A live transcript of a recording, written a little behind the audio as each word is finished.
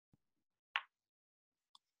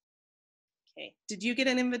Okay. Did you get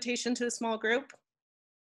an invitation to a small group?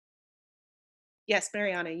 Yes,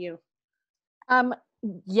 Mariana, you.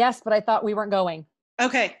 Yes, but I thought we weren't going.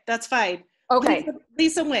 Okay, that's fine. Okay.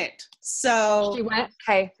 Lisa went. So She went?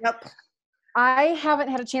 Okay. Yep. I haven't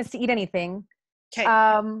had a chance to eat anything. Okay.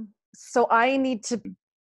 So I need to.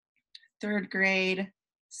 Third grade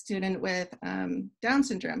student with Down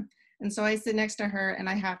syndrome. And so I sit next to her and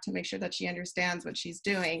I have to make sure that she understands what she's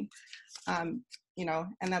doing. You know,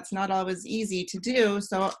 and that's not always easy to do.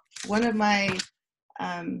 So one of my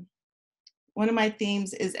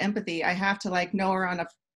themes is empathy. I have to like know her on a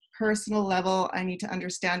personal level. I need to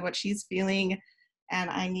understand what she's feeling and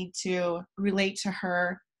I need to relate to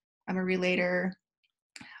her. I'm a relator.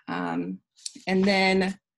 And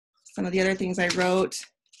then some of the other things I wrote,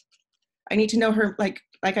 I need to know her, like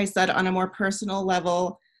I said, on a more personal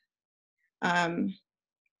level. I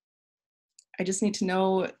just need to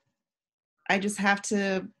know, I just have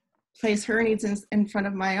to place her needs in front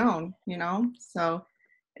of my own, you know? So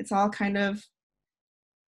it's all kind of,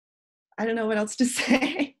 I don't know what else to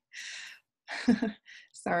say.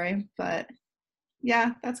 Sorry, but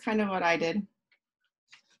yeah, that's kind of what I did.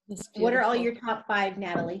 What are all your top 5,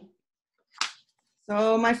 Natalie?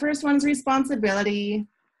 So my first one's responsibility,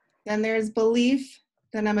 then there's belief,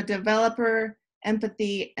 then I'm a developer,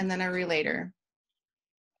 empathy, and then a relator.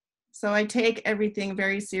 So I take everything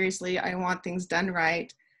very seriously. I want things done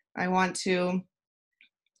right. I want to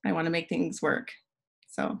make things work.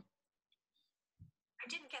 So. I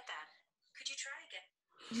didn't get that. Could you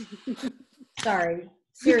try again? Sorry,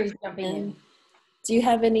 Siri's jumping in. Do you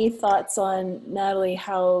have any thoughts on, Natalie,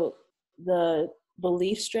 how the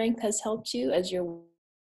belief strength has helped you as your...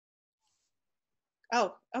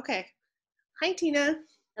 Oh, okay. Hi, Tina.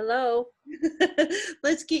 Hello.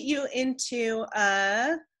 Let's get you into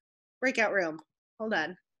a breakout room. Hold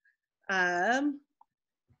on. And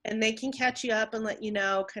they can catch you up and let you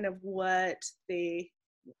know kind of what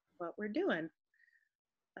we're doing.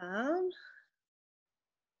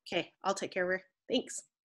 Okay, I'll take care of her. Thanks.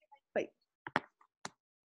 Bye.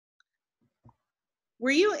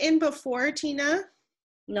 Were you in before, Tina?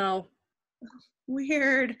 No.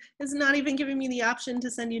 Weird. It's not even giving me the option to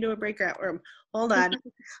send you to a breakout room. Hold on.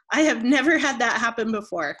 I have never had that happen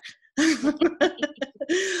before. So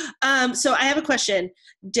I have a question.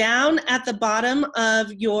 Down at the bottom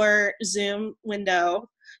of your Zoom window,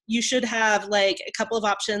 you should have like a couple of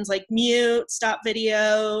options like mute, stop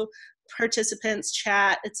video, participants,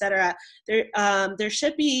 chat, etc. There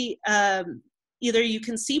should be either you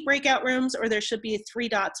can see breakout rooms or there should be 3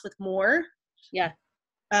 dots with more. Yeah.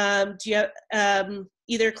 Do you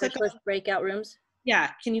either click on breakout rooms?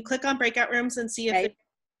 Yeah. Can you click on breakout rooms and see if there's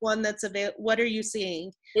one that's available? What are you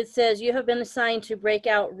seeing? It says you have been assigned to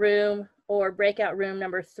breakout room or breakout room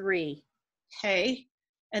number 3. Okay.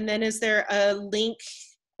 And then is there a link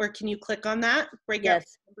or can you click on that? Breakout room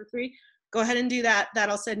number 3? Go ahead and do that.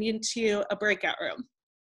 That'll send you into a breakout room.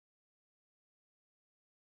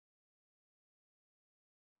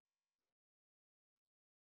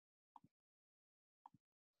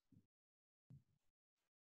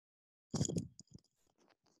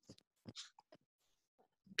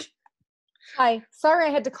 Hi, sorry I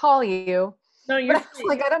had to call you. No, you're fine.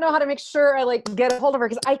 Like, I don't know how to make sure I like get a hold of her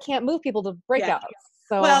because I can't move people to breakouts. Yeah.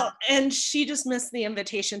 So. Well, and she just missed the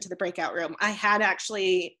invitation to the breakout room. I had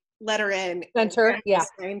actually let her in. Sent her, yeah.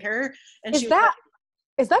 Signed her, and is that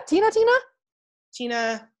Tina?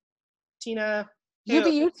 Tina.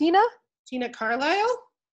 UVU Tina? Tina Carlisle?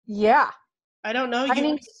 Yeah. I don't know.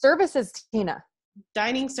 Dining Services Tina.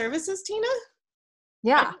 Dining Services Tina?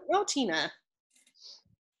 Yeah. I don't know Tina.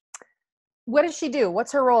 What does she do?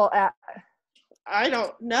 What's her role at? I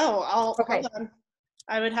don't know. Hold on.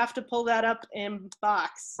 I would have to pull that up in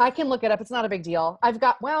Box. I can look it up. It's not a big deal. I've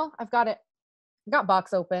got it. I've got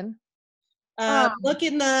Box open. Look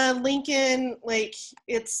in the Lincoln, like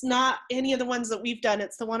it's not any of the ones that we've done.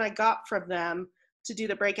 It's the one I got from them to do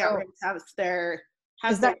the breakout rooms.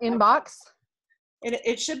 Is that in Box?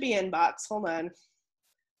 It should be in Box. Hold on.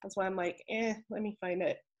 That's why I'm like, let me find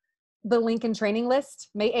it. The Lincoln training list,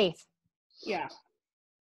 May 8th. Yeah.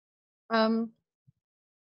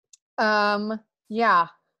 Yeah.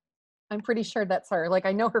 I'm pretty sure that's her. Like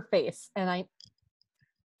I know her face and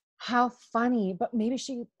how funny, but maybe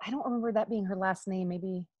I don't remember that being her last name.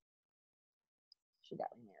 Maybe she got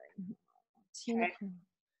remarried. Okay.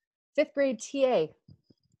 5th grade TA.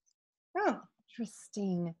 Oh.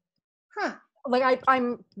 Interesting. Huh. Like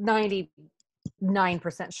I'm 99%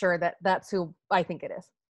 sure that that's who I think it is.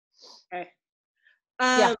 Okay.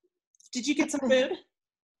 Yeah. Did you get some food?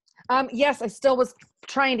 Yes, I still was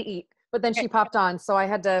trying to eat, but then she popped on, so I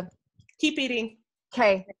had to keep eating.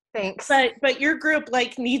 Okay. Thanks. But your group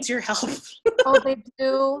like needs your help. Oh, they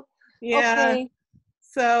do? Yeah. Okay.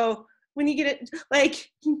 So when you get it,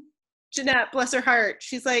 like Jeanette, bless her heart,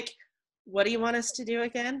 she's like, what do you want us to do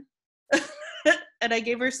again? And I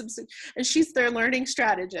gave her some, and she's their learning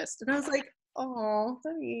strategist. And I was like, oh,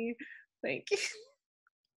 honey, thank you.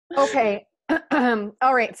 Okay.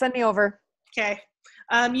 All right. Send me over. Okay.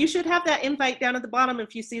 You should have that invite down at the bottom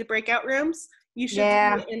if you see the breakout rooms. You should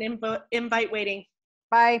Yeah. see an invite waiting.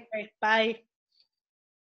 Bye. Okay, bye.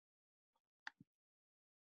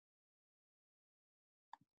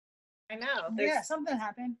 I know. Yeah, something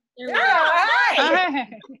happened. Hi.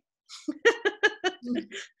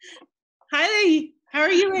 Hi. How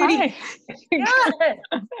are you, lady?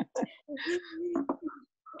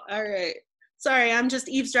 All right. Sorry, I'm just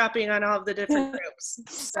eavesdropping on all of the different groups.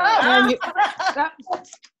 So.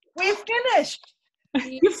 We finished.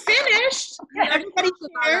 You finished? Everybody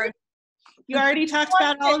shared? You already talked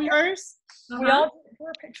about all of yours? We all drew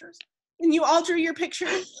our pictures. And you all drew your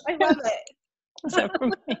pictures? I love it.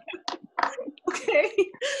 Okay.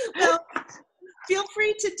 Well, feel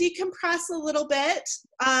free to decompress a little bit.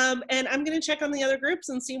 And I'm going to check on the other groups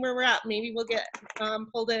and see where we're at. Maybe we'll get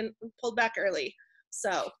pulled back early.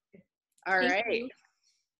 So, all right.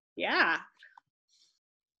 Yeah.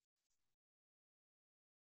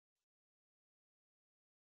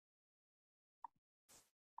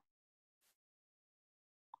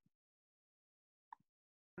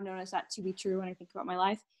 I've noticed that to be true when I think about my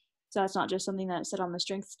life. So that's not just something that said on the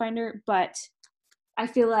Strengths Finder, but I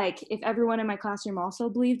feel like if everyone in my classroom also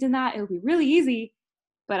believed in that, it would be really easy.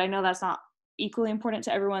 But I know that's not equally important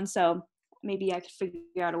to everyone. So maybe I could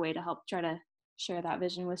figure out a way to help try to share that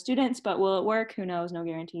vision with students. But will it work? Who knows? No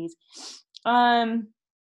guarantees. I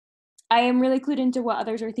am really clued into what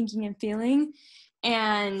others are thinking and feeling.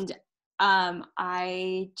 And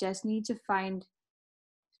I just need to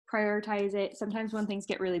prioritize it. Sometimes when things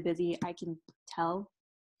get really busy, I can tell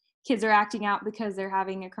kids are acting out because they're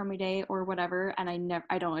having a crummy day or whatever, and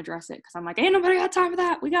I don't address it because I'm like, ain't nobody got time for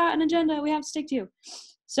that. We got an agenda we have to stick to.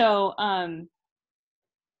 So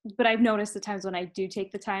but I've noticed the times when I do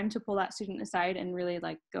take the time to pull that student aside and really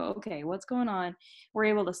like go, okay, what's going on? We're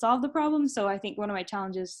able to solve the problem. So I think one of my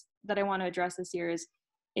challenges that I want to address this year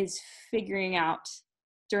is figuring out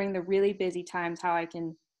during the really busy times how I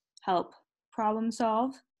can help problem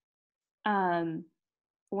solve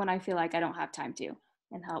when I feel like I don't have time to,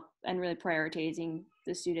 and help and really prioritizing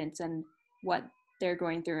the students and what they're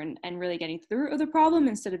going through and really getting through the problem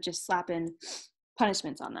instead of just slapping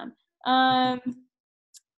punishments on them.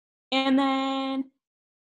 And then,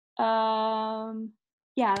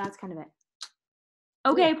 yeah, that's kind of it.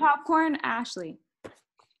 Okay, popcorn, Ashley.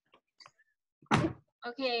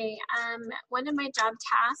 Okay, one of my job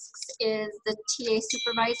tasks is the TA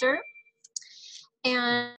supervisor.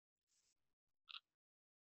 And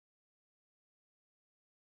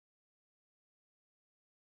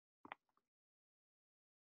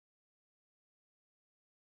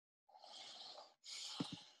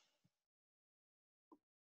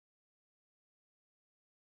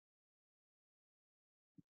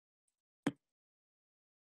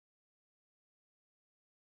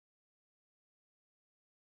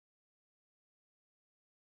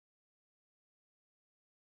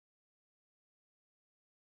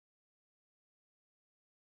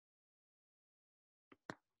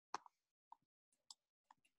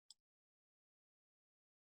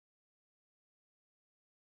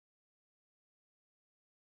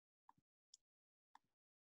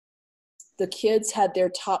the kids had their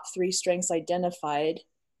top 3 strengths identified.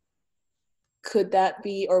 Could that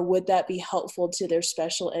be, or would that be helpful to their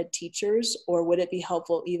special ed teachers? Or would it be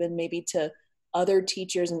helpful even maybe to other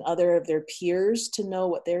teachers and other of their peers to know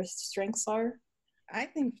what their strengths are? I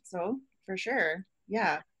think so, for sure.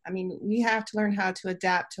 Yeah. I mean, we have to learn how to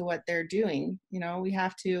adapt to what they're doing. You know, we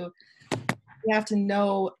have to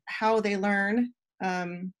know how they learn.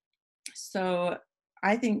 So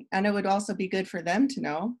I think, and it would also be good for them to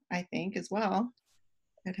know, I think, as well.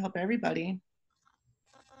 It'd help everybody.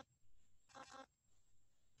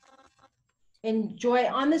 And Joy,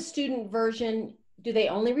 on the student version, do they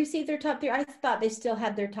only receive their top 3? I thought they still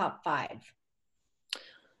had their top 5.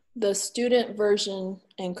 The student version,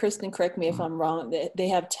 and Kristen, correct me if I'm wrong, they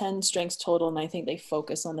have 10 strengths total, and I think they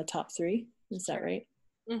focus on the top 3. Is that right?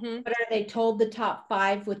 Mm-hmm. But are they told the top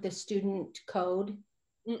 5 with the student code?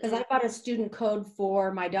 Because I bought a student code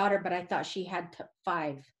for my daughter, but I thought she had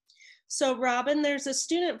 5. So Robin, there's a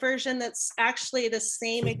student version that's actually the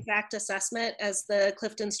same exact assessment as the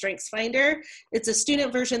Clifton Strengths Finder. It's a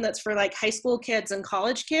student version that's for like high school kids and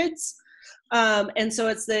college kids. And so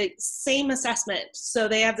it's the same assessment. So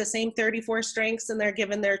they have the same 34 strengths and they're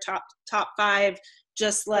given their top 5,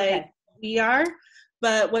 just like we are.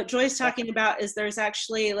 But what Joy's talking about is there's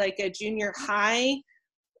actually like a junior high,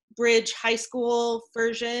 bridge high school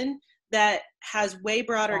version that has way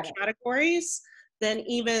broader categories than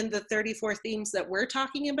even the 34 themes that we're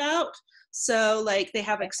talking about. So like they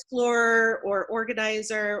have explorer or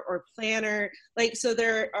organizer or planner, like, so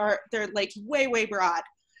they're like way broad,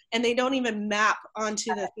 and they don't even map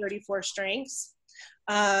onto the 34 strengths.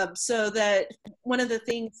 So that one of the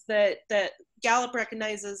things that Gallup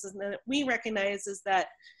recognizes and that we recognize is that,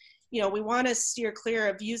 you know, we want to steer clear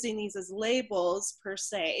of using these as labels per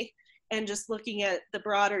se, and just looking at the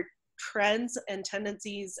broader trends and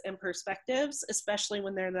tendencies and perspectives, especially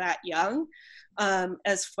when they're that young,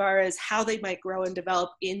 as far as how they might grow and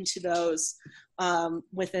develop into those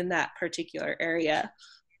within that particular area,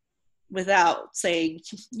 without saying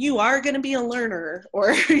you are going to be a learner,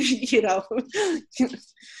 or you know,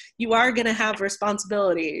 you are going to have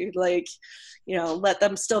responsibility. Like, you know, let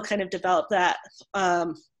them still kind of develop that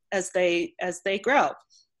as they grow.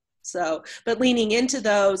 So, but leaning into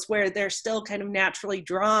those where they're still kind of naturally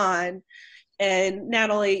drawn. And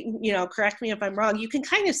Natalie, you know, correct me if I'm wrong, you can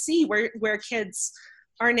kind of see where kids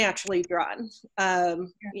are naturally drawn,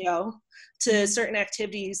 you know, to certain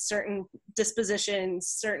activities, certain dispositions,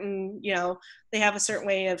 certain, you know, they have a certain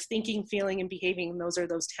way of thinking, feeling, and behaving, and those are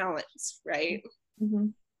those talents, right? Mm-hmm.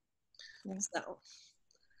 Yeah. So.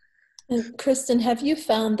 And Kristen, have you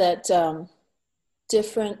found that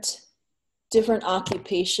different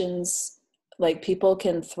occupations, like people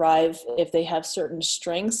can thrive if they have certain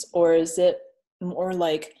strengths, or is it more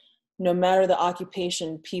like no matter the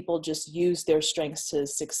occupation, people just use their strengths to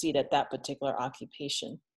succeed at that particular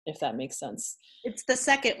occupation, if that makes sense? It's the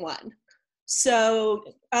second one. So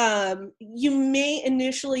you may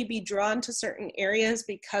initially be drawn to certain areas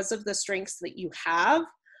because of the strengths that you have.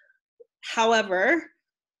 However,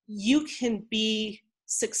 you can be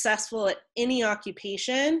successful at any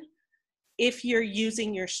occupation if you're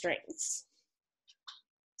using your strengths.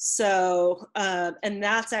 So, and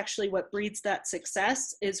that's actually what breeds that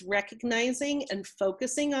success, is recognizing and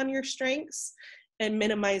focusing on your strengths and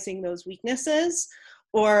minimizing those weaknesses,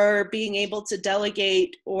 or being able to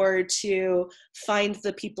delegate or to find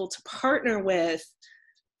the people to partner with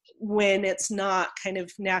when it's not kind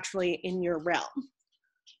of naturally in your realm.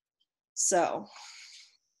 So,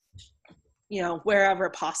 you know, wherever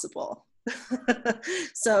possible.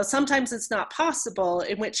 So sometimes it's not possible,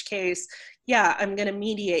 in which case, yeah, I'm going to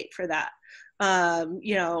mediate for that.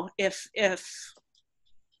 You know, if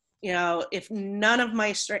you know, if none of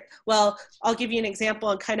my strength, well, I'll give you an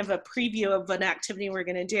example and kind of a preview of an activity we're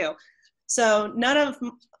going to do. So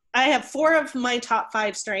I have 4 of my top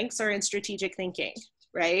 5 strengths are in strategic thinking,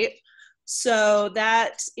 right? So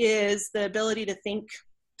that is the ability to think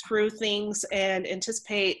through things and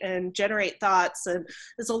anticipate and generate thoughts, and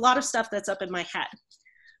there's a lot of stuff that's up in my head.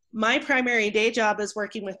 My primary day job is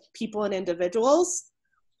working with people and individuals,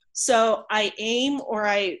 so I aim, or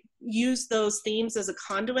I use those themes as a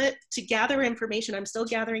conduit to gather information. I'm still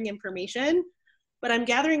gathering information, but I'm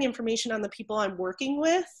gathering information on the people I'm working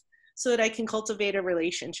with so that I can cultivate a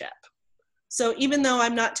relationship. So even though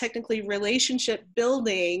I'm not technically relationship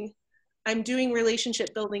building, I'm doing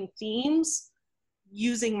relationship building themes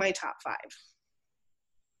using my top 5.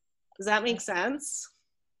 Does that make sense?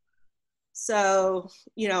 So,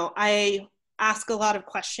 you know, I ask a lot of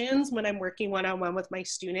questions when I'm working one-on-one with my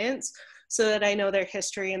students so that I know their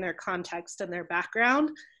history and their context and their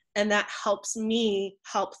background, and that helps me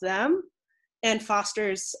help them and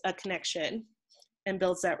fosters a connection and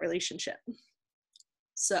builds that relationship.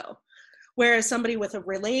 So, whereas somebody with a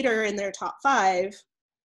relator in their top 5,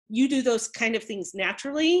 you do those kind of things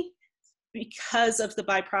naturally because of the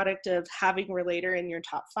byproduct of having relator in your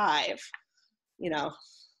top 5, you know,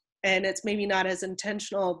 and it's maybe not as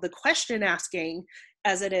intentional, the question asking,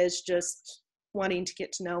 as it is just wanting to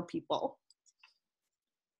get to know people.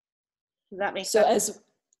 Does that make sense? So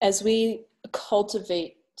as we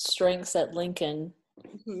cultivate strengths at Lincoln,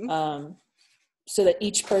 so that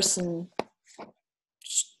each person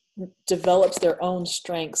develops their own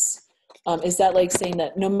strengths, is that like saying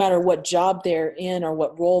that no matter what job they're in or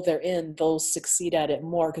what role they're in, they'll succeed at it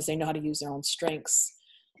more because they know how to use their own strengths?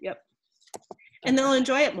 Yep. And they'll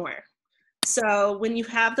enjoy it more. So when you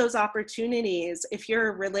have those opportunities, if you're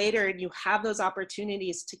a relator and you have those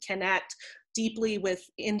opportunities to connect deeply with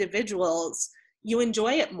individuals, you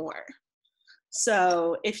enjoy it more.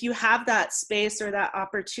 So if you have that space or that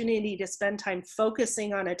opportunity to spend time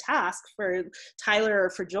focusing on a task, for Tyler or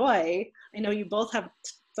for Joy, I know you both have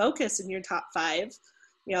focus in your top 5.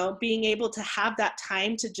 You know, being able to have that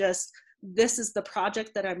time to just, this is the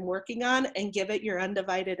project that I'm working on, and give it your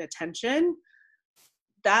undivided attention.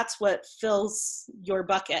 That's what fills your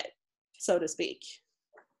bucket, so to speak.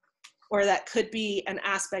 Or that could be an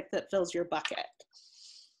aspect that fills your bucket.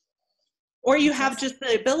 Or you have just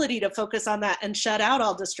the ability to focus on that and shut out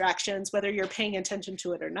all distractions, whether you're paying attention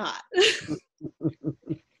to it or not.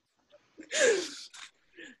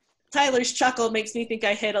 Tyler's chuckle makes me think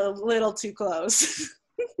I hit a little too close.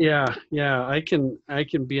 Yeah, I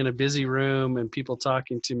can be in a busy room and people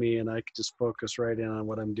talking to me, and I can just focus right in on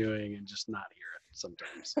what I'm doing and just not hear it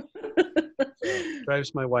sometimes. So it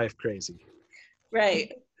drives my wife crazy.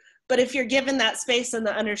 Right. But if you're given that space and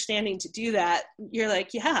the understanding to do that, you're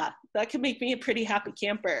like, yeah, that could make me a pretty happy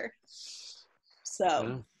camper.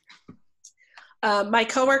 So my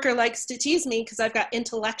coworker likes to tease me because I've got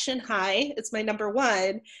intellection high. It's my number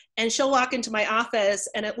one. And she'll walk into my office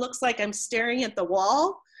and it looks like I'm staring at the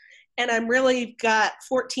wall. And I'm really got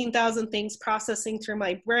 14,000 things processing through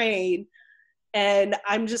my brain. And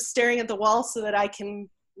I'm just staring at the wall so that I can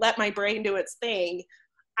let my brain do its thing.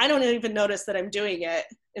 I don't even notice that I'm doing it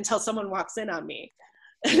until someone walks in on me.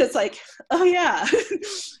 And it's like, oh yeah,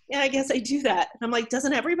 yeah, I guess I do that. And I'm like,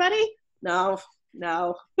 doesn't everybody? No.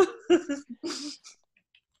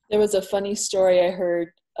 There was a funny story I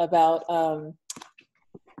heard about,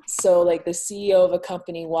 so like the CEO of a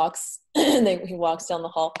company walks, he walks down the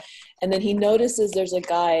hall, and then he notices there's a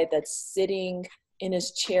guy that's sitting in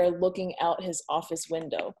his chair looking out his office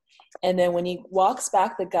window. And then when he walks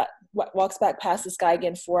back past this guy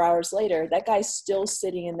again 4 hours later, that guy's still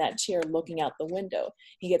sitting in that chair looking out the window.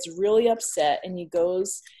 He gets really upset and he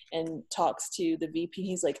goes and talks to the VP.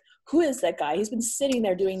 He's like, who is that guy? He's been sitting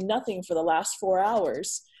there doing nothing for the last 4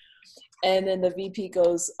 hours. And then the VP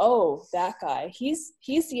goes, oh, that guy. He's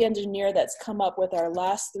the engineer that's come up with our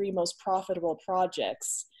last 3 most profitable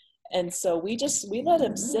projects. And so we let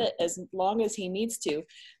him sit as long as he needs to.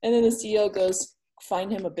 And then the CEO goes,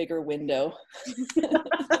 find him a bigger window.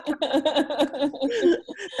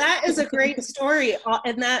 That is a great story,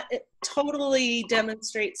 and that it totally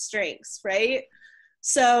demonstrates strengths, right?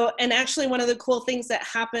 So, and actually one of the cool things that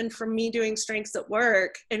happened from me doing strengths at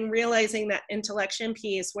work and realizing that intellection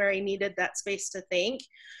piece where I needed that space to think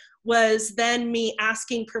was then me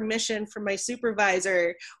asking permission from my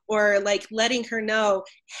supervisor, or like letting her know,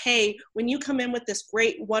 hey, when you come in with this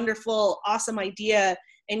great, wonderful, awesome idea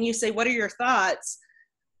and you say, what are your thoughts?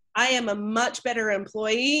 I am a much better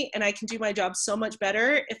employee and I can do my job so much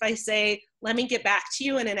better if I say, let me get back to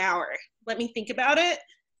you in an hour. Let me think about it.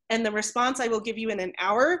 And the response I will give you in an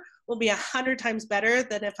hour will be 100 times better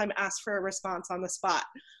than if I'm asked for a response on the spot.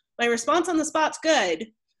 My response on the spot's good,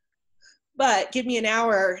 but give me an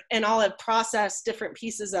hour and I'll have processed different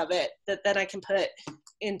pieces of it that then I can put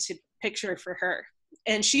into picture for her.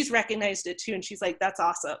 And she's recognized it too. And she's like, that's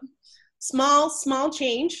awesome. Small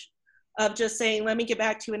change of just saying, let me get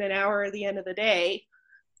back to you in an hour at the end of the day.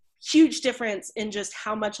 Huge difference in just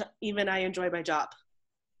how much even I enjoy my job.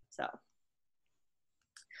 So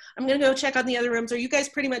I'm gonna go check on the other rooms. Are you guys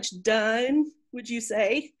pretty much done, would you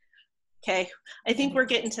say? Okay, I think we're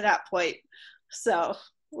getting to that point. So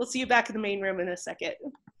we'll see you back in the main room in a second.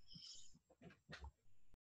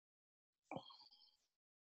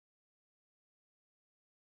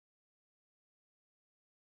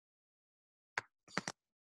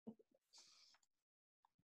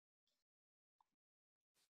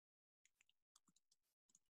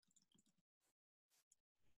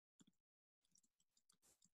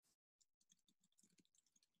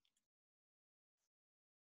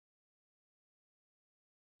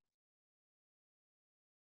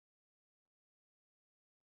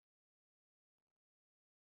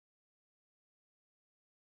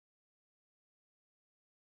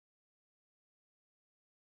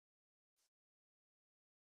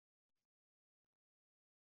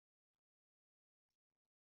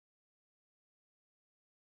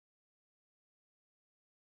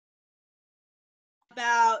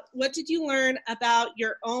 About what did you learn about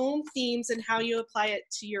your own themes and how you apply it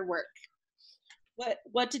to your work?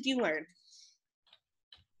 What did you learn?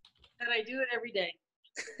 That I do it every day.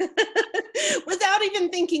 Without even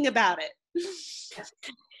thinking about it.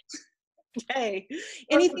 Okay.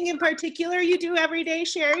 Anything in particular you do every day,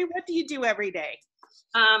 Sherry? What do you do every day?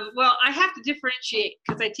 Well, I have to differentiate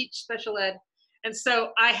because I teach special ed. And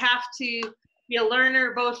so I have to be a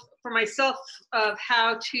learner both for myself of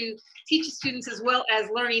how to teach students as well as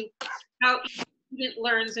learning how each student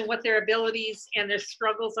learns and what their abilities and their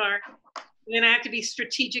struggles are. And then I have to be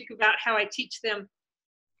strategic about how I teach them.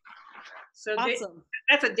 So awesome.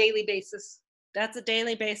 That's a daily basis. That's a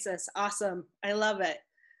daily basis. Awesome. I love it.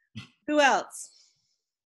 Who else?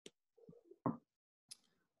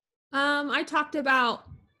 I talked about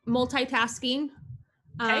multitasking.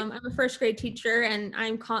 I'm a first grade teacher and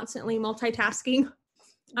I'm constantly multitasking.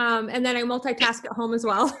 And then I multitask at home as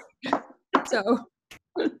well. So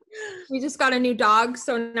we just got a new dog.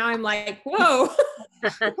 So now I'm like, whoa.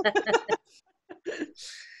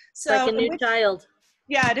 So like a new child.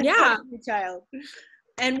 Yeah, it is Yeah. like a new child.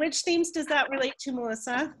 And which themes does that relate to,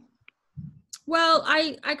 Melissa? Well,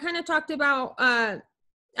 I kind of talked about,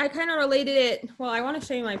 I kind of related it. Well, I want to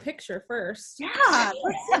show you my picture first. Yeah,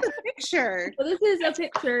 let's see the picture. So this is a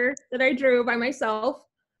picture that I drew by myself.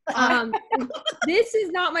 This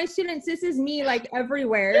is not my students. This is me like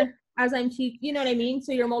everywhere as I'm teaching, you know what I mean?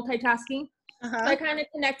 So you're multitasking. So I kind of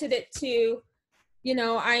connected it to, you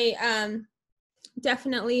know, I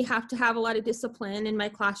definitely have to have a lot of discipline in my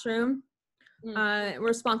classroom.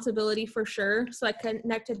 Responsibility for sure. So I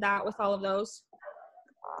connected that with all of those.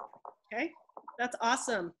 Okay, that's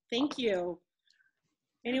awesome. Thank you.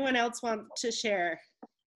 Anyone else want to share?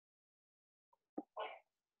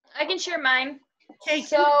 I can share mine. Okay.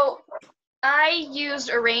 So I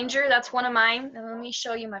used Arranger. That's one of mine. And let me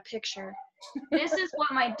show you my picture. This is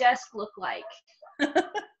what my desk looked like.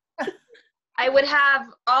 I would have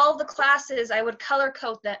all the classes. I would color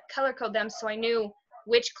code them so I knew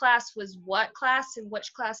which class was what class and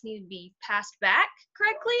which class needed to be passed back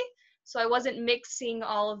correctly. So I wasn't mixing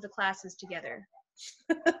all of the classes together.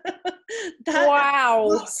 Wow.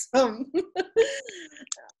 Awesome.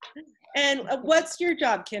 And what's your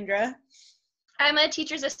job, Kendra? I'm a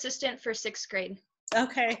teacher's assistant for 6th grade.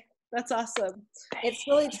 Okay, that's awesome. It's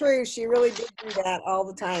really true. She really did do that all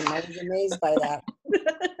the time. I was amazed by that.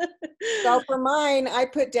 So for mine, I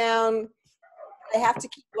put down, I have to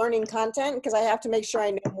keep learning content because I have to make sure I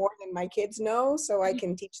know more than my kids know so I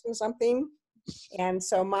can teach them something. And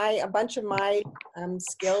so a bunch of my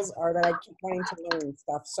skills are that I keep wanting to learn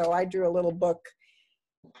stuff. So I drew a little book.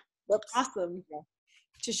 Whoops. Awesome.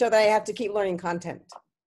 To show that I have to keep learning content.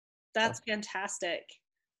 That's fantastic.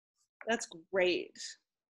 That's great.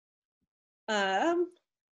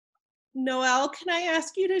 Noelle, can I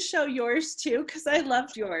ask you to show yours too? Because I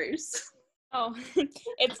loved yours. Oh,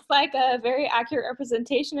 it's like a very accurate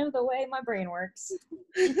representation of the way my brain works.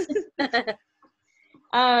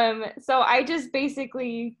 So I just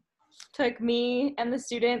basically took me and the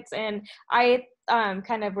students, and I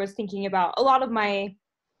kind of was thinking about a lot of my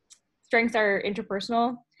strengths are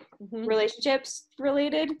interpersonal relationships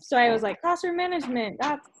related. So I was like, classroom management,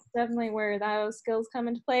 that's definitely where those skills come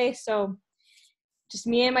into play. So just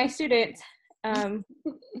me and my students,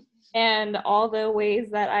 and all the ways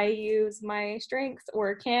that I use my strengths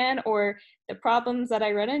or the problems that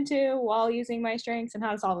I run into while using my strengths and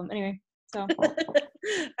how to solve them. Anyway, so.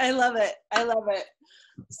 I love it. I love it.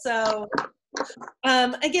 So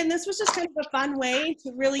again, this was just kind of a fun way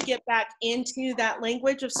to really get back into that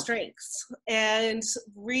language of strengths and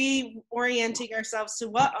reorienting ourselves to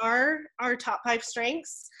what are our top 5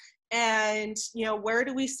 strengths and, you know, where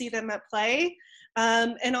do we see them at play,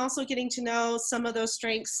 and also getting to know some of those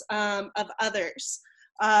strengths of others.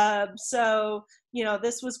 So, you know,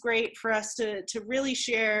 this was great for us to really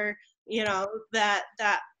share, you know, that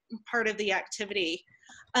part of the activity.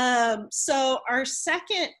 So our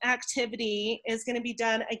second activity is going to be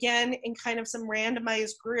done again in kind of some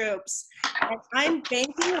randomized groups. And I'm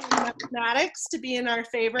banking on mathematics to be in our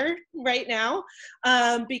favor right now,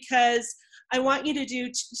 because I want you to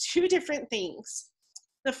do two different things.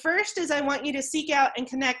 The first is I want you to seek out and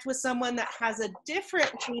connect with someone that has a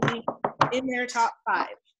different theme in their top 5.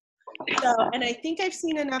 So, and I think I've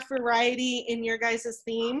seen enough variety in your guys'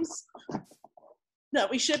 themes that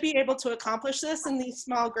we should be able to accomplish this in these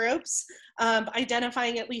small groups,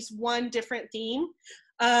 identifying at least one different theme.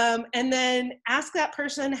 And then ask that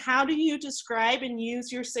person, how do you describe and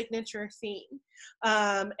use your signature theme?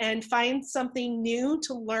 And find something new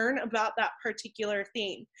to learn about that particular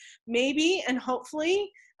theme. Maybe and hopefully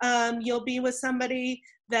you'll be with somebody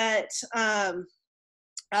that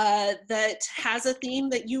that has a theme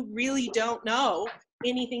that you really don't know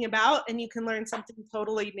anything about, and you can learn something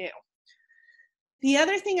totally new. The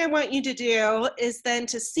other thing I want you to do is then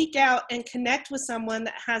to seek out and connect with someone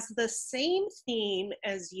that has the same theme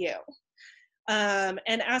as you. And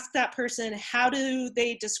ask that person, how do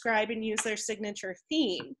they describe and use their signature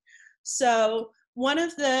theme? So one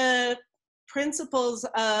of the principles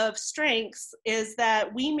of strengths is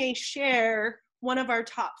that we may share one of our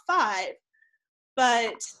top 5,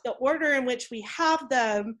 but the order in which we have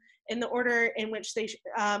them and the order in which they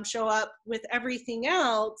show up with everything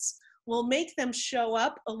else will make them show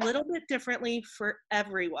up a little bit differently for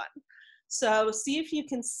everyone. So see if you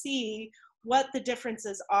can see what the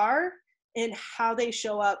differences are in how they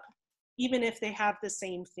show up even if they have the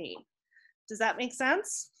same theme. Does that make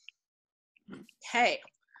sense? Okay,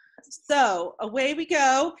 so away we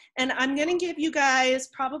go. And I'm gonna give you guys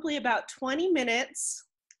probably about 20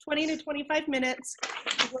 to 25 minutes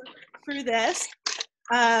to work through this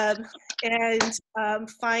and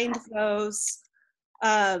find those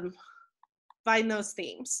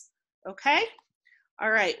themes, okay?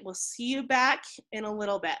 All right, we'll see you back in a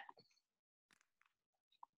little bit.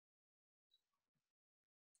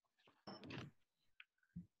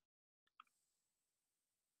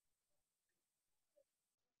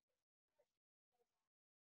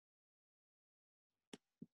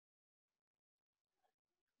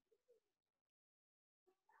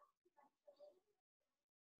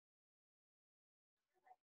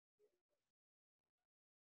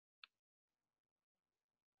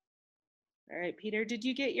 All right, Peter, did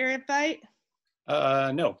you get your invite?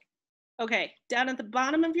 No. Okay, down at the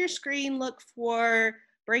bottom of your screen, look for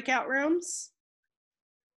breakout rooms.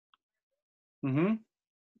 Mm-hmm.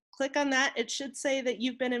 Click on that. It should say that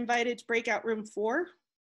you've been invited to breakout room 4.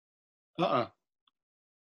 Uh-uh.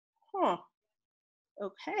 Huh.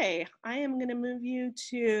 Okay, I am gonna move you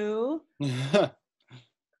to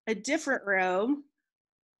a different room.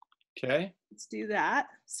 Okay. Let's do that.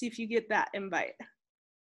 See if you get that invite.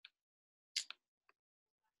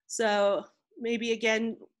 So maybe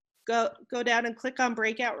again, go down and click on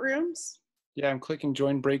breakout rooms. Yeah, I'm clicking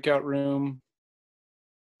join breakout room.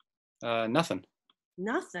 Nothing.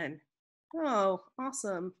 Nothing. Oh,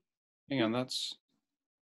 awesome. Hang on, that's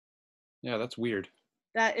weird.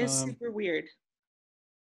 That is super weird.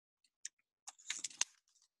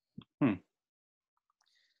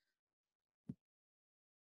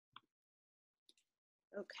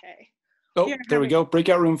 Okay. Oh, Here, there we go.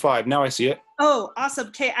 Breakout room 5. Now I see it. Oh, awesome.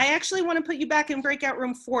 Okay, I actually want to put you back in breakout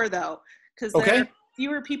room 4 though, because there are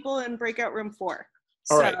fewer people in breakout room 4.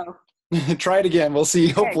 All right. Try it again. We'll see,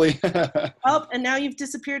 hopefully. Oh, and now you've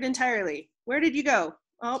disappeared entirely. Where did you go?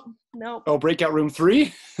 Oh, no. Oh, breakout room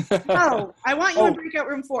 3? No, I want you in breakout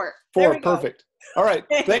room 4. 4, perfect. All right.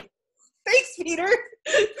 Thanks, Peter.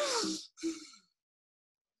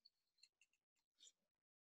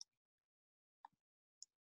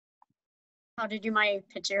 How to do my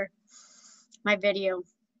picture, my video.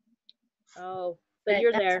 Oh, but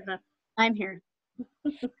you're there, huh? I'm here.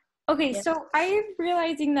 Okay, Yeah. so I'm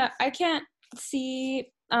realizing that I can't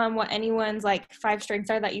see what anyone's like 5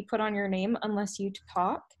 strengths are that you put on your name unless you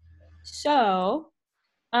talk. So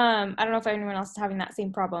I don't know if anyone else is having that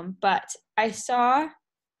same problem, but I saw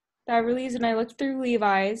Beverly's and I looked through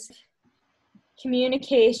Levi's,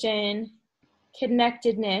 communication,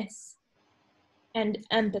 connectedness, and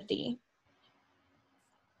empathy.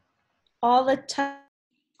 All the time.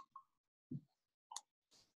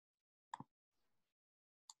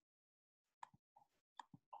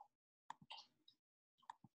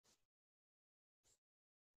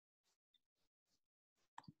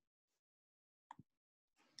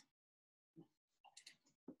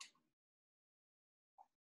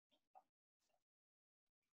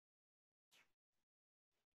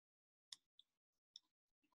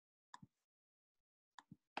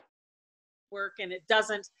 Work and it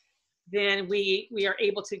doesn't, then we are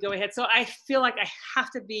able to go ahead. So I feel like I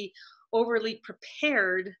have to be overly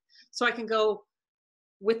prepared so I can go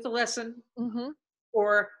with the lesson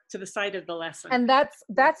or to the side of the lesson. And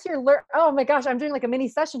that's your oh my gosh, I'm doing like a mini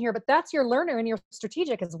session here, but that's your learner and your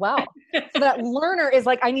strategic as well. So that learner is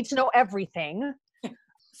like, I need to know everything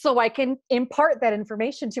so I can impart that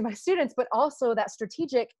information to my students, but also that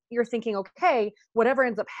strategic, you're thinking, okay, whatever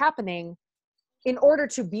ends up happening, in order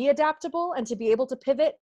to be adaptable and to be able to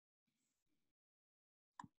pivot.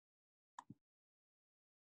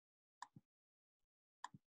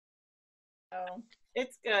 Oh,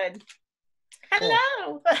 it's good.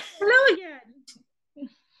 Hello. Hello again.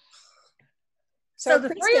 So the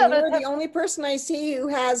Kristen, three of us you're have- the only person I see who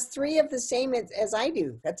has 3 of the same as I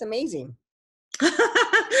do. That's amazing.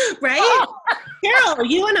 Right? Carol,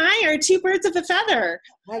 you and I are 2 birds of a feather.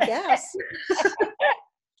 I guess.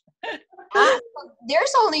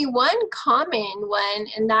 There's only one common one,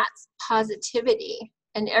 and that's positivity.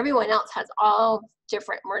 And everyone else has all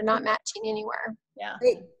different. We're not matching anywhere. Yeah.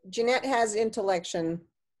 Wait, Jeanette has intellection.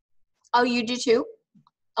 Oh, you do too?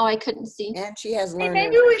 Oh, I couldn't see. And she has Hey, learner.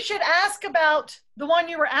 maybe we should ask about the one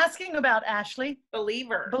you were asking about, Ashley.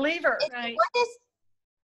 Believer. Believer. Right. What is?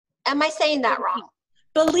 Am I saying that wrong?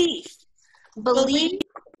 Belief. Belief.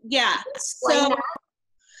 Yeah. Explain So that.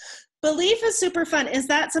 belief is super fun. Is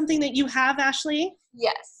that something that you have, Ashley?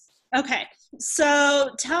 Yes. Okay.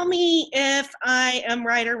 So tell me if I am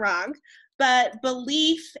right or wrong, but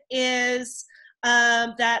belief is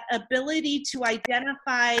that ability to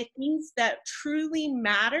identify things that truly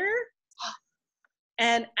matter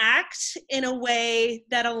and act in a way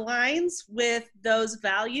that aligns with those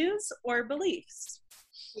values or beliefs.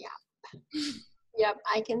 Yeah. Yep,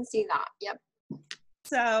 I can see that. Yep.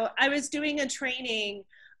 So I was doing a training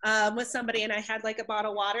with somebody, and I had like a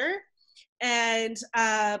bottle of water, and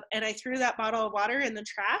I threw that bottle of water in the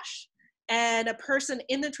trash, and a person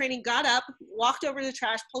in the training got up, walked over to the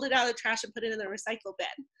trash, pulled it out of the trash, and put it in the recycle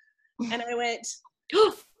bin. And I went,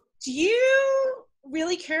 oh, do you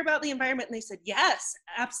really care about the environment? And they said, yes,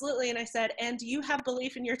 absolutely. And I said, and do you have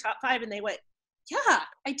belief in your top 5? And they went, yeah,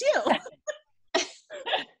 I do.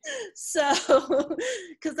 So,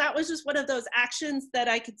 because that was just one of those actions that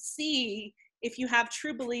I could see. If you have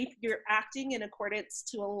true belief, you're acting in accordance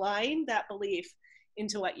to align that belief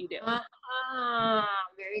into what you do.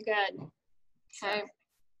 Very good. Okay.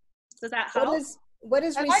 Does that help? What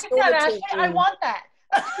is I like that, Ashley. I want that.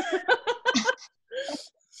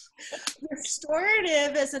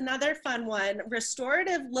 Restorative is another fun one.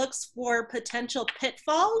 Restorative looks for potential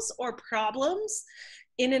pitfalls or problems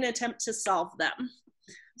in an attempt to solve them.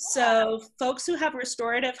 So folks who have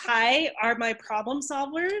restorative high are my problem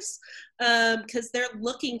solvers, because they're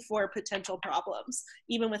looking for potential problems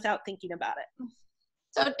even without thinking about it.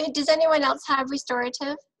 So does anyone else have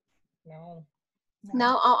restorative? No.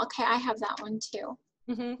 No? Oh, okay. I have that one too.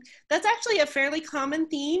 Mm-hmm. That's actually a fairly common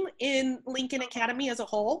theme in Lincoln Academy as a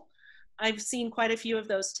whole. I've seen quite a few of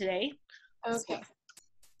those today. Okay.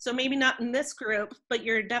 So maybe not in this group, but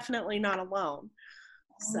you're definitely not alone.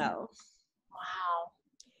 So. Wow.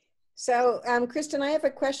 So, Kristen, I have a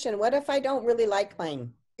question. What if I don't really like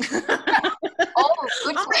mine? Oh,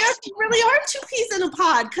 good my gosh, you really are 2 peas in a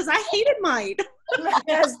pod, because I hated mine.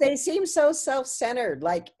 Because they seem so self-centered.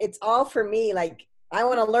 Like, it's all for me. Like, I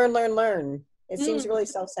want to learn. It seems really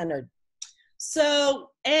self-centered. So,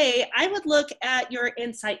 I would look at your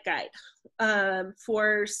insight guide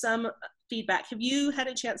for some feedback. Have you had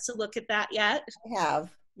a chance to look at that yet? I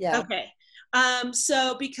have, yeah. Okay.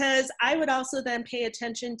 So because I would also then pay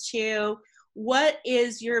attention to what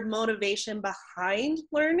is your motivation behind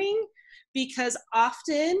learning, because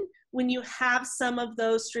often when you have some of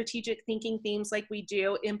those strategic thinking themes like we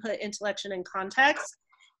do, input, intellection, and context,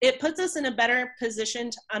 it puts us in a better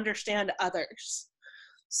position to understand others.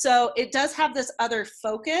 So it does have this other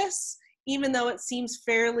focus, even though it seems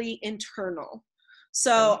fairly internal.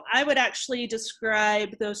 So I would actually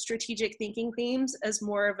describe those strategic thinking themes as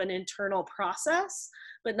more of an internal process,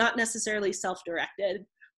 but not necessarily self-directed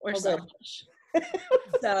or selfish.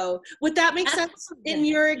 So would that make sense in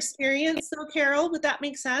your experience though, Carol? Would that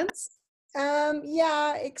make sense?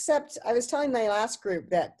 Yeah, except I was telling my last group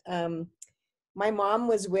that my mom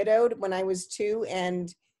was widowed when I was 2,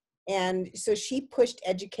 and so she pushed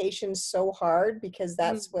education so hard because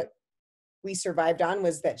that's what we survived on,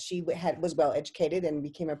 was that she was well educated and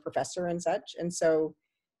became a professor and such. And so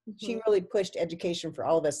she really pushed education for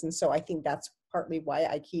all of us. And so I think that's partly why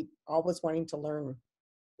I keep always wanting to learn.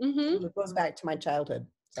 It goes back to my childhood.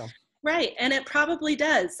 So. Right. And it probably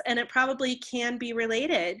does. And it probably can be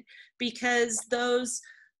related, because those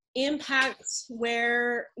impacts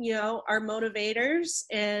where, our motivators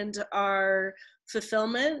and our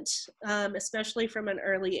fulfillment, especially from an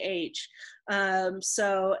early age.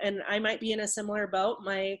 So, and I might be in a similar boat.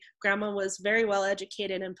 My grandma was very well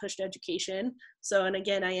educated and pushed education. So, and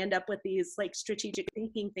again, I end up with these like strategic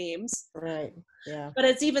thinking themes. Right. Yeah. But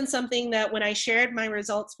it's even something that when I shared my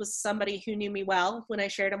results with somebody who knew me well, when I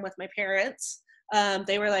shared them with my parents,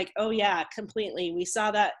 they were like, oh yeah, completely. We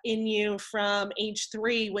saw that in you from age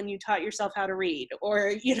 3 when you taught yourself how to read,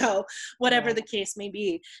 or, whatever the case may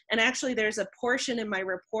be. And actually there's a portion in my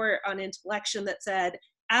report on intellection that said,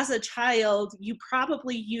 as a child, you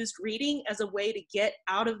probably used reading as a way to get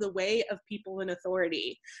out of the way of people in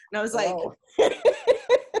authority. And I was like,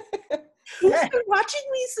 who's been watching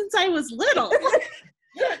me since I was little?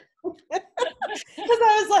 Because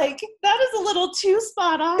I was like, that is a little too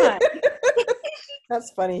spot on.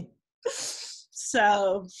 That's funny.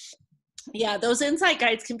 So, yeah, those insight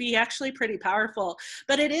guides can be actually pretty powerful.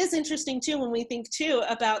 But it is interesting, too, when we think, too,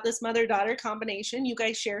 about this mother-daughter combination. You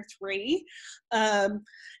guys share 3. And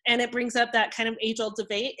it brings up that kind of age-old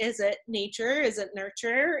debate. Is it nature? Is it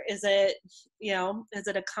nurture? Is it, is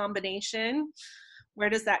it a combination? Where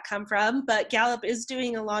does that come from? But Gallup is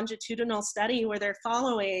doing a longitudinal study where they're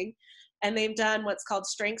following, and they've done what's called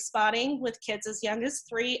strength spotting with kids as young as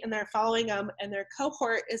 3, and they're following them, and their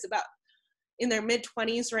cohort is about in their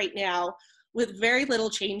mid-20s right now with very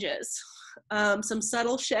little changes, some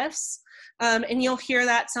subtle shifts. And you'll hear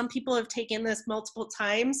that some people have taken this multiple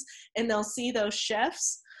times and they'll see those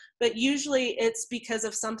shifts. but usually it's because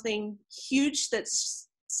of something huge that's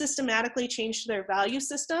systematically changed their value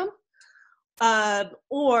system,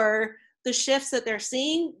 or the shifts that they're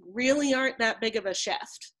seeing really aren't that big of a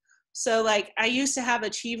shift. So like I used to have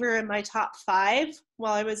Achiever in my top 5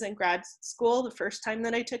 while I was in grad school the first time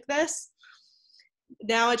that I took this.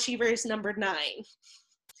 Now Achiever is number 9.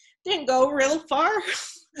 Didn't go real far,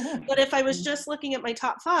 but if I was just looking at my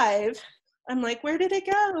top 5, I'm like, where did it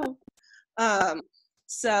go? But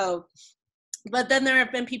then there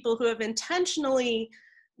have been people who have intentionally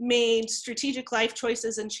made strategic life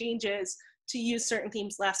choices and changes to use certain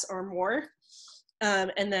themes less or more,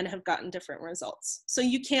 and then have gotten different results. So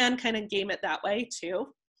you can kind of game it that way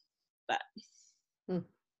too, but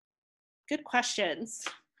good questions.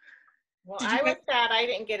 Well, I was sad I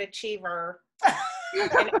didn't get Achiever.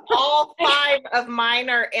 And all 5 of mine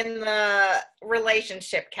are in the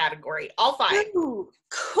relationship category. All 5. Ooh,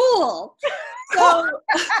 cool. So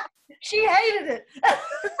she hated it. Not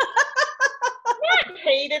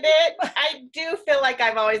hated it. I do feel like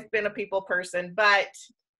I've always been a people person, but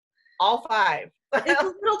all 5. It's a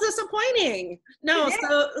little disappointing. No,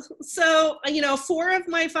 so 4 of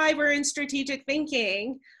my 5 are in strategic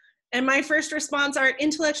thinking, and my first response are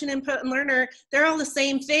intellect and input and learner. They're all the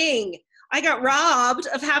same thing. I got robbed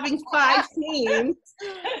of having 5 themes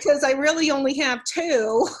because I really only have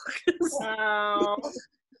 2.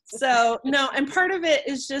 So no, and part of it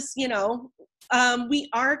is just, we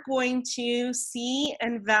are going to see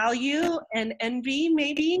and value and envy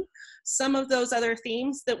maybe some of those other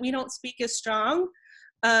themes that we don't speak as strong,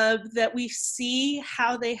 that we see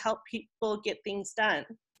how they help people get things done,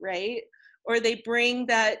 right? Or they bring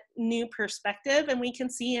that new perspective, and we can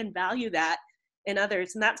see and value that in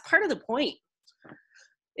others. And that's part of the point,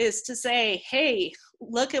 is to say, hey,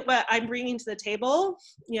 look at what I'm bringing to the table.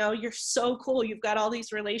 You're so cool. You've got all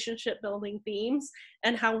these relationship building themes,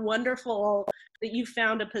 and how wonderful that you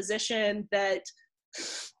found a position that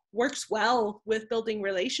works well with building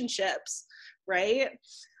relationships, right?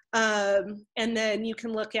 And then you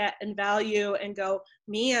can look at and value and go,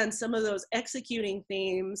 man, some of those executing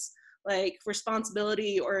themes like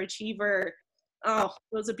responsibility or achiever, oh,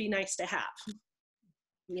 those would be nice to have.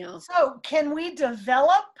 So can we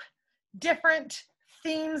develop different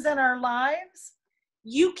themes in our lives?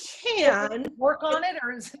 You can work on it,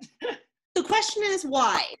 or is it? The question is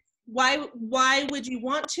why? Why would you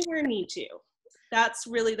want to or need to? That's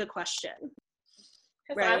really the question.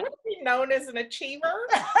 Because I would be known as an achiever.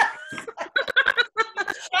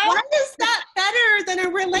 Why is that better than a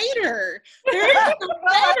relator? There is no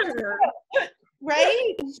better,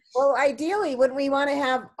 right? Well, ideally, would we want to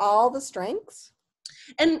have all the strengths?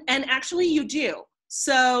 And actually you do.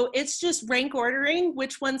 So it's just rank ordering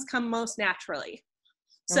which ones come most naturally.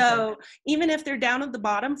 So even if they're down at the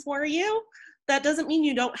bottom for you, that doesn't mean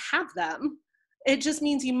you don't have them. It just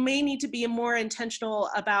means you may need to be more intentional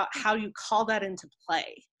about how you call that into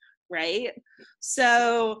play, right?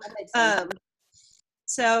 So,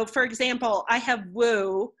 so for example, I have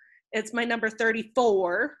woo. It's my number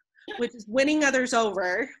 34, which is winning others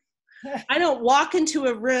over. I don't walk into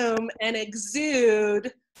a room and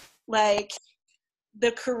exude like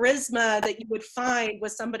the charisma that you would find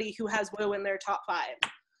with somebody who has woo in their top 5.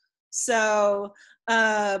 So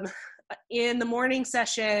in the morning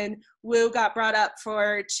session, woo got brought up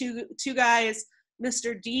for two guys,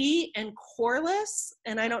 Mr. D and Corliss,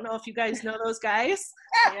 and I don't know if you guys know those guys.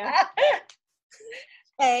 Yeah.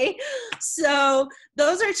 Hey, so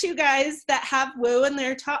those are 2 guys that have woo in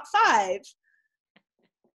their top 5.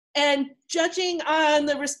 And judging on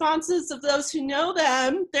the responses of those who know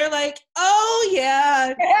them, they're like, oh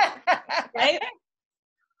yeah, right?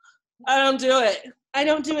 I don't do it. I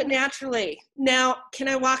don't do it naturally. Now, can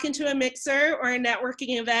I walk into a mixer or a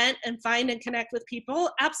networking event and find and connect with people?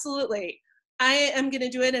 Absolutely. I am going to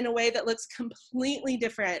do it in a way that looks completely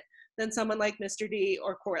different than someone like Mr. D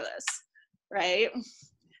or Corliss, right?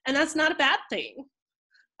 And that's not a bad thing.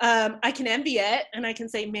 I can envy it, and I can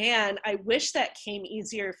say, man, I wish that came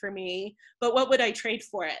easier for me, but what would I trade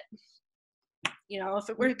for it? If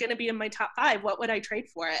it were going to be in my top 5, what would I trade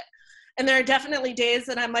for it? And there are definitely days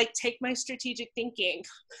that I'm like, take my strategic thinking,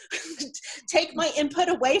 take my input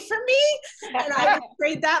away from me, and I would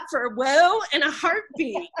trade that for woo in a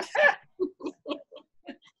heartbeat.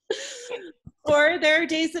 Or there are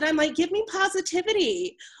days that I'm like, give me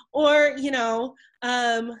positivity, or,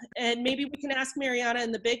 and maybe we can ask Mariana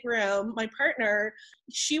in the big room, my partner,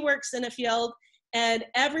 she works in a field and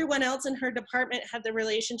everyone else in her department had the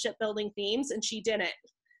relationship building themes and she didn't.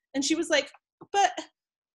 And she was like, but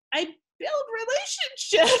I build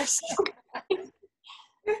relationships.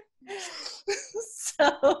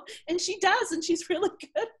 So, and she does, and she's really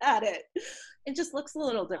good at it. It just looks a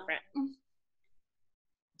little different.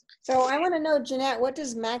 So I want to know, Jeanette, what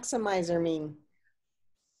does maximizer mean?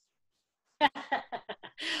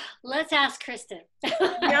 Let's ask Kristen. No,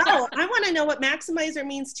 I want to know what maximizer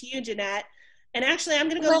means to you, Jeanette. And actually, I'm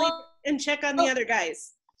going to go leave and check on the other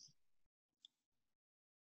guys.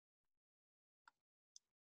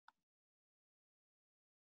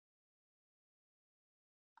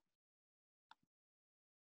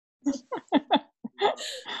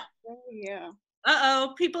 Yeah.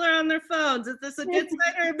 Uh-oh, people are on their phones. Is this a good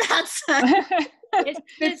sign or a bad sign?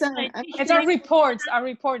 It's our reports.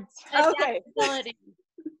 Okay.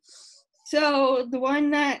 So the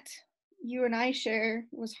one that you and I share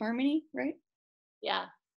was harmony, right? Yeah.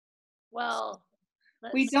 Well,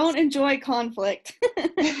 we don't enjoy conflict.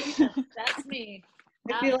 That's me.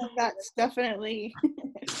 I feel like that's definitely,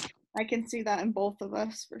 I can see that in both of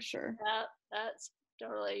us for sure. That's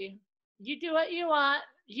totally, you do what you want.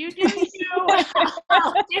 You do you.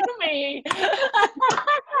 I'll do me.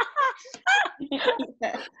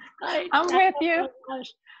 I'm with you.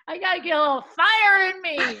 I gotta get a little fire in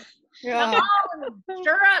me. Yeah. Come on,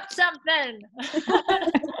 stir up something.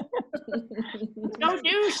 Go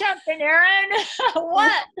do something, Aaron.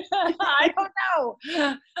 What? I don't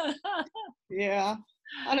know. Yeah.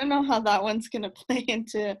 I don't know how that one's going to play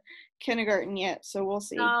into kindergarten yet, so we'll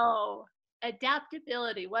see. Oh,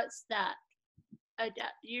 adaptability. What's that?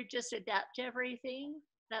 You just adapt to everything?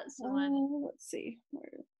 That's the one. Let's see.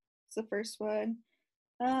 Where's the first one?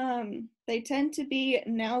 They tend to be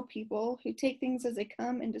now people who take things as they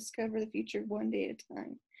come and discover the future one day at a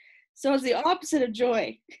time. So it's the opposite of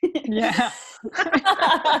joy. Yeah.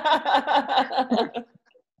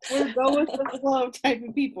 We're go with the flow type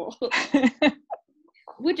of people.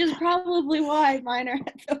 Which is probably why mine are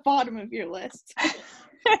at the bottom of your list.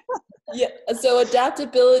 Yeah, so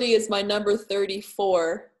adaptability is my number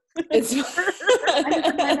 34. It's my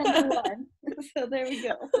number 1. So there we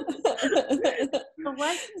go. So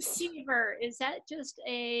what's achiever? Is that just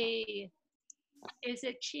is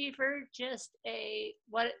achiever just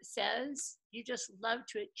what it says? You just love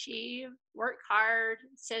to achieve, work hard,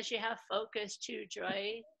 says you have focus to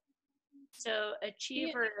joy. So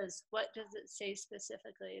achiever is, what does it say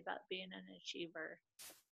specifically about being an achiever?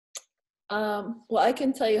 Well, I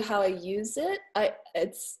can tell you how I use it.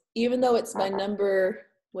 It's even though it's my number,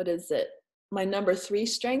 what is it? My number 3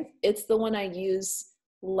 strength, it's the one I use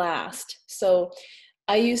last. So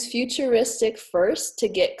I use futuristic first to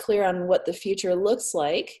get clear on what the future looks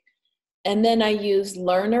like. And then I use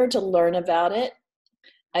learner to learn about it.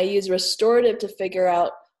 I use restorative to figure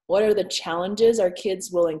out what are the challenges our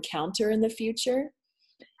kids will encounter in the future.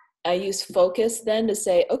 I use focus then to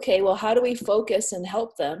say, okay, well, how do we focus and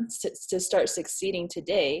help them to start succeeding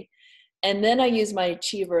today? And then I use my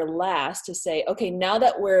achiever last to say, okay, now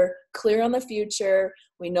that we're clear on the future,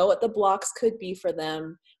 we know what the blocks could be for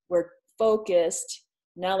them, we're focused,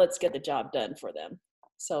 now let's get the job done for them.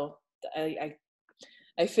 So I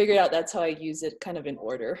figured out that's how I use it, kind of in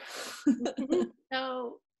order.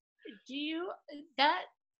 So do you,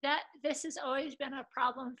 this has always been a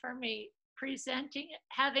problem for me,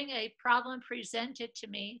 having a problem presented to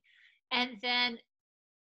me, and then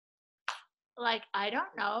like, I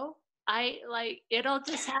don't know, it'll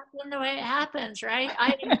just happen the way it happens, right?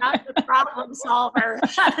 I'm not the problem solver.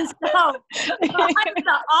 So I'm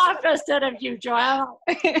the opposite of you, Joelle.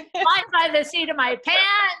 Fly by the seat of my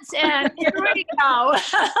pants, and here we go.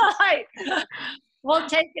 We'll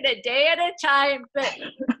take it a day at a time, but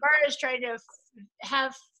as far as trying to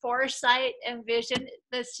have foresight and vision,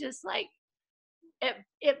 that's just like,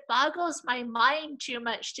 it boggles my mind too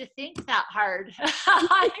much to think that hard.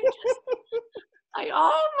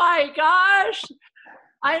 Oh my gosh,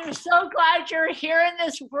 I'm so glad you're here in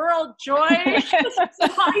this world, Joy.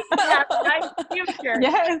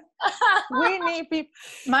 Yes, we need people.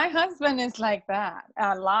 My husband is like that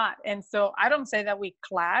a lot. And so I don't say that we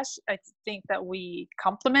clash. I think that we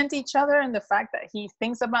complement each other in the fact that he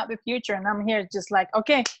thinks about the future and I'm here just like,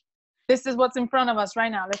 okay, this is what's in front of us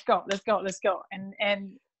right now. Let's go. And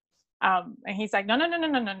he's like, no.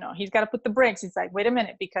 He's got to put the brakes. He's like, wait a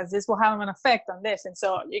minute, because this will have an effect on this. And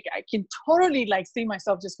so I can totally like see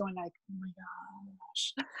myself just going like, oh my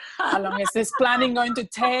gosh, how long is this planning going to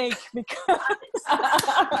take? Because so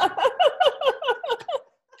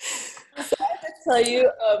I have to tell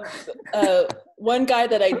you, one guy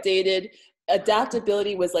that I dated,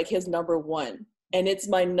 adaptability was like his number 1, and it's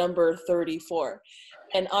my number 34.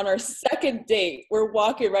 And on our second date, we're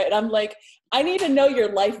walking, right? And I'm like, I need to know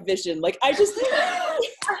your life vision. Like, I just,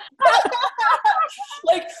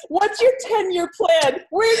 like, what's your 10-year plan?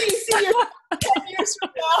 Where do you see your 10 years years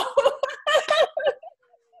from now.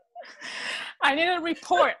 I need a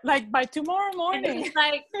report like by tomorrow morning. He's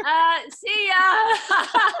like, see ya.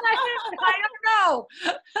 I don't know.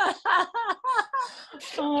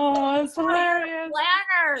 Oh, it's hilarious.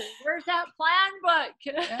 Planner, where's that plan book?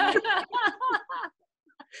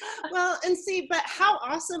 Well, and see, but how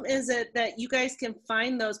awesome is it that you guys can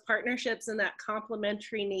find those partnerships and that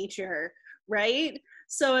complementary nature, right?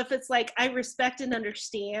 So if it's like, I respect and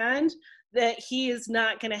understand that he is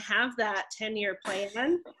not going to have that 10-year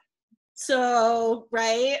plan. So,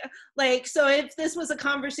 right? Like, so if this was a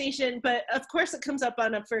conversation, but of course it comes up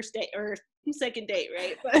on a first date or second date,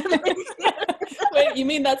 right? But, Wait, you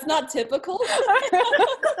mean that's not typical?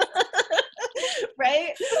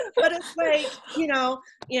 right? But it's like, you know,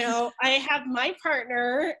 I have my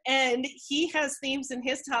partner and he has themes in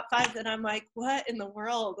his top 5 that I'm like, what in the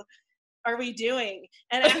world are we doing?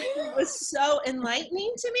 And actually it was so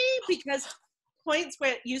enlightening to me because points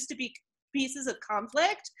where it used to be pieces of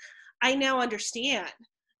conflict, I now understand.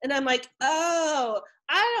 And I'm like, oh,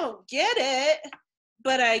 I don't get it,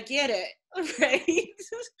 but I get it, right?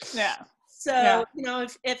 Yeah. So, Yeah. you know,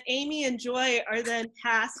 if Amy and Joy are then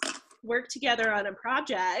tasked work together on a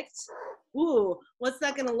project, ooh, what's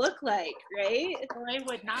that going to look like, right? Joy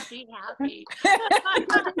would not be happy.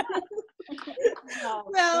 No,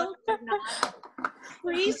 Well, Joy would not.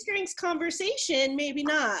 pre-strengths conversation, maybe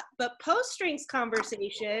not, but post-strengths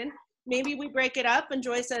conversation, maybe we break it up and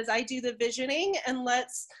Joy says, I do the visioning and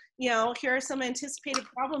let's, you know, here are some anticipated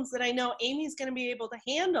problems that I know Amy's going to be able to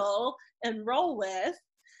handle and roll with.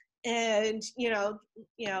 And, you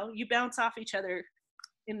you bounce off each other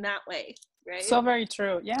in that way, right? So very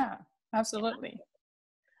true. Yeah, absolutely.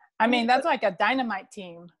 I mean, that's like a dynamite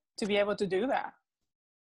team to be able to do that.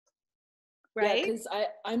 Right? Yeah, because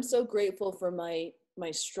I'm so grateful for my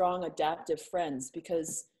strong adaptive friends,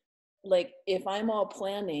 because like if I'm all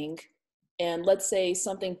planning and let's say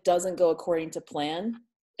something doesn't go according to plan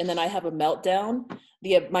and then I have a meltdown,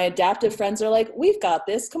 my adaptive friends are like, we've got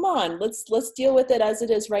this, come on, let's deal with it as it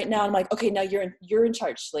is right now. I'm like, okay, now you're in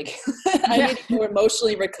charge. Like I need to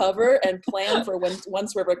emotionally recover and plan for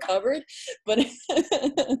once we're recovered. But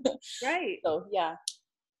right. So yeah.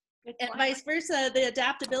 And vice versa, the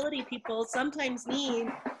adaptability people sometimes need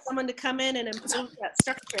someone to come in and impose that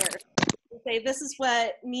structure and say, this is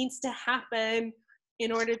what needs to happen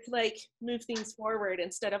in order to like move things forward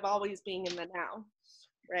instead of always being in the now,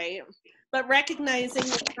 right? But recognizing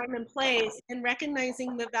the time and place and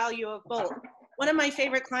recognizing the value of both. One of my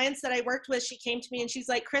favorite clients that I worked with, she came to me and she's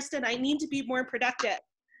like, Kristen, I need to be more productive.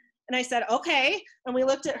 And I said, okay. And we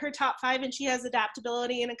looked at her top 5 and she has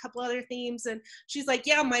adaptability and a couple other themes. And she's like,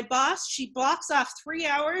 yeah, my boss, she blocks off 3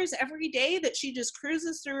 hours every day that she just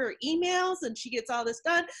cruises through her emails and she gets all this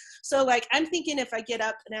done. So like, I'm thinking if I get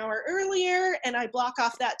up an hour earlier and I block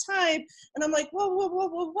off that time, and I'm like,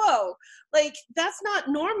 whoa. Like, that's not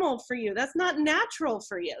normal for you. That's not natural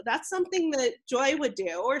for you. That's something that Joy would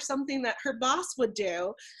do or something that her boss would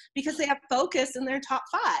do because they have focus in their top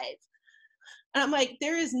 5. And I'm like,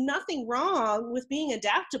 there is nothing wrong with being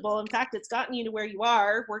adaptable. In fact, it's gotten you to where you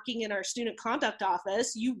are working in our student conduct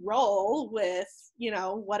office. You roll with,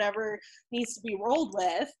 whatever needs to be rolled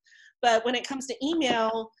with. But when it comes to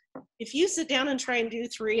email, if you sit down and try and do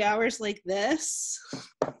 3 hours like this,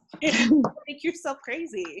 you make yourself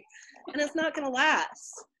crazy and it's not going to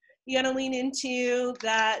last. You got to lean into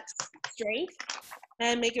that strength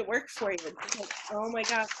and make it work for you. Like, oh my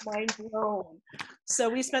gosh, mind blown. So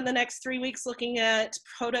we spend the next 3 weeks looking at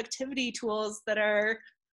productivity tools that are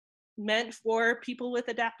meant for people with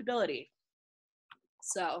adaptability.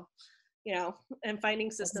 So, and finding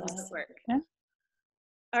systems that work. Yeah.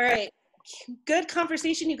 All right, good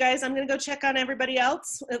conversation, you guys. I'm gonna go check on everybody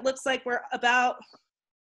else. It looks like we're about,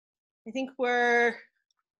 we've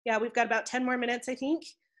got about 10 more minutes, I think.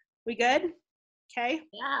 We good? Okay.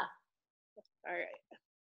 Yeah. All right.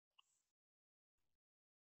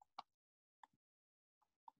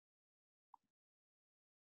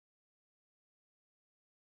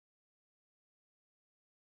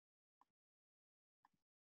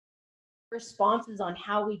 Responses on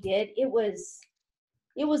how we did, it was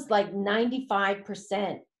like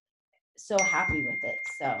 95% so happy with it.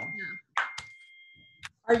 So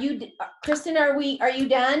are you, Kristen, are you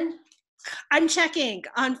done? I'm checking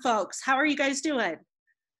on folks. How are you guys doing?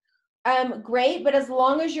 Great, but as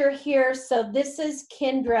long as you're here. So this is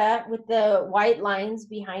Kendra with the white lines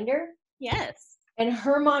behind her. Yes. And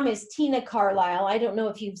her mom is Tina Carlisle. I don't know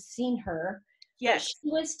if you've seen her. Yes. She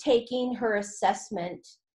was taking her assessment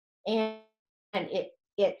and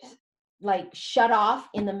it like shut off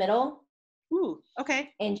in the middle. Ooh,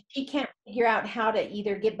 okay. And she can't figure out how to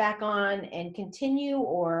either get back on and continue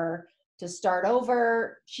or to start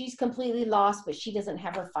over. She's completely lost, but she doesn't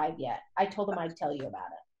have her 5 yet. I told them I'd tell you about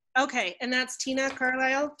it. Okay, and that's Tina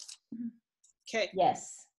Carlisle? Okay.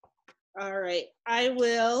 Yes. All right, I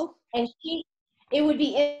will. And it would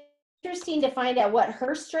be interesting to find out what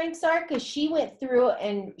her strengths are, because she went through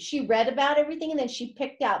and she read about everything and then she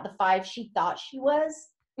picked out the 5 she thought she was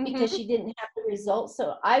because she didn't have the results.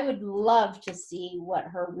 So I would love to see what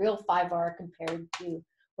her real 5 are compared to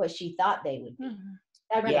what she thought they would be.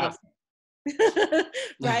 That'd be awesome.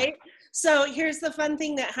 Right? So here's the fun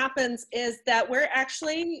thing that happens is that we're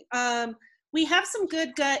actually, we have some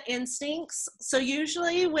good gut instincts. So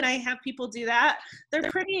usually when I have people do that, they're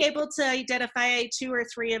pretty able to identify 2 or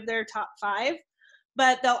 3 of their top 5,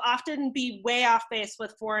 but they'll often be way off base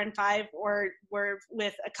with 4 and 5 or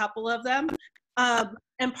with a couple of them.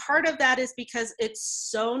 And part of that is because it's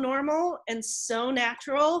so normal and so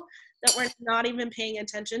natural that we're not even paying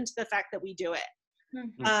attention to the fact that we do it.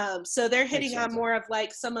 So they're hitting on more of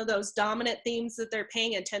like some of those dominant themes that they're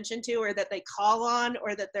paying attention to or that they call on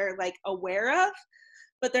or that they're like aware of,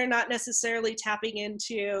 but they're not necessarily tapping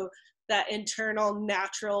into that internal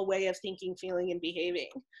natural way of thinking, feeling, and behaving.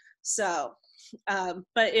 So,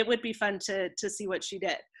 but it would be fun to see what she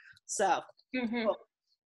did. So, cool.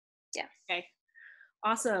 Yeah. Okay.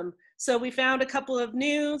 Awesome. So we found a couple of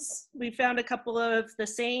news. We found a couple of the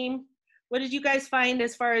same. What did you guys find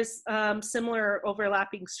as far as similar or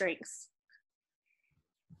overlapping strengths?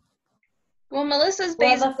 Well, Melissa's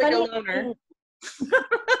basically a loner.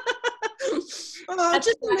 Oh,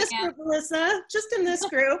 just in this group, Melissa. Just in this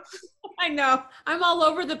group. I know. I'm all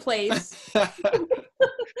over the place. I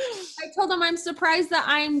told them I'm surprised that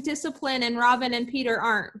I'm disciplined and Robin and Peter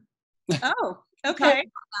aren't. Oh, okay.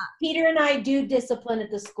 Peter and I do discipline at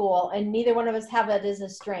the school, and neither one of us have it as a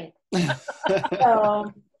strength.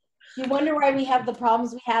 So you wonder why we have the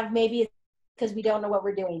problems we have. Maybe it's because we don't know what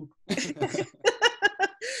we're doing.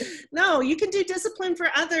 No, you can do discipline for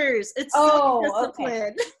others. It's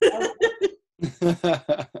self-discipline. Okay.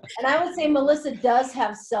 And I would say Melissa does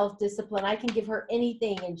have self-discipline. I can give her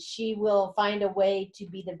anything, and she will find a way to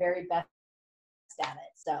be the very best at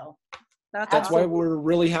it. So that's why we're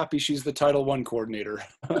really happy she's the Title I coordinator.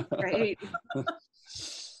 Right.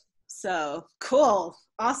 So cool.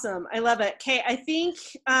 Awesome. I love it. Okay, I think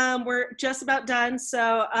we're just about done.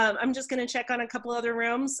 So I'm just going to check on a couple other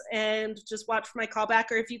rooms and just watch for my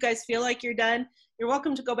callback. Or if you guys feel like you're done, you're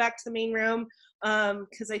welcome to go back to the main room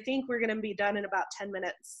because I think we're going to be done in about 10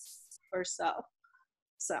 minutes or so.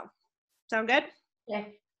 So, sound good? Yeah.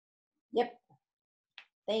 Yep.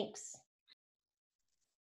 Thanks.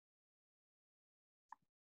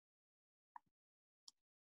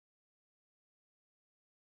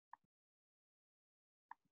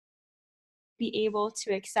 Be able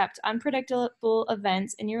to accept unpredictable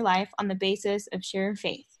events in your life on the basis of sheer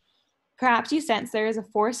faith. Perhaps you sense there is a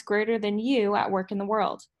force greater than you at work in the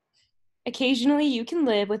world. Occasionally, you can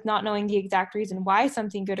live with not knowing the exact reason why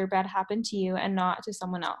something good or bad happened to you and not to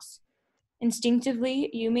someone else.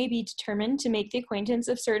 Instinctively, you may be determined to make the acquaintance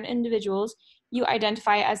of certain individuals you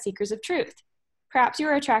identify as seekers of truth. Perhaps you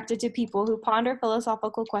are attracted to people who ponder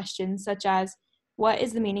philosophical questions such as, what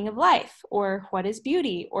is the meaning of life? Or what is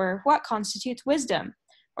beauty? Or what constitutes wisdom?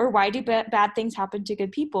 Or why do bad things happen to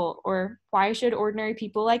good people? Or why should ordinary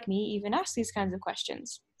people like me even ask these kinds of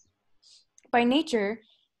questions? By nature,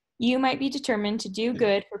 you might be determined to do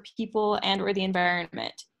good for people and or the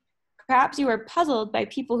environment. Perhaps you are puzzled by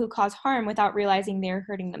people who cause harm without realizing they are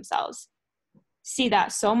hurting themselves. See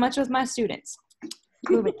that so much with my students.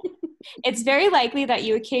 Moving. It's very likely that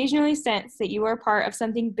you occasionally sense that you are part of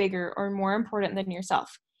something bigger or more important than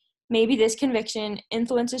yourself. Maybe this conviction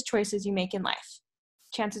influences choices you make in life.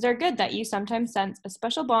 Chances are good that you sometimes sense a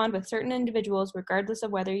special bond with certain individuals regardless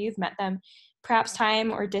of whether you've met them. Perhaps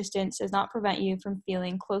time or distance does not prevent you from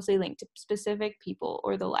feeling closely linked to specific people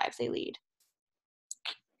or the lives they lead.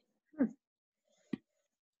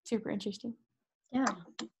 Super interesting. Yeah.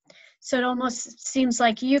 So it almost seems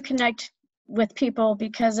like you connect with people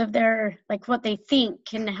because of their, like, what they think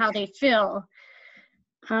and how they feel.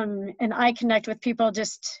 And I connect with people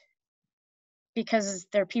just because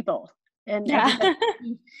they're people. And yeah.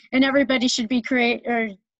 everybody should be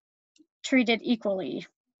treated equally.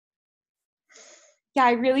 Yeah,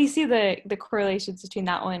 I really see the correlations between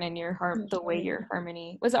that one and your the way your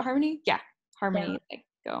harmony, was it harmony? Yeah, harmony like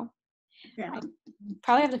go. Yeah.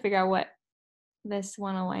 Probably have to figure out what this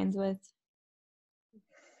one aligns with.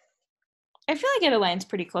 I feel like it aligns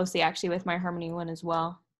pretty closely actually with my harmony one as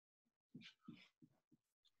well.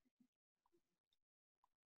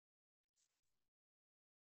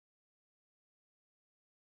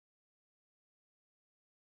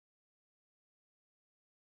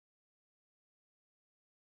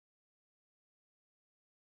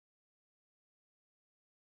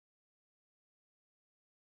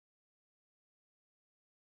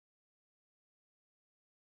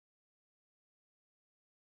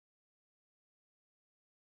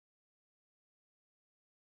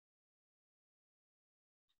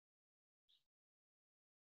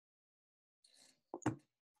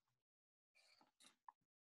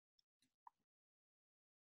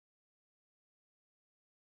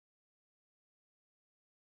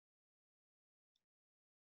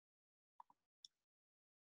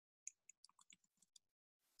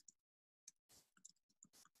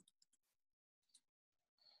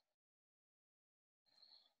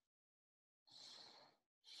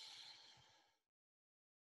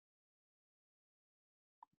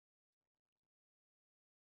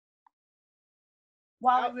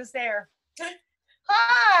 while he was there.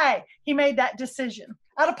 Hi. He made that decision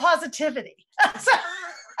out of positivity.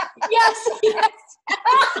 Yes, yes.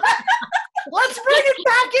 Let's bring it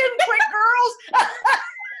back in quick, girls.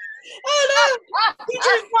 Oh no!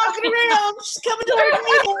 Teacher's walking around. She's coming to our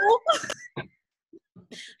table.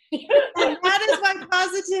 And that is why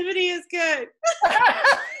positivity is good.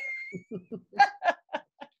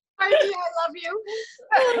 I love you.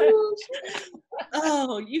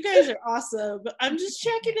 Oh, you guys are awesome. I'm just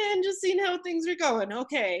checking in, just seeing how things are going.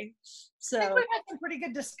 Okay. So I think we've had some pretty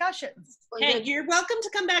good discussions. hey, you're welcome to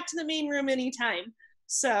come back to the main room anytime.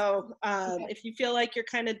 So if you feel like you're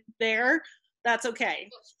kind of there, that's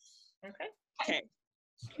okay. Okay. Okay.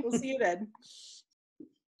 We'll see you then.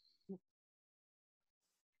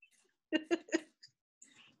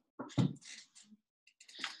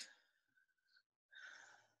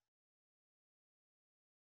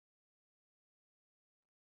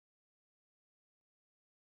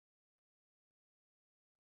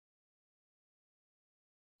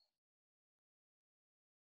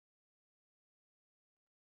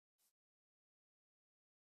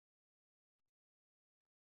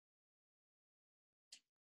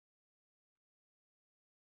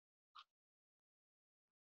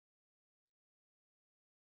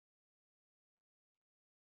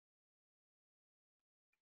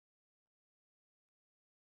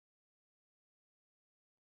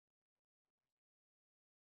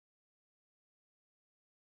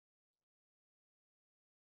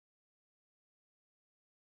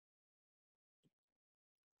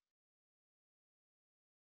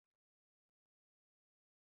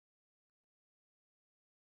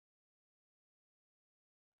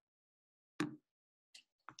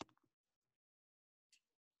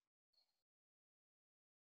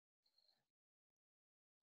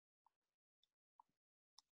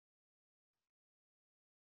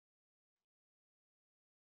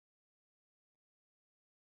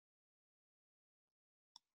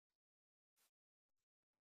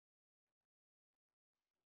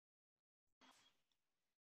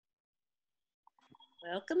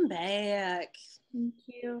 Welcome back. Thank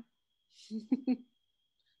you.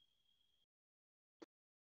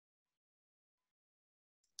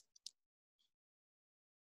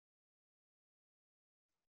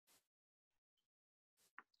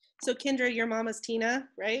 So Kendra, your mom is Tina,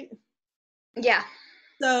 right? Yeah.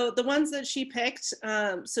 So the ones that she picked,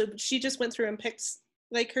 so she just went through and picked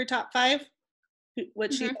like her top 5,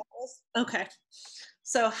 what she thought was? Okay.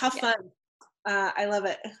 So how fun. I love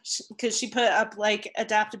it because she put up like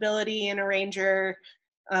adaptability and arranger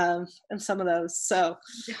and some of those. So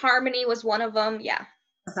Harmony was one of them. Yeah.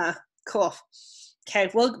 Cool.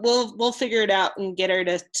 Okay, we'll figure it out and get her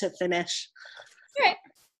to finish. Okay.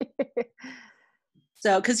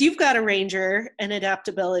 So, because you've got arranger and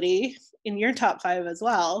adaptability in your top 5 as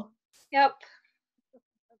well. Yep.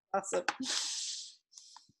 Awesome.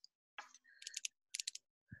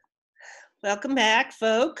 Welcome back,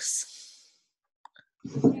 folks.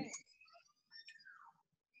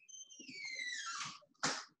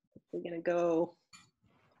 We're gonna go.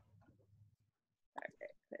 All right,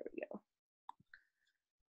 there we go.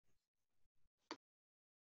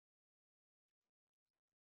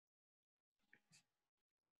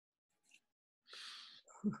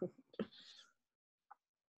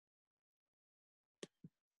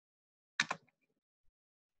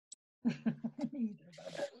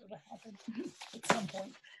 That would have happened at some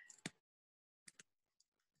point.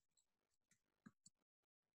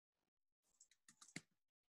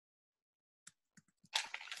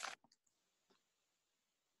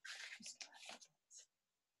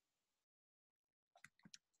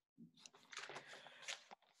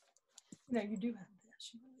 No, you do have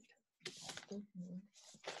this. You really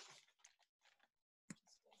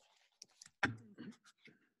do.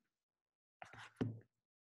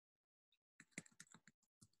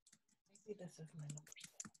 Maybe this is my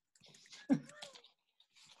number.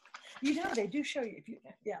 You know, they do show you if you,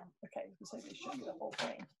 yeah, okay, so they show you the whole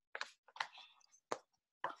thing.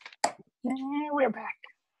 Yeah, we're back.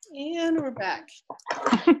 And we're back.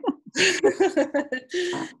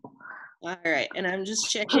 All right, and I'm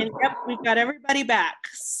just checking. Yep, we've got everybody back.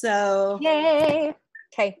 So yay.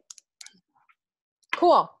 Okay.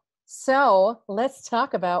 Cool. So let's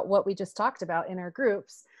talk about what we just talked about in our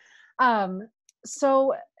groups.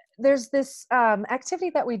 So there's this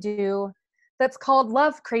activity that we do that's called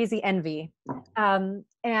Love, Crazy, Envy.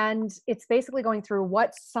 And it's basically going through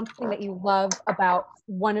what's something that you love about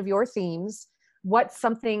one of your themes, what's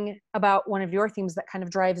something about one of your themes that kind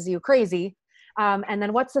of drives you crazy, and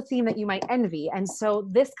then what's the theme that you might envy. And so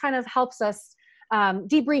this kind of helps us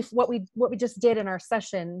debrief what we just did in our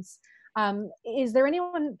sessions Is there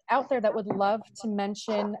anyone out there that would love to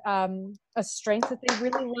mention a strength that they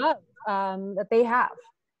really love, that they have?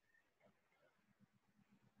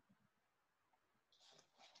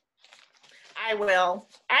 I will.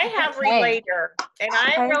 I have Okay. relator, and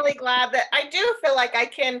I'm Okay. really glad that I do feel like I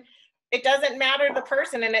can. It doesn't matter the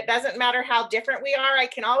person, and it doesn't matter how different we are. I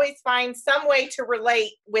can always find some way to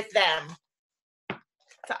relate with them.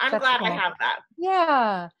 So I'm That's glad I cool. have that.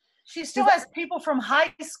 Yeah. She still has people from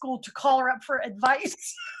high school to call her up for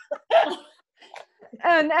advice.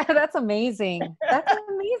 And that's amazing. That's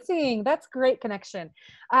amazing. That's great connection.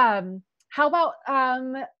 How about,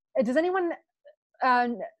 does anyone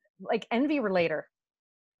like envy relator?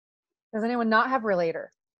 Does anyone not have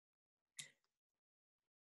relator?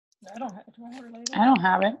 I don't have, do I have relator? I don't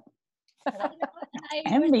have it. I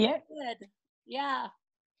Envy wish I it. could. Yeah.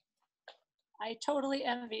 I totally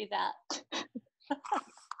envy that.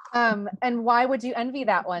 And why would you envy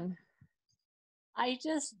that one? I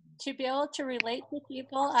just, to be able to relate to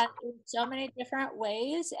people in so many different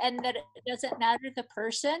ways, and that it doesn't matter the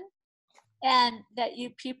person, and that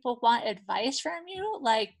you people want advice from you,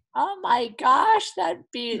 like, oh my gosh, that'd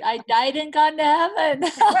be, I died and gone to heaven.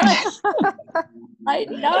 I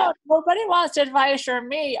know, nobody wants advice from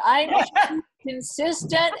me. I'm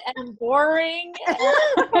consistent and boring.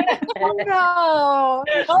 Oh, no.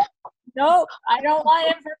 Nope, I don't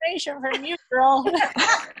want information from you, girl.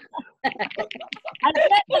 I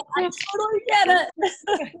get it. I totally get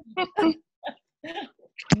it.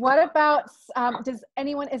 What about, is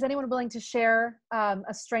anyone willing to share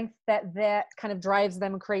a strength that kind of drives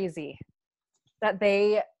them crazy? That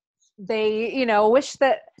they wish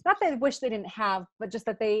that, not that they wish they didn't have, but just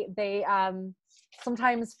that they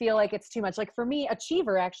sometimes feel like it's too much. Like for me,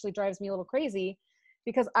 achiever actually drives me a little crazy,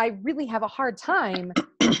 because I really have a hard time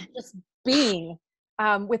just being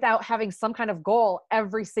without having some kind of goal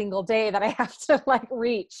every single day that I have to like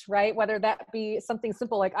reach, right? Whether that be something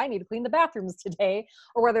simple like I need to clean the bathrooms today,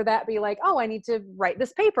 or whether that be like, oh, I need to write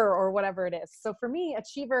this paper, or whatever it is. So for me,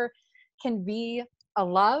 achiever can be a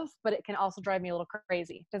love, but it can also drive me a little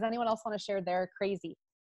crazy. Does anyone else want to share their crazy?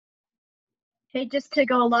 Hey, just to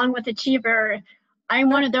go along with achiever, I'm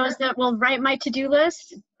one of those that will write my to-do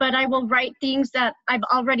list, but I will write things that I've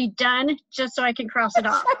already done just so I can cross it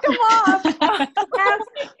off. Come on. Yes,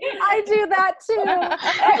 I do that too.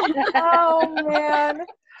 Oh man.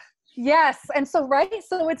 Yes. And so, right.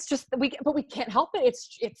 So it's just, but we can't help it.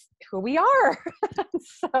 It's who we are.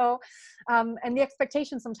 So, and the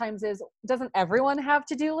expectation sometimes is, doesn't everyone have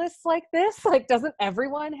to-do lists like this? Like, doesn't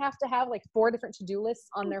everyone have to have like 4 different to-do lists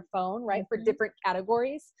on their phone, right? For different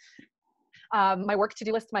categories. My work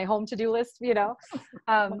to-do list, my home to-do list,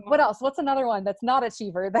 what else? What's another one that's not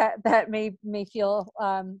achiever that may feel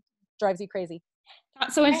drives you crazy?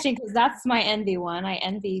 That's so interesting, because that's my envy one. I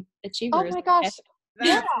envy achievers. Oh my gosh.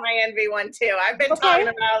 That's my envy one too. I've been talking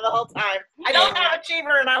about it the whole time. I don't have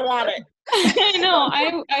achiever and I want it. I know.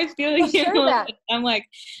 I feel like share that. I'm like,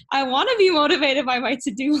 I want to be motivated by my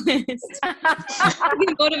to-do list.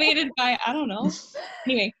 Be motivated by, I don't know.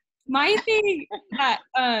 Anyway, my thing that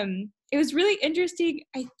it was really interesting.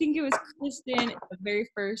 I think it was Kristen at the very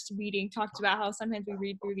first meeting talked about how sometimes we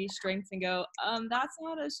read through these strengths and go, that's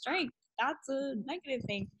not a strength. That's a negative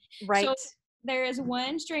thing. Right. So there is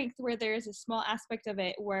one strength where there is a small aspect of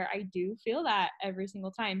it where I do feel that every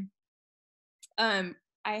single time.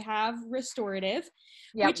 I have restorative,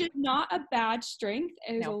 which is not a bad strength.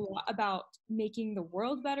 It is a lot about making the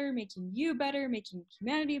world better, making you better, making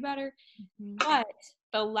humanity better. But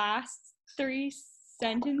the last 3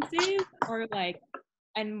 sentences are like,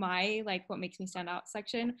 and my like what makes me stand out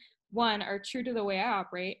section, 1, are true to the way I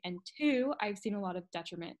operate, and 2, I've seen a lot of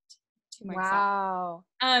detriment to myself. Wow.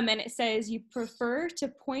 And it says you prefer to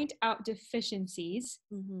point out deficiencies,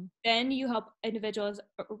 then you help individuals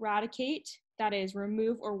eradicate, that is,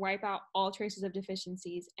 remove or wipe out all traces of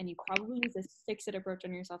deficiencies, and you probably use a fix-it approach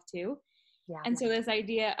on yourself too. Yeah. And so this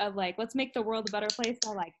idea of like, let's make the world a better place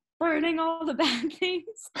by like burning all the bad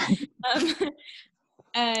things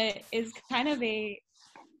is kind of a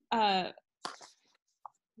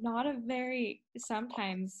not a very,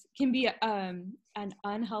 sometimes can be an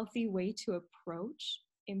unhealthy way to approach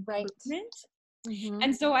improvement.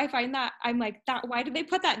 And so I find that I'm like, that, why did they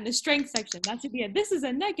put that in the strength section? That should be this is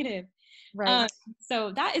a negative. Right.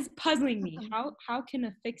 So that is puzzling me. How can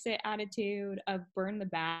a fix-it attitude of burn the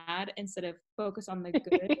bad instead of focus on the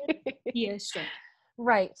good be a strength?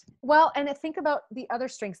 Right. Well, and think about the other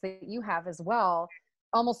strengths that you have as well.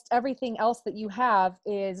 Almost everything else that you have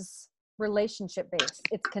is relationship based.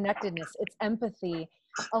 It's connectedness. It's empathy.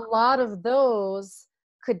 A lot of those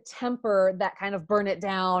could temper that kind of burn it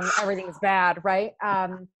down, everything's bad, right?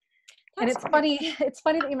 And it's funny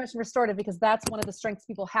that you mentioned restorative, because that's one of the strengths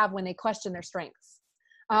people have when they question their strengths.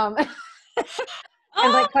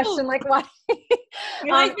 And like question like why.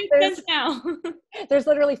 Life makes sense now. There's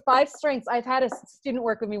literally 5 strengths. I've had a student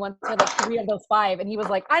work with me once with like 3 of those 5, and he was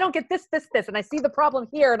like, I don't get this, and I see the problem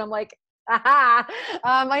here. And I'm like, aha,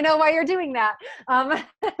 I know why you're doing that.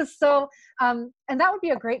 So, and that would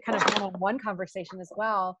be a great kind of one-on-one conversation as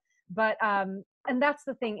well. But, and that's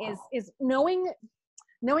the thing is knowing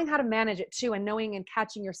how to manage it too, and knowing and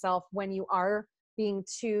catching yourself when you are being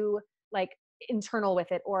too like internal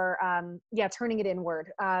with it, or turning it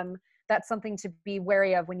inward. That's something to be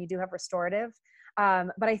wary of when you do have restorative.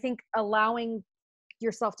 But I think allowing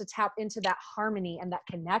yourself to tap into that harmony and that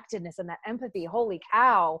connectedness and that empathy, holy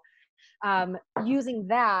cow, using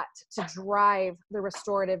that to drive the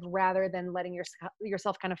restorative rather than letting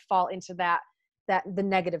yourself kind of fall into the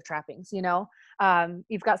negative trappings,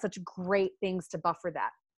 you've got such great things to buffer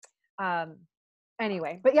that.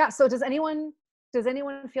 Anyway, but yeah, so does anyone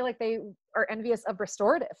feel like they are envious of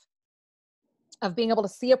restorative, of being able to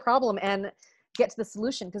see a problem and get to the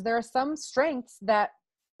solution? Because there are some strengths that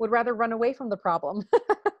would rather run away from the problem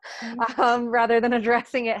rather than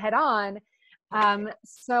addressing it head on.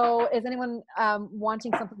 So is anyone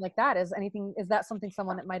wanting something like that? Is that something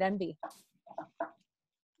someone that might envy?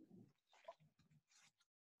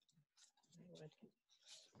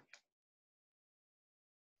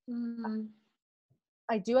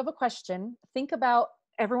 I do have a question. Think about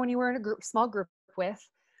everyone you were in a small group with.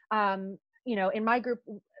 In my group,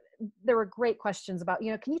 there were great questions about,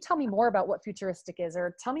 can you tell me more about what futuristic is?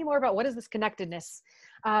 Or tell me more about what is this connectedness?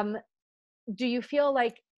 Do you feel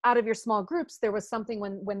like out of your small groups, there was something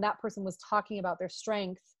when that person was talking about their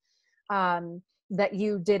strength that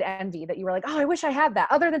you did envy, that you were like, oh, I wish I had that,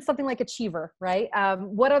 other than something like achiever, right?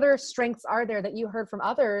 What other strengths are there that you heard from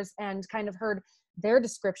others and kind of heard their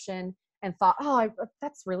description and thought, oh,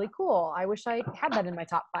 that's really cool. I wish I had that in my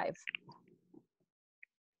top 5.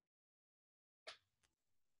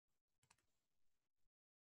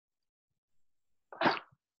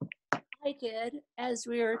 I did. As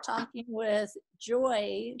we were talking with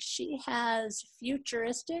Joy, she has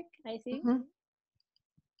futuristic, I think. Mm-hmm.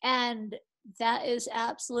 And that is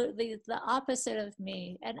absolutely the opposite of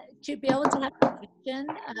me. And to be able to have a vision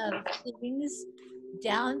of things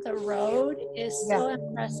down the road is so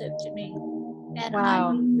impressive to me. And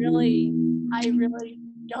wow. I really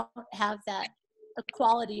don't have that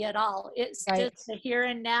quality at all. It's just the here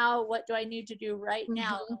and now. What do I need to do right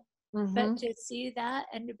now? Mm-hmm. But to see that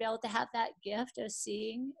and to be able to have that gift of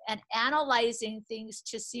seeing and analyzing things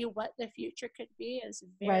to see what the future could be is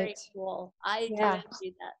very cool. I do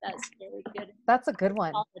see that. That's very good. That's a good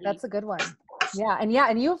one. That's a good one. Yeah.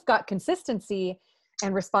 And you've got consistency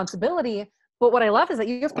and responsibility. But what I love is that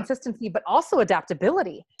you have consistency, but also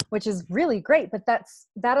adaptability, which is really great. But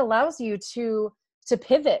that allows you to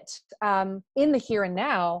pivot in the here and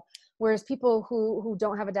now, whereas people who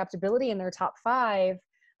don't have adaptability in their top 5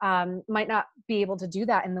 might not be able to do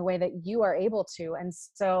that in the way that you are able to. And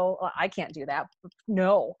so I can't do that.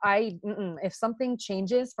 No, if something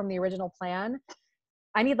changes from the original plan,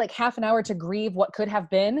 I need like half an hour to grieve what could have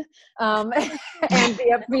been and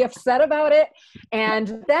be upset about it.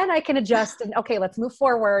 And then I can adjust and okay, let's move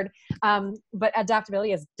forward. But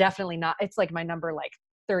adaptability is definitely not, it's like my number like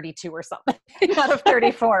 32 or something out of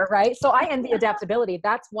 34, right? So I envy adaptability.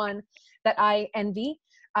 That's one that I envy.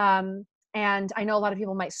 And I know a lot of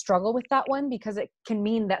people might struggle with that one because it can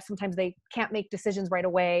mean that sometimes they can't make decisions right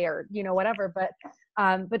away or, whatever. But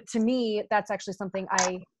to me, that's actually something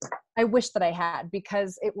I wish that I had,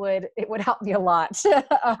 because it would help me a lot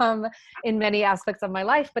in many aspects of my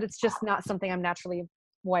life, but it's just not something I'm naturally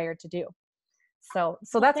wired to do. So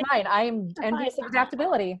that's mine. I am envious of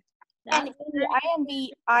adaptability. And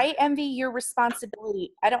I envy your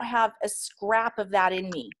responsibility. I don't have a scrap of that in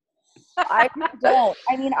me. I don't.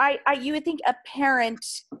 I mean, you would think a parent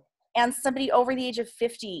and somebody over the age of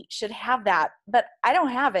 50 should have that, but I don't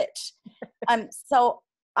have it. So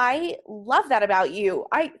I love that about you.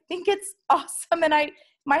 I think it's awesome. And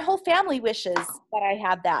my whole family wishes that I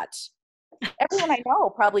had that. Everyone I know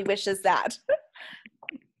probably wishes that.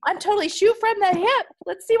 I'm totally shoot from the hip.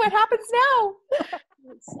 Let's see what happens now.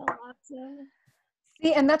 That's so awesome.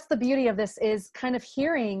 See, and that's the beauty of this, is kind of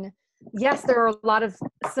hearing, yes, there are a lot of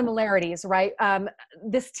similarities, right?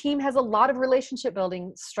 This team has a lot of relationship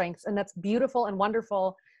building strengths, and that's beautiful and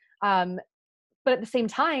wonderful. But at the same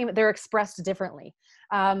time, they're expressed differently.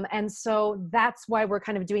 And so that's why we're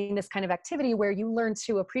kind of doing this kind of activity where you learn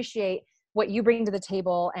to appreciate what you bring to the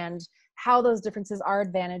table and how those differences are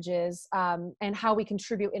advantages, and how we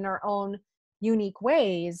contribute in our own unique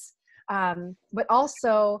ways. But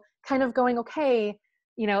also kind of going, okay,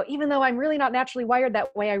 you know, even though I'm really not naturally wired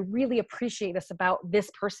that way, I really appreciate this about this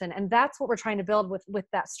person. And that's what we're trying to build with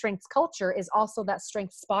that strengths culture, is also that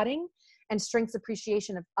strength spotting and strengths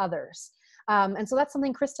appreciation of others. And so that's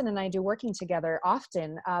something Kristen and I do working together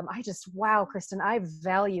often. Wow, Kristen, I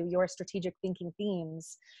value your strategic thinking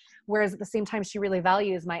themes. Whereas at the same time, she really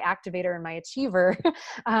values my activator and my achiever,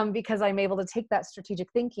 because I'm able to take that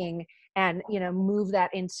strategic thinking and, you know, move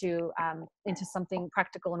that into something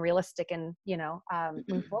practical and realistic, and, you know,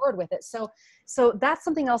 move forward with it. So that's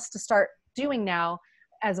something else to start doing now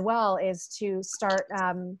as well, is to start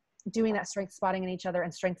doing that strength spotting in each other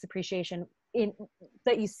and strengths appreciation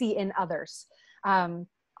that you see in others.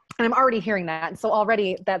 And I'm already hearing that. And so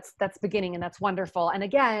already that's beginning, and that's wonderful. And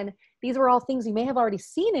again, these were all things you may have already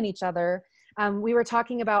seen in each other. We were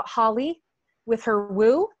talking about Holly with her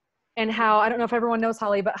woo, and how, I don't know if everyone knows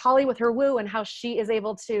Holly, but Holly with her woo, and how she is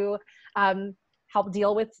able to help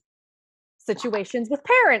deal with situations with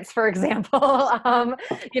parents, for example.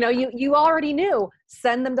 You know, you already knew,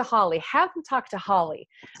 send them to Holly, have them talk to Holly.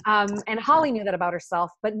 And Holly knew that about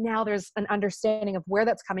herself, but now there's an understanding of where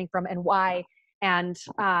that's coming from and why, and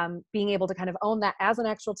being able to kind of own that as an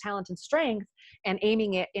actual talent and strength, and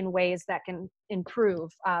aiming it in ways that can improve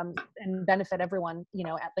and benefit everyone, you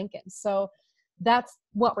know, at Lincoln. So that's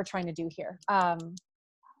what we're trying to do here.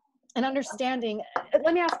 And understanding,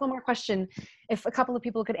 let me ask one more question. If a couple of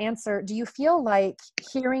people could answer, do you feel like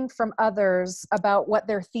hearing from others about what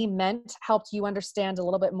their theme meant helped you understand a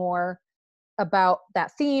little bit more about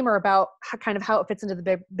that theme, or about kind of how it fits into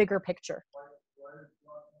the bigger picture?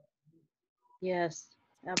 Yes,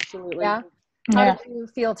 absolutely. Yeah. How did you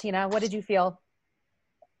feel, Tina? What did you feel?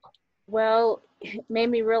 Well, it made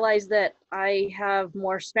me realize that I have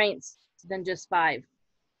more strengths than just 5.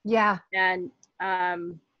 Yeah. And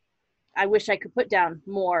I wish I could put down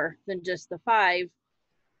more than just the 5.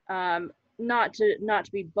 Not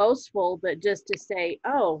to be boastful, but just to say,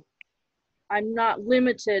 oh, I'm not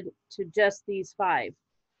limited to just these 5.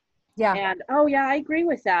 Yeah. And oh yeah, I agree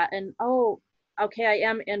with that. And oh, okay, I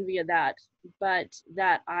am envy of that, but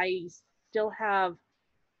that I still have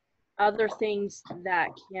other things that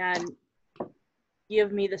can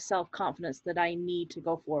give me the self-confidence that I need to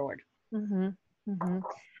go forward. Mm-hmm. Mm-hmm.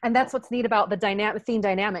 And that's what's neat about the theme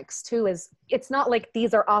dynamics too, is it's not like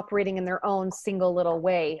these are operating in their own single little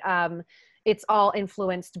way. It's all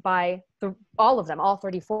influenced by all of them, all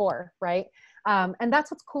 34, right? And that's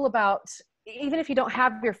what's cool about, even if you don't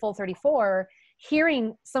have your full 34,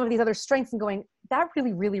 hearing some of these other strengths and going, that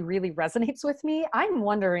really, really, really resonates with me. I'm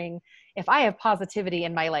wondering if I have positivity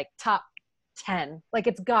in my like top 10, like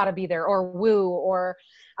it's gotta be there, or woo, or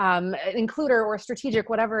includer, or strategic,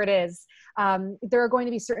 whatever it is. There are going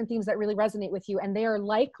to be certain themes that really resonate with you, and they are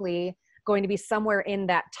likely going to be somewhere in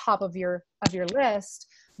that top of your list.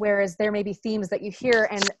 Whereas there may be themes that you hear,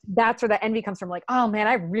 and that's where the envy comes from. Like, oh man,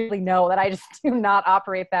 I really know that I just do not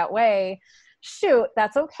operate that way. Shoot,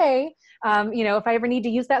 that's okay. You know, if I ever need to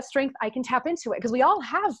use that strength, I can tap into it, because we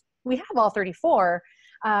have all 34.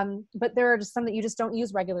 But there are just some that you just don't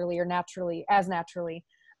use regularly or naturally.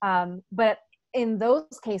 But in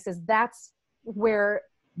those cases, that's where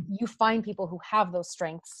you find people who have those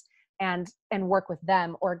strengths and work with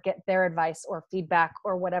them, or get their advice or feedback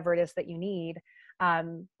or whatever it is that you need.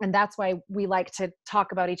 And that's why we like to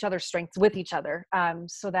talk about each other's strengths with each other,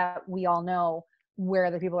 so that we all know where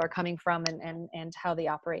other people are coming from and how they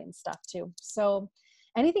operate and stuff too. So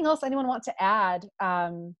anything else anyone want to add?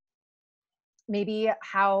 Maybe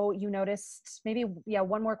how you noticed,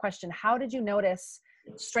 one more question. How did you notice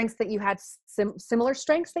strengths that you had, similar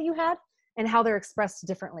strengths that you had, and how they're expressed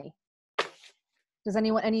differently? Does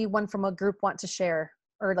anyone from a group want to share,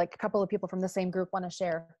 or like a couple of people from the same group want to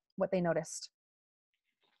share what they noticed?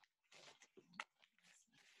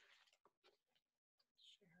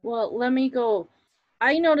 Well, let me go.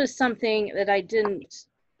 I noticed something that I didn't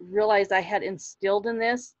realize I had instilled in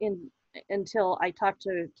this until I talked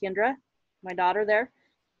to Kendra, my daughter there,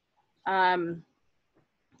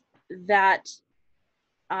 that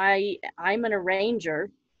I'm an arranger,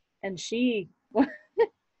 and she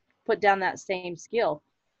put down that same skill.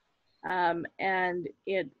 And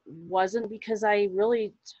it wasn't because I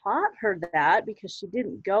really taught her that, because she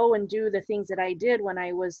didn't go and do the things that I did when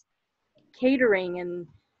I was catering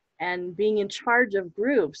and being in charge of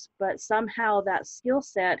groups, but somehow that skill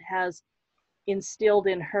set has instilled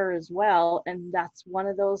in her as well, and that's one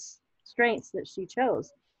of those strengths that she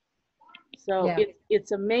chose. So yeah.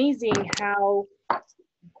 It's amazing how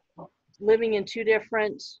living in 2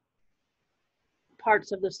 different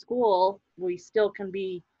parts of the school, we still can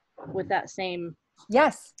be with that same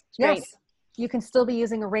strength. you can still be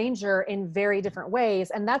using a ranger in very different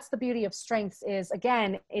ways. And that's the beauty of strengths is,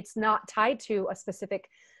 again, it's not tied to a specific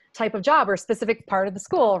type of job or a specific part of the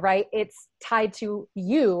school, right? It's tied to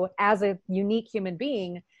you as a unique human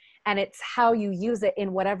being, and it's how you use it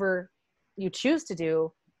in whatever you choose to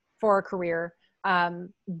do for a career.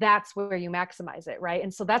 That's where you maximize it, right?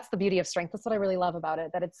 And so that's the beauty of strength. That's what I really love about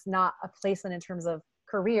it, that it's not a placement in terms of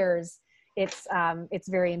careers. It's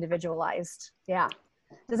very individualized. Yeah.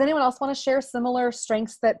 Does anyone else want to share similar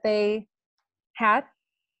strengths that they had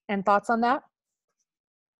and thoughts on that?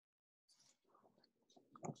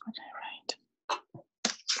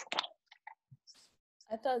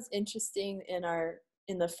 I thought it was interesting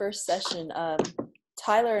in the first session,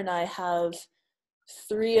 Tyler and I have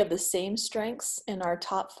 3 of the same strengths in our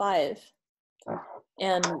top 5.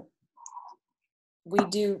 And we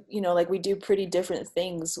do, we do pretty different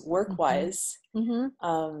things work-wise.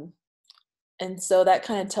 Mm-hmm. And so that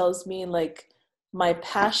kind of tells me like my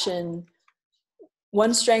passion.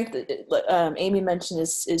 One strength that Amy mentioned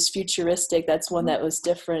is futuristic. That's one that was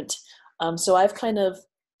different. So I've kind of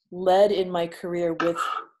led in my career with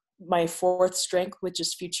my 4th strength, which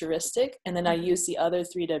is futuristic. And then I use the other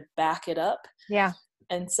 3 to back it up. Yeah.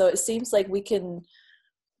 And so it seems like we can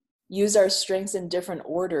use our strengths in different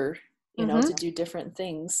order, to do different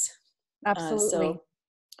things. Absolutely. So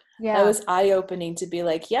yeah. That was eye-opening to be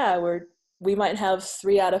like, yeah, we might have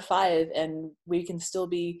 3 out of 5 and we can still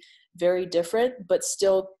be very different, but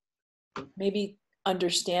still maybe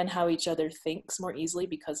understand how each other thinks more easily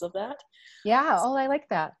because of that. Yeah. Oh, I like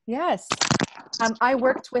that. Yes. I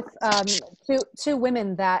worked with two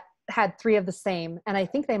women that had 3 of the same, and I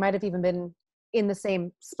think they might have even been in the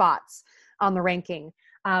same spots on the ranking.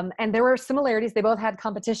 And there were similarities. They both had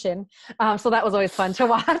competition. So that was always fun to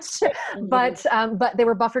watch, but they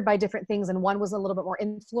were buffered by different things. And one was a little bit more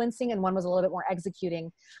influencing and one was a little bit more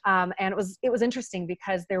executing. And it was interesting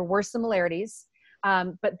because there were similarities,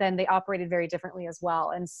 but then they operated very differently as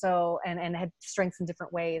well. And so, and had strengths in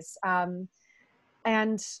different ways.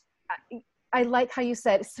 And I like how you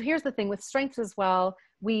said, so here's the thing with strengths as well.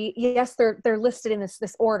 Yes, they're listed in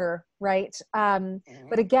this order, right?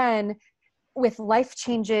 But again, with life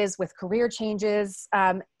changes, with career changes,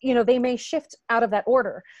 they may shift out of that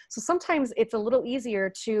order. So sometimes it's a little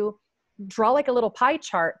easier to draw like a little pie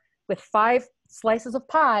chart with 5 slices of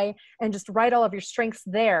pie and just write all of your strengths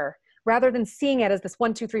there, rather than seeing it as this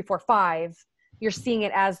 1, 2, 3, 4, 5. You're seeing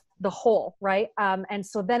it as the whole, right? And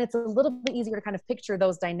so then it's a little bit easier to kind of picture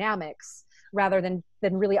those dynamics rather than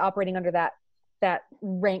really operating under that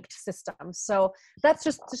ranked system. So that's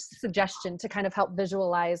just a suggestion to kind of help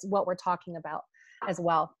visualize what we're talking about as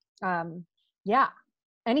well. Yeah.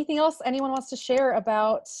 Anything else anyone wants to share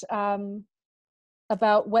about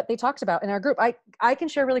what they talked about in our group? I can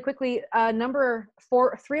share really quickly. 3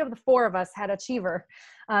 of the 4 of us had Achiever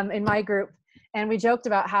in my group. And we joked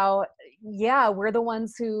about how, yeah, we're the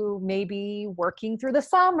ones who may be working through the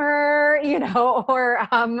summer, or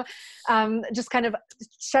just kind of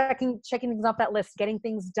checking things off that list, getting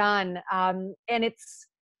things done. And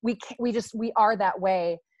we are that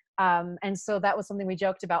way. And so that was something we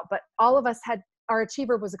joked about, but all of us our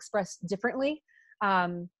Achiever was expressed differently.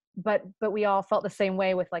 But we all felt the same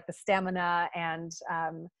way with like the stamina and,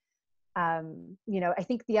 I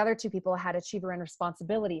think the other 2 people had Achiever and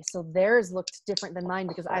responsibility. So theirs looked different than mine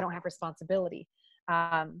because I don't have responsibility.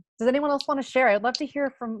 Does anyone else want to share? I'd love to hear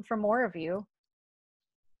from more of you.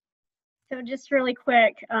 So just really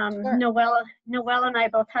quick, Sure. Noelle and I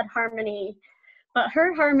both had Harmony, but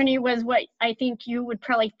her Harmony was what I think you would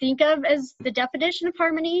probably think of as the definition of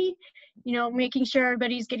harmony, making sure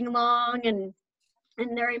everybody's getting along and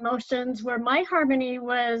their emotions, where my Harmony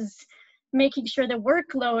was making sure the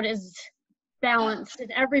workload is balanced and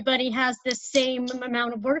everybody has the same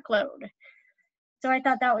amount of workload. So I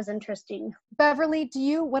thought that was interesting. Beverly,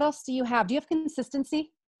 what else do you have? Do you have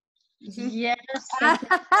consistency? Yes.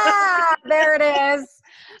 There it is.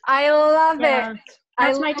 I love it.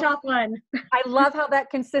 That's my top one. I love how that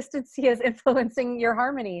consistency is influencing your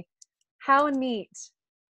Harmony. How neat.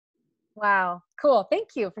 Wow. Cool.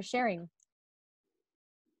 Thank you for sharing.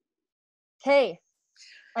 Okay.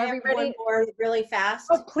 I have one more really fast.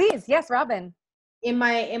 Oh, please. Yes, Robin. In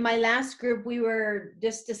my last group, we were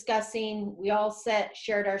just discussing, we all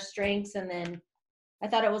shared our strengths, and then I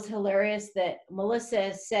thought it was hilarious that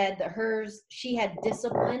Melissa said that she had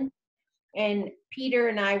discipline, and Peter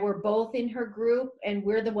and I were both in her group, and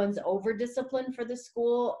we're the ones over disciplined for the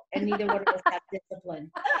school, and neither one of us have discipline.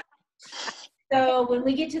 So when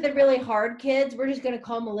we get to the really hard kids, we're just going to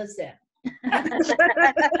call Melissa.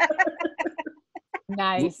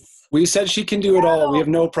 Nice. We said she can do it all. We have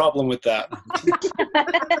no problem with that.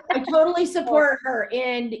 I totally support her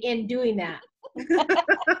in doing that.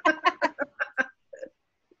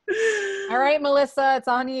 All right, Melissa, it's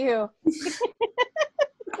on you.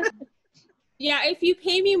 Yeah, if you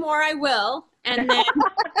pay me more, I will. And then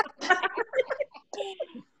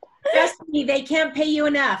trust me, they can't pay you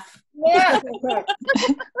enough. Yeah.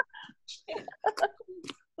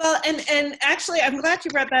 Well, and actually, I'm glad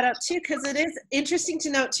you brought that up too, because it is interesting to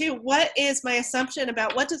note too, what is my assumption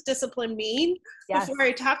about what does discipline mean? Yes. Before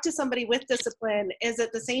I talk to somebody with discipline, is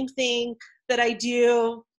it the same thing that I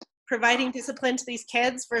do providing discipline to these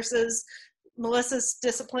kids versus Melissa's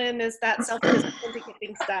discipline is that self-discipline to get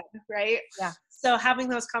things done, right? Yeah. So having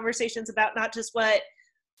those conversations about not just what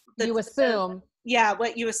You assume.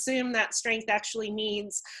 what you assume that strength actually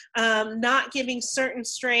means, not giving certain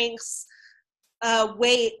strengths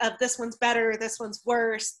weight of this one's better, this one's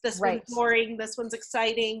worse, this Right. one's boring, this one's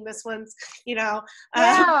exciting, this one's, Yeah,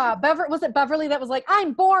 was it Beverly that was like,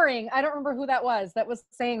 I'm boring? I don't remember who that was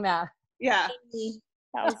saying that. yeah.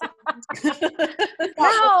 That was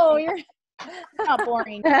No, you're not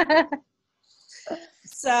boring.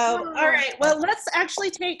 So, all right, well, let's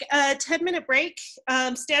actually take a 10-minute break.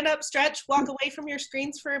 Stand up, stretch, walk away from your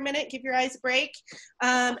screens for a minute, give your eyes a break,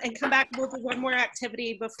 and come back. We'll do one more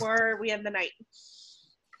activity before we end the night.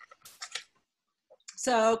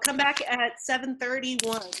 So come back at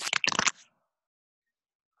 7:31.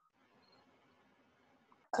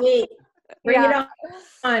 Sweet. Bring it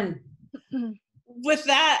on. With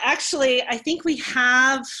that, actually, I think we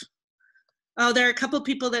have, there are a couple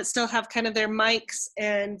people that still have kind of their mics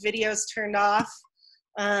and videos turned off.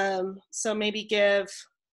 So maybe give,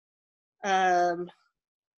 it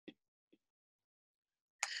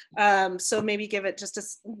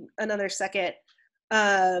just another second.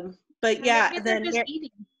 But yeah, Maybe they're then just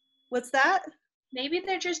eating. What's that? Maybe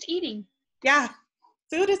they're just eating. Yeah,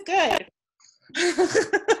 food is good.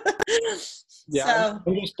 Yeah, So-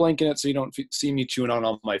 I'm just blanking it so you don't see me chewing on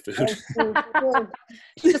all my food. Just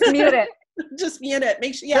mute it. Just mute it.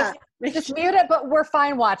 Make sure, yeah. Just mute it, but we're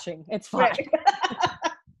fine watching. It's fine.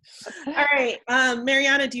 All right,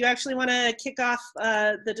 Mariana, do you actually want to kick off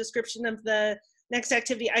the description of the next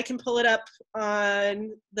activity? I can pull it up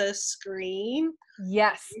on the screen.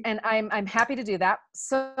 Yes, and I'm happy to do that.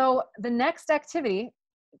 So the next activity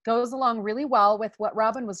goes along really well with what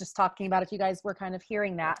Robin was just talking about, if you guys were kind of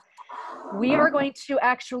hearing that. We are going to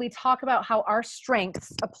actually talk about how our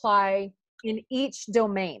strengths apply in each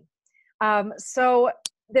domain. So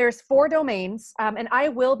there's 4 domains, and I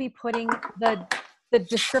will be putting the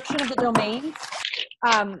description of the domains.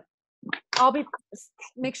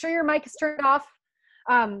 Make sure your mic is turned off.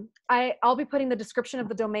 I'll be putting the description of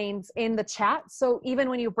the domains in the chat. So even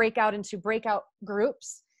when you break out into breakout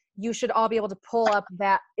groups, you should all be able to pull up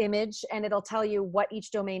that image and it'll tell you what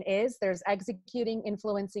each domain is. There's executing,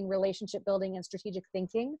 influencing, relationship building, and strategic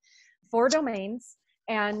thinking. 4 domains,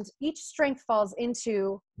 and each strength falls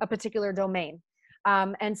into a particular domain.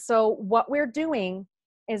 And so what we're doing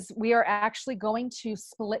is we are actually going to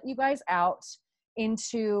split you guys out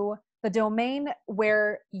into the domain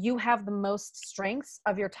where you have the most strengths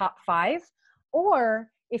of your top 5,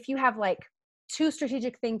 or if you have like 2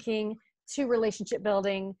 strategic thinking, 2 relationship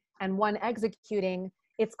building, and 1 executing,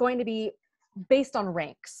 it's going to be based on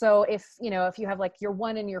rank. So if you have like your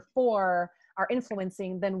 1 and your 4 are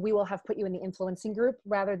influencing, then we will have put you in the influencing group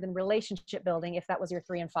rather than relationship building if that was your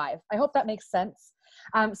 3 and 5. I hope that makes sense.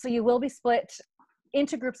 So you will be split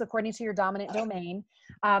into groups according to your dominant domain.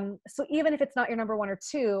 So even if it's not your number 1 or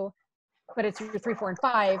 2, but it's your 3, 4, and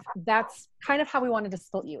 5, that's kind of how we wanted to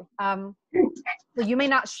split you. So you may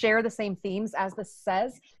not share the same themes as this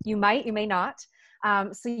says. You may not.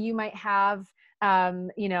 So you might have,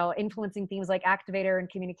 influencing themes like activator and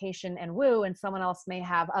communication and woo, and someone else may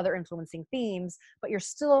have other influencing themes, but you're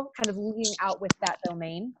still kind of leading out with that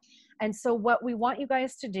domain. And so what we want you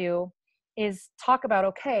guys to do is talk about,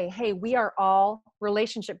 okay, hey, we are all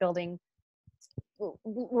relationship building.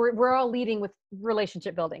 We're all leading with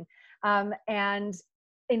relationship building. And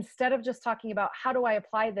instead of just talking about how do I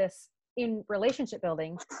apply this in relationship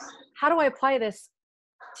building, how do I apply this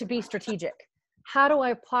to be strategic? How do I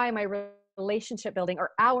apply my relationship building or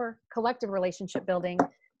our collective relationship building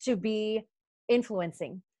to be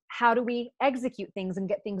influencing? How do we execute things and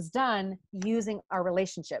get things done using our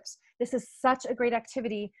relationships? This is such a great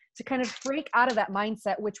activity to kind of break out of that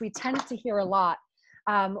mindset, which we tend to hear a lot,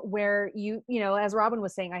 where as Robin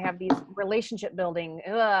was saying, I have these relationship building,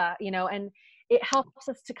 and it helps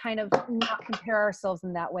us to kind of not compare ourselves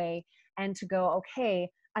in that way and to go, okay,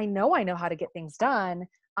 I know how to get things done.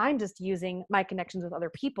 I'm just using my connections with other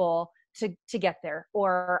people to get there,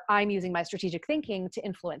 or I'm using my strategic thinking to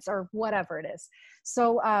influence, or whatever it is.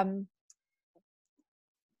 So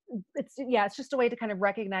it's just a way to kind of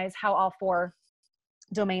recognize how all 4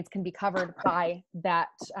 domains can be covered by that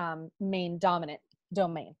main dominant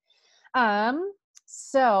domain.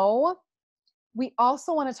 So we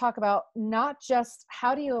also want to talk about not just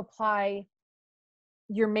how do you apply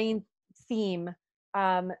your main theme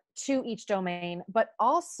to each domain, but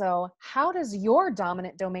also how does your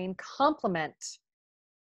dominant domain complement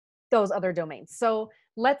those other domains? So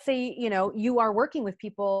let's say, you know, you are working with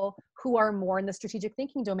people who are more in the strategic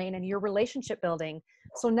thinking domain and you're relationship building.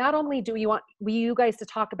 So not only do we want you guys to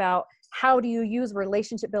talk about how do you use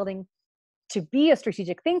relationship building to be a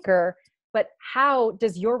strategic thinker, but how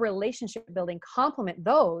does your relationship building complement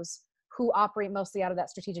those who operate mostly out of that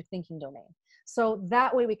strategic thinking domain? So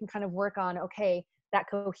that way we can kind of work on, okay, that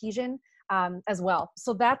cohesion as well.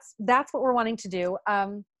 So that's what we're wanting to do.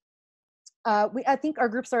 I think our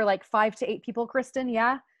groups are like 5 to 8 people, Kristen.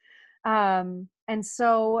 Yeah. And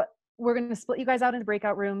so we're going to split you guys out into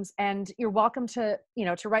breakout rooms, and you're welcome to, you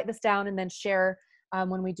know, to write this down and then share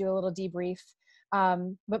when we do a little debrief.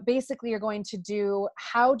 But basically you're going to do,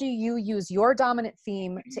 how do you use your dominant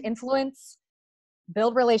theme to influence,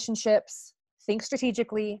 build relationships, think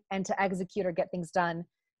strategically, and to execute or get things done.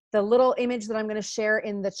 The little image that I'm going to share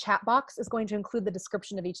in the chat box is going to include the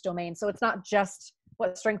description of each domain. So it's not just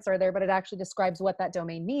what strengths are there, but it actually describes what that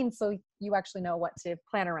domain means, so you actually know what to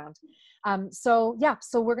plan around. So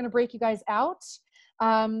we're going to break you guys out.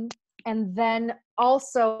 And then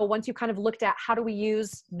also, once you kind of looked at how do we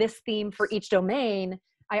use this theme for each domain,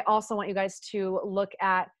 I also want you guys to look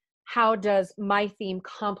at how does my theme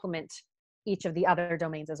complement each of the other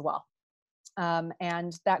domains as well.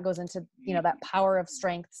 And that goes into, you know, that power of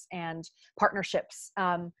strengths and partnerships.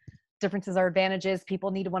 Differences are advantages, people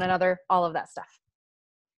need one another, all of that stuff.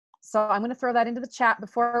 So I'm going to throw that into the chat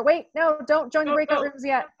before, wait, no, don't join the breakout rooms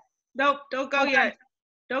yet. Nope, don't go yet.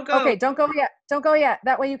 Don't go. Okay, don't go yet. Don't go yet.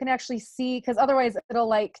 That way you can actually see, because otherwise it'll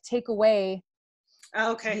like take away.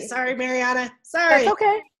 Okay, sorry, Mariana. Sorry. That's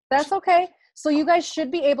okay. That's okay. So you guys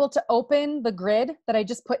should be able to open the grid that I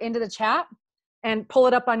just put into the chat and pull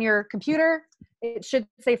it up on your computer. It should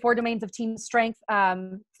say 4 domains of team strength.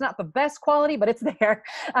 It's not the best quality, but it's there.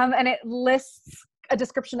 And it lists a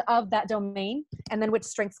description of that domain and then which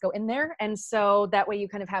strengths go in there. And so that way you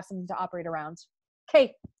kind of have something to operate around.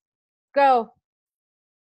 Okay, go.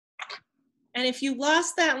 And if you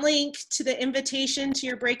lost that link to the invitation to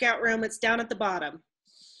your breakout room, it's down at the bottom.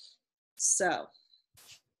 So,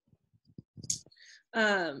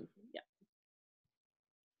 yeah.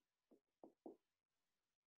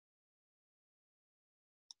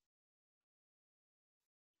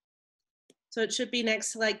 So it should be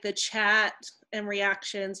next to like the chat and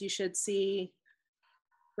reactions. You should see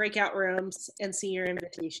breakout rooms and see your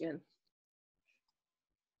invitation.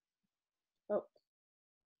 Oh.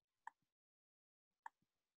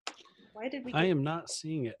 Why did we? I am not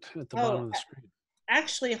seeing it at the bottom of the screen.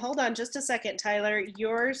 Actually, hold on just a second, Tyler.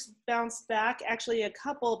 Yours bounced back. Actually, a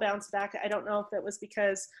couple bounced back. I don't know if it was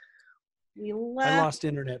because we left. I lost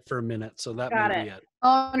internet for a minute, so that may be it.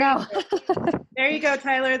 Oh, no. There you go,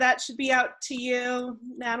 Tyler. That should be out to you.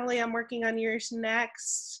 Natalie, I'm working on yours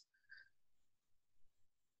next.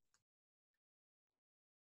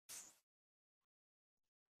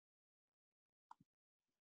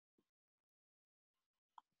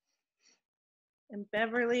 And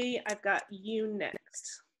Beverly, I've got you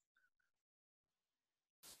next.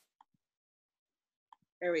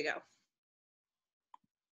 There we go.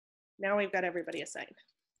 Now we've got everybody assigned.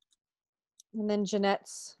 And then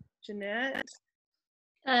Jeanette's. Jeanette?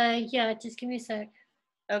 Yeah, just give me a sec.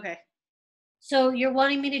 Okay. So you're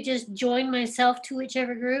wanting me to just join myself to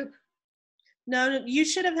whichever group? No, you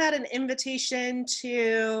should have had an invitation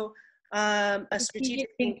to a strategic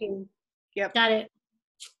thinking. Yep. Got it.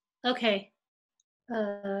 Okay.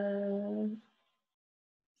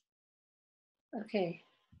 Okay.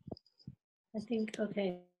 I think,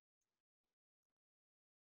 okay.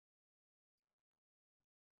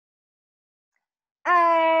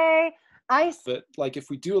 But like if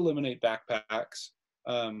we do eliminate backpacks,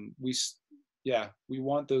 we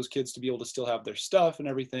want those kids to be able to still have their stuff and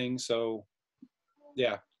everything. So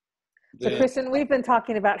yeah. So Kristen, we've been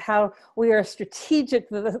talking about how we are strategic,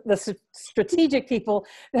 the strategic people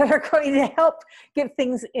that are going to help get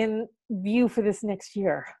things in view for this next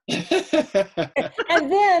year.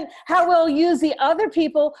 And then how we'll use the other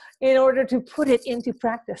people in order to put it into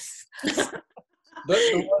practice.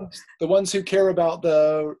 The ones who care about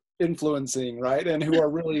the influencing, right? And who are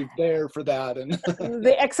really there for that. And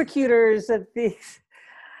the executors of these.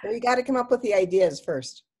 You got to come up with the ideas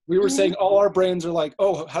first. We were saying all our brains are like,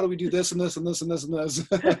 oh, how do we do this and this and this and this and this?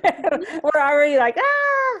 We're already like,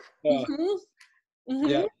 ah. Yeah.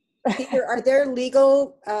 Yeah. Peter, are there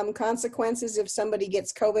legal consequences if somebody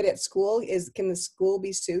gets COVID at school? Can the school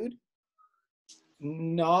be sued?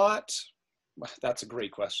 Not, that's a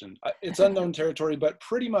great question. It's unknown territory, but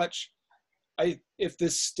pretty much, if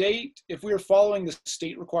we are following the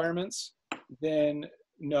state requirements, then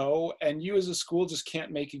no. And you as a school just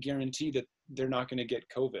can't make a guarantee that they're not going to get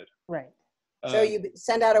COVID. Right. So you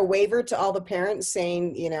send out a waiver to all the parents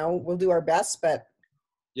saying, we'll do our best, but.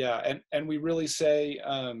 Yeah, and we really say,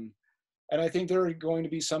 and I think there are going to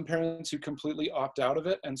be some parents who completely opt out of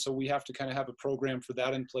it, and so we have to kind of have a program for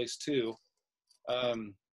that in place too.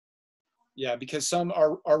 Yeah, because some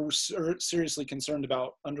are seriously concerned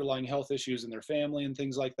about underlying health issues in their family and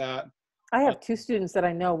things like that. I have 2 students that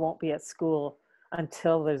I know won't be at school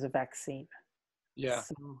until there's a vaccine. Yeah.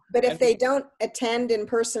 So, but if they don't attend in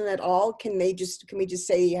person at all, can we just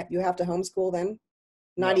say you have to homeschool then?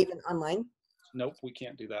 Not even online? Nope, we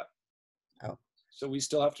can't do that. Oh. So we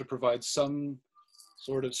still have to provide some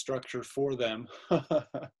sort of structure for them.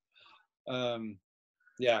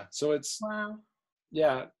 Yeah, so it's, wow.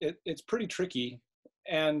 Yeah, it's pretty tricky.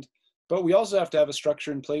 But we also have to have a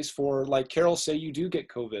structure in place for, like Carol, say you do get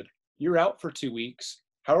COVID, you're out for 2 weeks.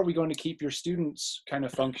 How are we going to keep your students kind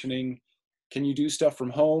of functioning? Can you do stuff from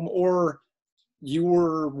home? Or you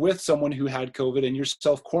were with someone who had COVID and you're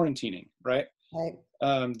self-quarantining, right? Right.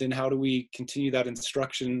 Then how do we continue that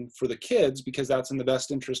instruction for the kids, because that's in the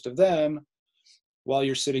best interest of them while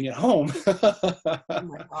you're sitting at home? Oh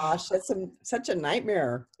my gosh, that's such a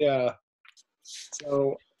nightmare. Yeah.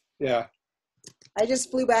 So, yeah. I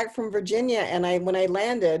just flew back from Virginia, and when I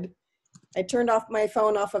landed, I turned off my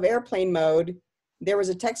phone off of airplane mode. There was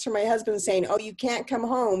a text from my husband saying, oh, you can't come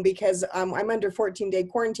home because I'm under 14-day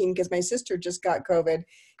quarantine because my sister just got COVID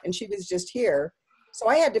and she was just here. So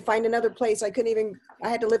I had to find another place. I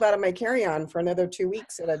had to live out of my carry-on for another 2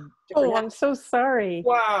 weeks at a different I'm so sorry.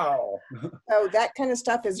 Wow. So that kind of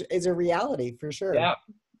stuff is a reality for sure. Yeah.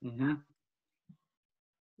 Mm-hmm.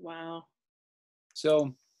 Wow.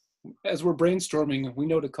 So as we're brainstorming, we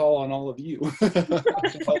know to call on all of you.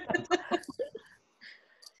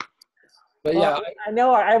 But yeah, I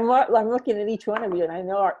know I'm looking at each one of you, and I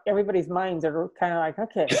know everybody's minds are kind of like,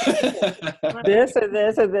 okay, this or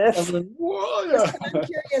this or this. I'm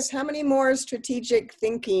curious, how many more strategic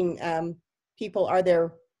thinking people are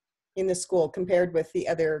there in the school compared with the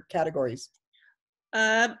other categories?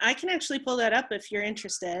 I can actually pull that up if you're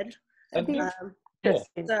interested. Cool.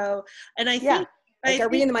 So, and I think, are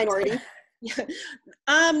we in the minority?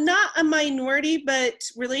 Not a minority, but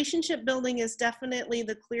relationship building is definitely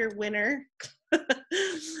the clear winner.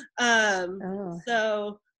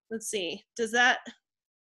 So let's see. Does that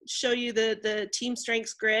show you the team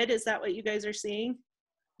strengths grid? Is that what you guys are seeing?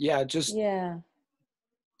 Yeah,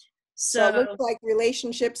 So it looks like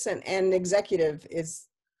relationships and executive is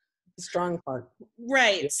the strong part.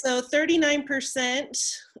 Right. So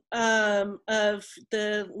 39% of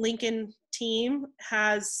the Lincoln team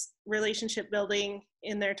has relationship building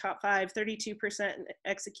in their top 5, 32%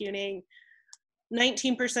 executing,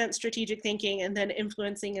 19% strategic thinking, and then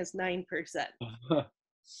influencing is 9%.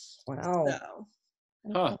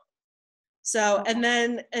 Wow. So, and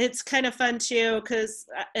then it's kind of fun too, because,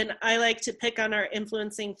 and I like to pick on our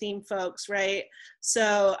influencing theme folks, right?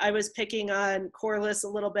 So I was picking on Corliss a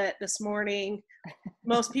little bit this morning.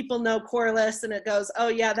 Most people know Corliss, and it goes, oh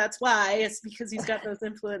yeah, that's why. It's because he's got those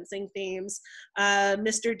influencing themes.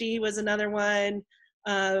 Mr. D was another one,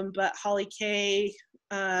 but Holly K,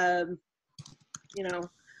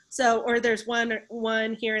 so, or there's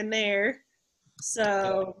one here and there.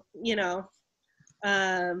 So,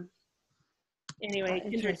 anyway,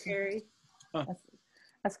 Kendra Carey.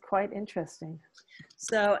 That's quite interesting.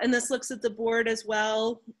 So, and this looks at the board as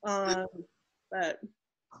well, but.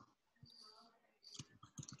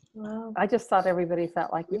 Well, I just thought everybody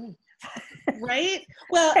felt like me. Right?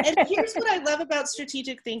 Well, and here's what I love about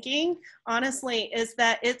strategic thinking, honestly, is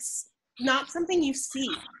that it's not something you see.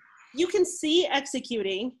 You can see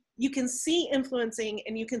executing, you can see influencing,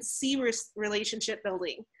 and you can see relationship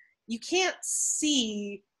building. You can't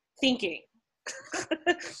see thinking.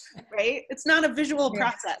 Right? It's not a visual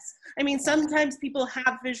process. I mean, sometimes people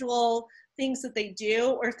have visual things that they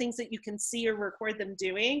do or things that you can see or record them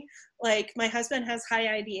doing. Like my husband has high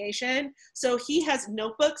ideation, so he has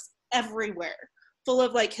notebooks everywhere full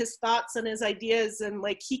of like his thoughts and his ideas, and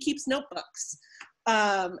like he keeps notebooks.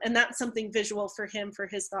 And that's something visual for him, for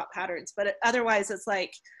his thought patterns. But otherwise it's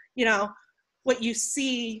like, what you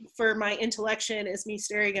see for my intellection is me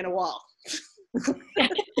staring at a wall.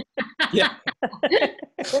 Yeah.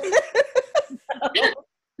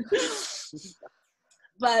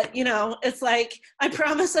 But, you know, it's like, I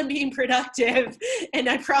promise I'm being productive, and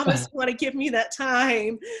I promise you want to give me that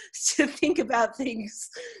time to think about things,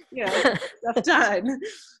 you know, stuff done.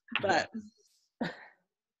 But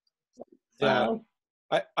yeah,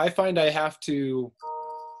 I find I have to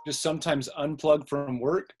just sometimes unplug from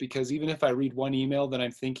work, because even if I read one email, then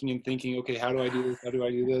I'm thinking, okay, how do I do this? How do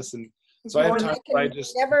I do this? And so I have times where I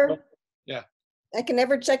just yeah. I can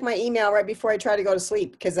never check my email right before I try to go to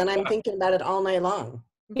sleep, because then I'm thinking about it all night long.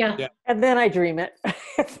 Yeah. And then I dream it.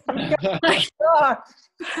 I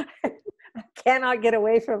cannot get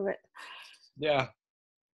away from it. Yeah.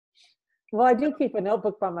 Well, I do keep a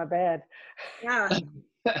notebook by my bed. Yeah.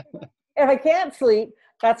 If I can't sleep,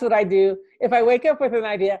 that's what I do. If I wake up with an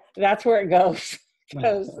idea, that's where it goes.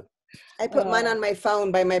 I put mine on my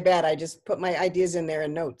phone by my bed. I just put my ideas in there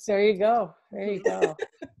and notes. There you go. There you go.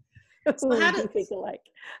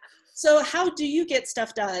 So how do you get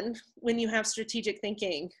stuff done when you have strategic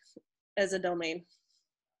thinking as a domain?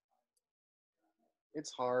 It's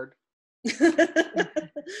hard.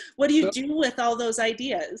 What do you do with all those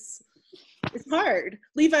ideas? It's hard.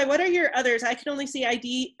 Levi, what are your others? I can only see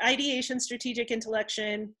ideation, strategic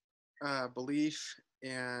intellection. Belief,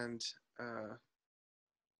 and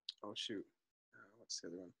oh shoot, what's the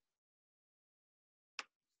other one?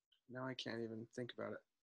 Now I can't even think about it.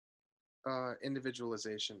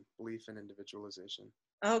 Individualization, belief and individualization.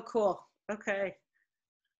 Oh, cool. Okay.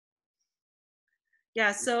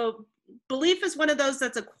 Yeah, so belief is one of those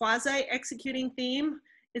that's a quasi-executing theme.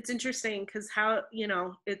 It's interesting because how, you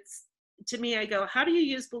know, it's, to me, I go, how do you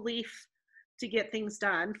use belief to get things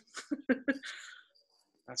done?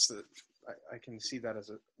 That's the, I can see that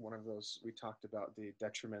as one of those, we talked about the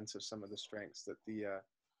detriments of some of the strengths, that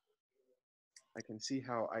I can see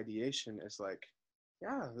how ideation is like,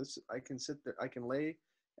 yeah, I can sit there, I can lay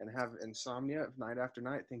and have insomnia night after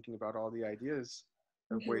night thinking about all the ideas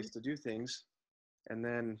of ways to do things. And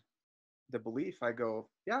then the belief, I go,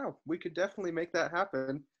 yeah, we could definitely make that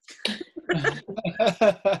happen.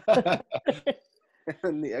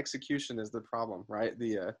 And the execution is the problem, right?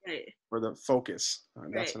 Or the focus.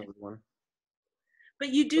 That's another one. But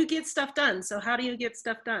you do get stuff done. So how do you get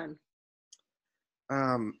stuff done?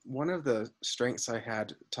 One of the strengths I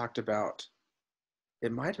had talked about,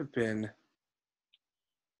 it might have been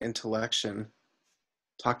intellection,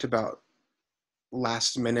 talked about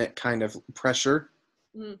last minute kind of pressure.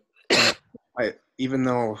 Even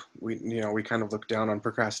though we kind of look down on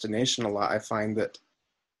procrastination a lot, I find that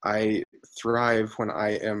I thrive when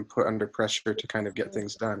I am put under pressure to kind of get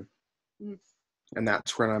things done. And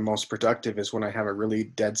that's when I'm most productive, is when I have a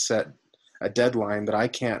really a deadline that I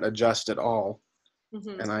can't adjust at all.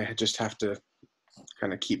 And I just have to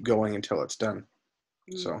kind of keep going until it's done.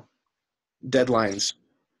 So deadlines.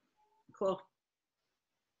 Cool.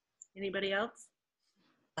 Anybody else?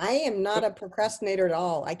 I am not a procrastinator at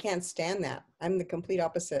all. I can't stand that. I'm the complete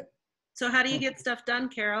opposite. So how do you get stuff done,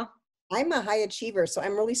 Carol? I'm a high achiever, so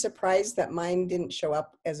I'm really surprised that mine didn't show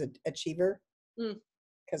up as an achiever.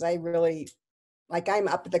 Because I really, I'm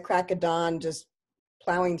up at the crack of dawn just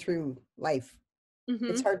plowing through life.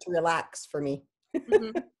 It's hard to relax for me.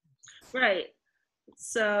 Right.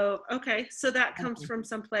 So, okay. So that comes from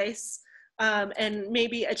someplace. And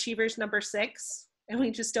maybe achievers number 6, and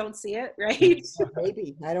we just don't see it, right?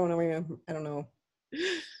 Maybe. I don't know.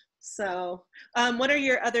 So, what are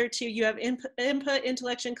your other 2? You have input,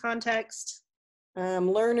 intellection, context.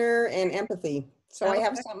 Learner and empathy. So I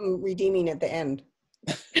have something redeeming at the end.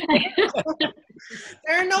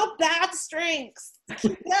 There are no bad strengths.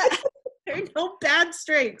 Yeah. There are no bad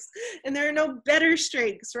strengths, and there are no better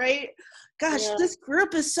strengths, right? Gosh, this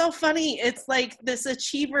group is so funny. It's like this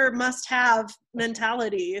achiever must-have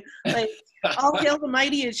mentality. Like, all hail the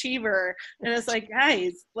mighty achiever. And it's like,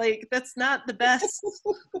 guys, like, that's not the best.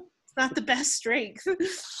 It's not the best strength.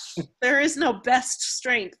 There is no best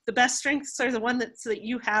strength. The best strengths are the one that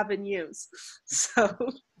you have and use. So,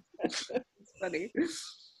 it's funny.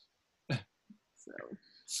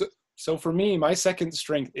 So for me, my second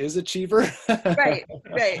strength is achiever. Right.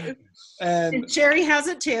 And Sherry has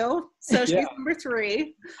it too. So she's Yeah. number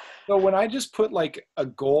 3. So when I just put like a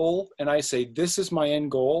goal and I say, this is my end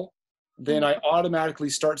goal, then I automatically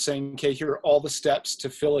start saying, okay, here are all the steps to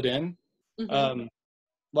fill it in.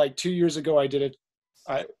 Like 2 years ago, I did it.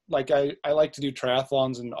 I like to do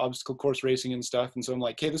triathlons and obstacle course racing and stuff. And so I'm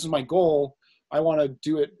like, okay, this is my goal. I want to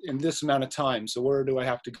do it in this amount of time. So where do I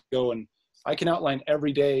have to go? And I can outline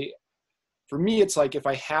every day. For me, it's like if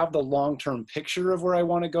I have the long-term picture of where I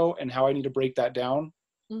want to go and how I need to break that down,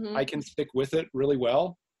 I can stick with it really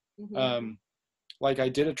well. like I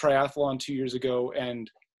did a triathlon 2 years ago, and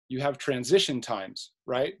you have transition times,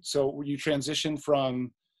 right? So you transition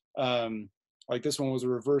from, like this one was a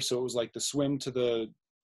reverse. So it was like the swim to the,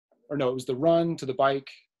 or no, it was the run to the bike.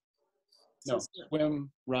 No,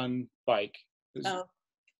 swim, run, bike.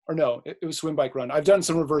 Or no, it was swim, bike, run. I've done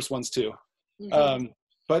some reverse ones too.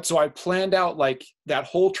 But so I planned out like that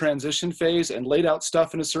whole transition phase and laid out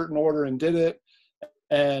stuff in a certain order and did it.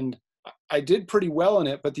 And I did pretty well in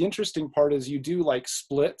it. But the interesting part is you do like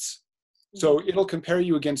splits. So it'll compare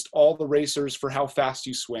you against all the racers for how fast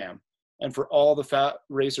you swam, and for all the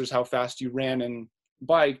racers how fast you ran and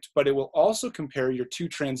biked, but it will also compare your 2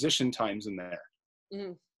 transition times in there.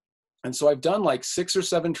 And so I've done like 6 or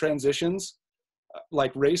 7 transitions,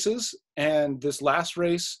 like races, and this last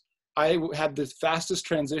race, I had the fastest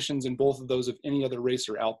transitions in both of those of any other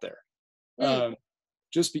racer out there.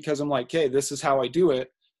 Just because I'm like, hey, this is how I do it.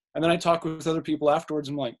 And then I talk with other people afterwards.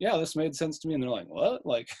 And I'm like, yeah, this made sense to me. And they're like, what?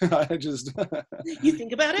 Like, I just. You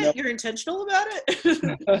think about it? You're intentional about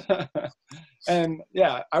it? And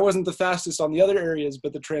yeah, I wasn't the fastest on the other areas,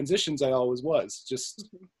 but the transitions I always was. Just,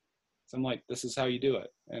 so I'm like, this is how you do it.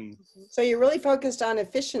 And so you're really focused on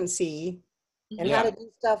efficiency and how to do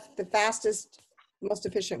stuff the fastest, most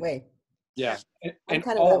efficient way. Yeah. I'm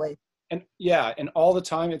kind of that way. And yeah, and all the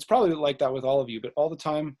time, it's probably like that with all of you, but all the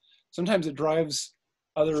time, sometimes it drives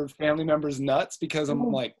other family members nuts because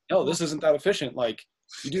I'm like, no, this isn't that efficient. Like,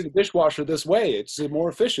 you do the dishwasher this way, it's more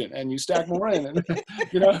efficient, and you stack more in, and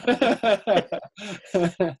you know.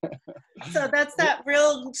 So that's that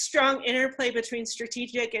real strong interplay between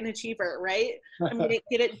strategic and achiever, right? I mean,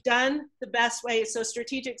 get it done the best way. So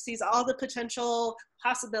strategic sees all the potential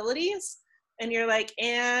possibilities, and you're like,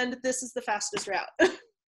 and this is the fastest route.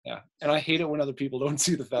 Yeah, and I hate it when other people don't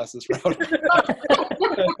see the fastest route.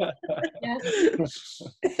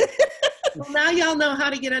 Well, now y'all know how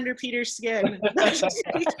to get under Peter's skin. Just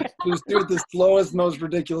do it the slowest, most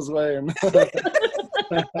ridiculous way.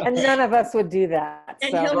 And none of us would do that.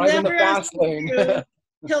 And So.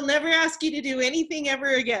 he'll never ask you to do anything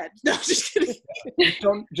ever again. No, just kidding.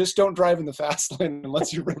 Just don't drive in the fast lane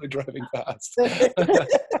unless you're really driving fast.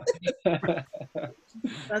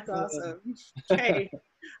 That's awesome. Okay.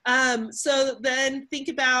 So then think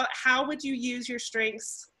about, how would you use your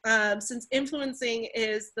strengths? Since influencing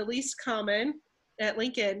is the least common at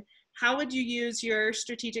Lincoln, how would you use your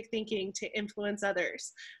strategic thinking to influence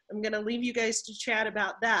others? I'm going to leave you guys to chat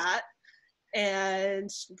about that and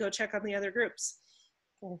go check on the other groups.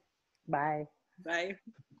 Okay. Bye. Bye.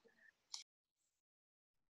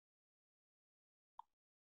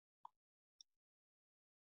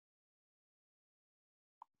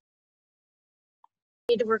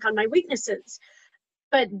 Need to work on my weaknesses.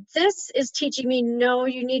 But this is teaching me, no,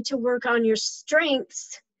 you need to work on your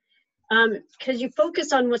strengths, because you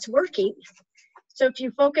focus on what's working. So if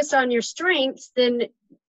you focus on your strengths, then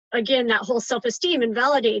again, that whole self-esteem and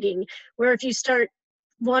validating, where if you start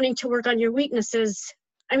wanting to work on your weaknesses,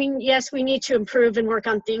 I mean, yes, we need to improve and work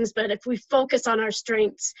on things, but if we focus on our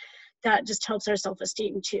strengths, that just helps our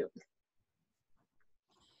self-esteem too.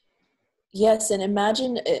 Yes, and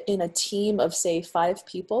imagine in a team of, say, 5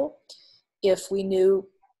 people, if we knew,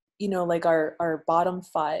 you know, like our bottom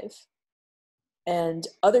 5, and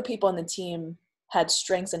other people on the team had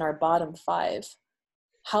strengths in our bottom 5,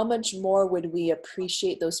 how much more would we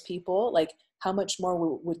appreciate those people? Like, how much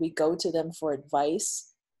more would we go to them for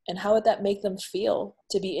advice? And how would that make them feel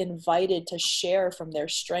to be invited to share from their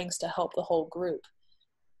strengths to help the whole group?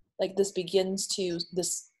 Like, this begins to,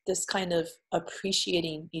 this kind of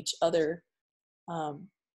appreciating each other, I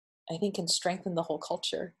think, can strengthen the whole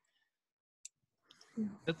culture.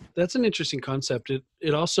 That's an interesting concept.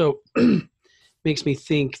 It also makes me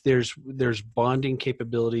think there's bonding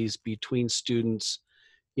capabilities between students.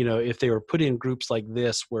 You know, if they were put in groups like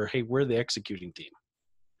this, where, hey, we're the executing team,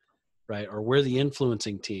 right? Or we're the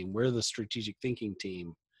influencing team, we're the strategic thinking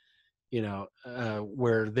team, you know,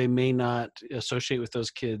 where they may not associate with those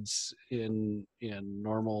kids in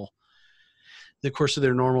the course of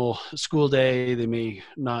their normal school day. They may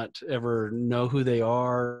not ever know who they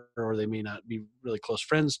are, or they may not be really close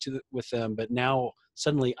friends with them. But now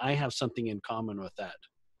suddenly I have something in common with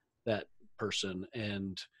that person,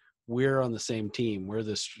 and we're on the same team. We're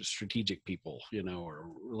the strategic people, you know, or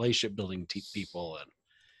relationship building people,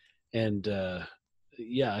 and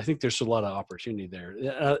yeah, I think there's a lot of opportunity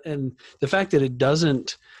there. And the fact that it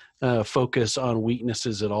doesn't focus on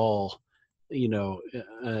weaknesses at all, you know,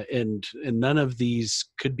 and none of these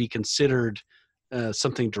could be considered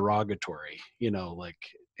something derogatory, you know, like,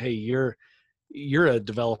 hey, you're a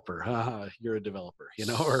developer, you're a developer, you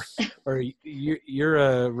know, or you're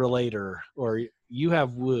a relator, or you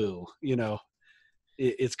have woo, you know.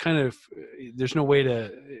 it's kind of, there's no way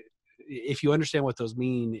to, if you understand what those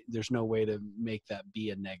mean, there's no way to make that be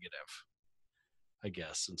a negative, I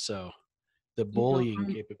guess. And so the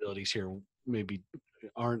bullying capabilities here maybe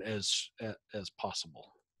aren't as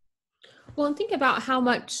possible. Well, and think about how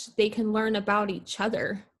much they can learn about each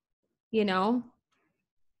other, you know?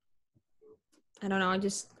 I don't know.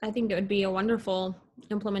 I think it would be a wonderful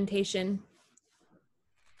implementation.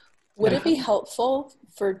 Would it be helpful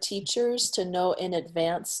for teachers to know in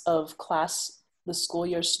advance of class, the school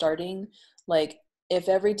year starting, like if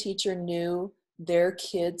every teacher knew their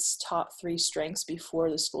kids' top 3 strengths before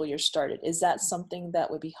the school year started? Is that something that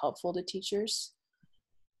would be helpful to teachers?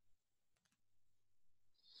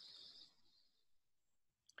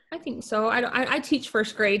 I think so. I teach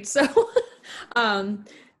first grade, so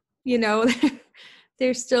you know,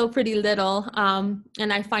 they're still pretty little,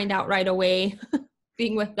 and I find out right away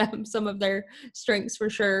being with them some of their strengths for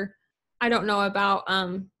sure. I don't know about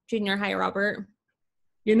junior high, Robert.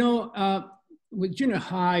 You know, with junior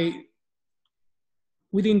high,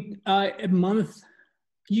 within a month,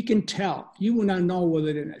 you can tell. You will not know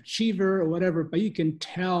whether they're an achiever or whatever, but you can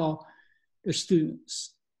tell the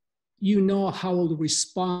students. You know how they'll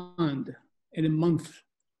respond in a month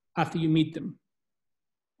after you meet them.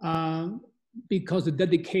 Because the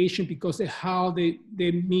dedication, because of how they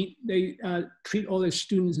treat all their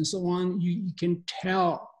students and so on, you can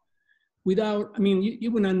tell without, I mean,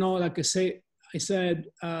 you would not know, like I said,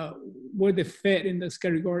 where they fit in this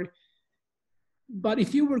category. But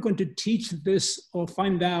if you were going to teach this or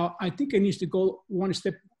find out, I think it needs to go one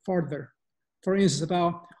step further. For instance,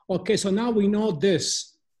 about, okay, so now we know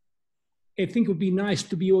this. I think it would be nice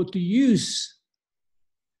to be able to use,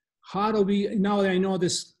 how do we, now that I know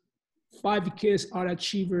this 5 kids are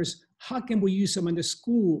achievers, how can we use them in the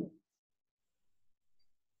school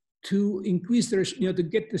to increase their, you know, to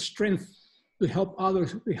get the strength to help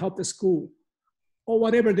others, to help the school, or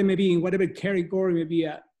whatever they may be, in whatever category may be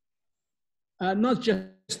at. Not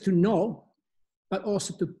just to know, but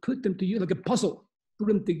also to put them to use, like a puzzle, put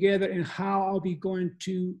them together, and how are we going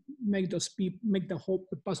to make those people, make the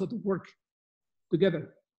puzzle to work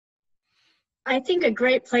together. I think a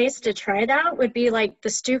great place to try that would be like the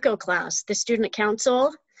Stuco class, the student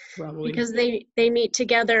council, probably, because they meet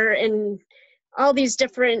together and all these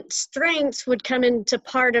different strengths would come into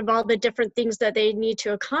part of all the different things that they need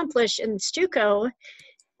to accomplish in Stuco.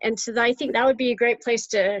 And so I think that would be a great place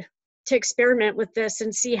to experiment with this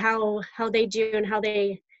and see how they do and how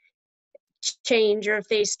they change, or if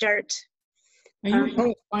they start. And you'll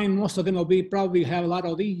probably find most of them will be probably have a lot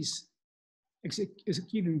of these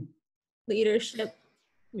executing leadership.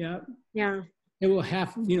 Yeah. Yeah. They will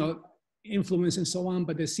have, you know, influence and so on,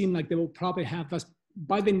 but they seem like they will probably have us,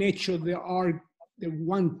 by the nature they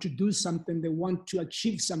want to do something, they want to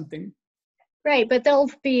achieve something. Right, but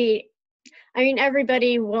they'll be, I mean,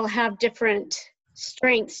 everybody will have different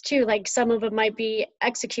strengths too. Like some of them might be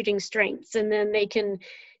executing strengths, and then they can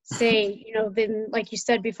say, you know, then like you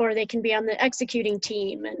said before, they can be on the executing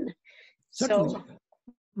team. And certainly. So.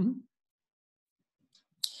 Mm-hmm.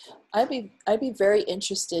 I'd be very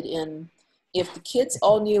interested in if the kids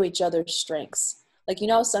all knew each other's strengths. Like, you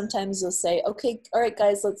know, sometimes you'll say, okay, all right,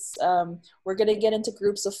 guys, let's, we're going to get into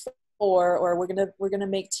groups of 4, or we're going to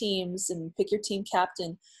make teams and pick your team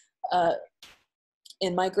captain.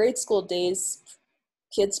 In my grade school days,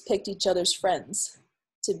 kids picked each other's friends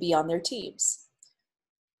to be on their teams.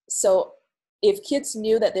 So if kids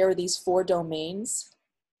knew that there were these 4 domains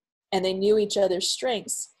and they knew each other's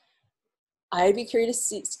strengths, I'd be curious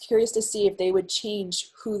to see if they would change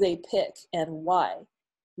who they pick and why.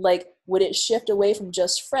 Like, would it shift away from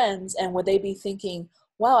just friends, and would they be thinking,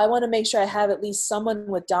 wow, I want to make sure I have at least someone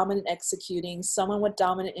with dominant executing, someone with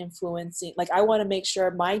dominant influencing. Like, I want to make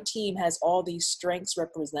sure my team has all these strengths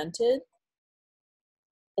represented.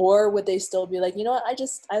 Or would they still be like, you know what,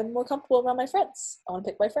 I'm more comfortable around my friends. I want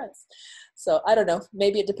to pick my friends. So I don't know.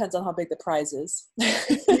 Maybe it depends on how big the prize is.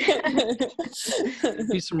 There'd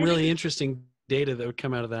be some really interesting data that would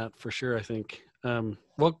come out of that for sure, I think.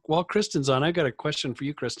 While Kristen's on, I got a question for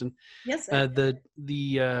you, Kristen. Yes.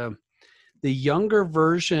 The younger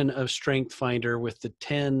version of Strength Finder with the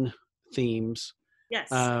 10 themes. Yes.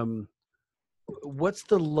 What's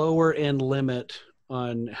the lower end limit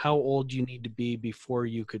on how old you need to be before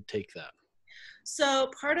you could take that? So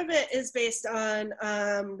part of it is based on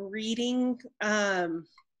reading,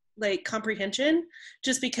 like comprehension,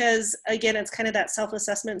 just because, again, it's kind of that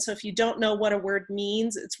self-assessment. So if you don't know what a word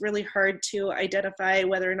means, it's really hard to identify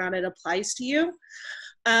whether or not it applies to you.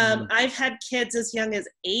 I've had kids as young as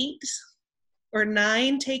 8 or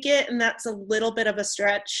 9 take it, and that's a little bit of a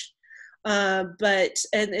stretch. and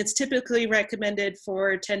it's typically recommended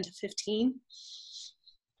for 10 to 15.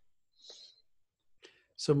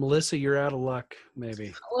 So Melissa, you're out of luck,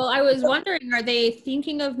 maybe. Well, I was wondering, are they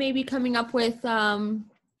thinking of maybe coming up with a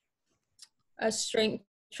strength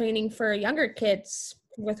training for younger kids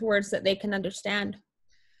with words that they can understand?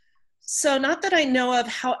 So not that I know of.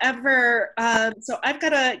 However, so I've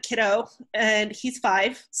got a kiddo and he's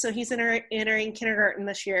 5. So he's entering kindergarten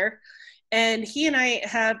this year. And he and I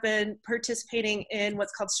have been participating in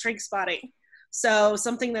what's called strength spotting. So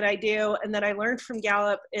something that I do and that I learned from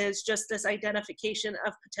Gallup is just this identification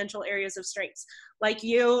of potential areas of strengths. Like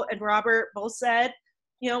you and Robert both said,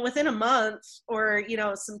 within a month or,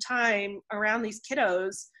 some time around these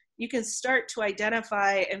kiddos, you can start to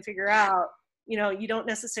identify and figure out, you don't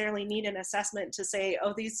necessarily need an assessment to say,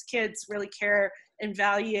 oh, these kids really care and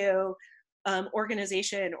value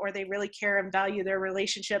organization, or they really care and value their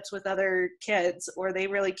relationships with other kids, or they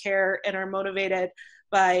really care and are motivated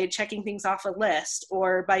by checking things off a list,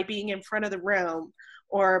 or by being in front of the room,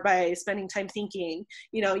 or by spending time thinking.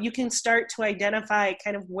 You can start to identify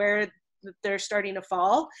kind of where they're starting to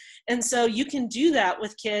fall. And so you can do that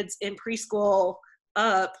with kids in preschool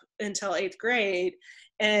up until 8th grade.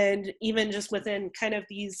 And even just within kind of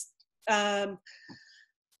these, not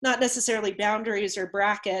necessarily boundaries or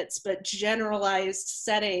brackets, but generalized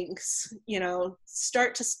settings,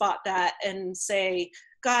 start to spot that and say,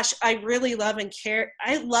 gosh, I really love and care.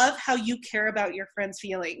 I love how you care about your friends'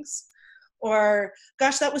 feelings. Or,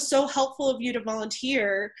 gosh, that was so helpful of you to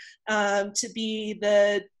volunteer to be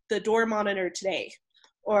the door monitor today.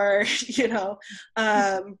 Or,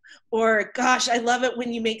 or gosh, I love it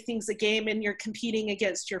when you make things a game and you're competing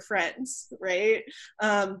against your friends, right?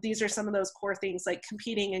 These are some of those core things like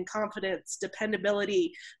competing and confidence,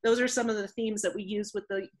 dependability. Those are some of the themes that we use with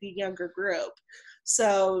the younger group.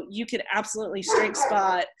 So you can absolutely strength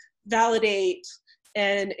spot, validate,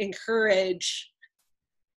 and encourage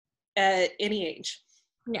at any age.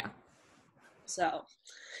 Yeah. So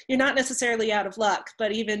you're not necessarily out of luck,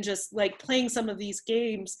 but even just like playing some of these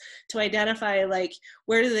games to identify like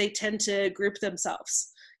where do they tend to group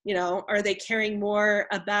themselves? Are they caring more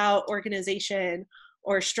about organization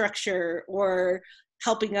or structure or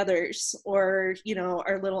helping others, or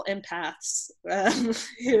our little empaths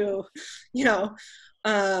who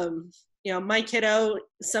my kiddo,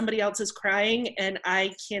 somebody else is crying and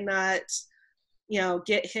I cannot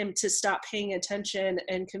get him to stop paying attention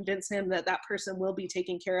and convince him that that person will be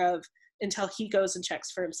taken care of until he goes and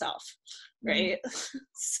checks for himself, right? Mm-hmm.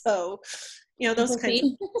 So, those kinds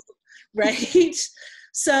of, right?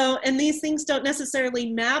 So, and these things don't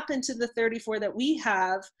necessarily map into the 34 that we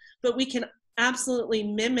have, but we can absolutely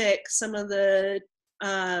mimic some of the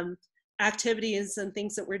activities and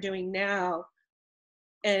things that we're doing now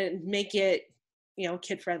and make it,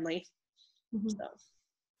 kid friendly. Mm-hmm. So,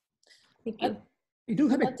 thank you. I do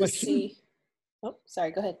have a question. Oh,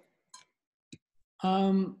 sorry, go ahead.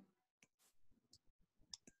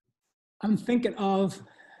 I'm thinking of,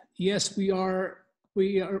 yes, we are who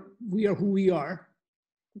we are,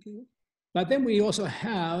 mm-hmm. But then we also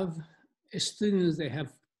have students that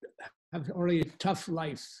have already a tough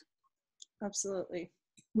life. Absolutely.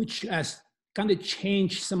 Which has kind of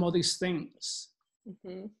changed some of these things.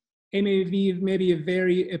 Mm-hmm. It may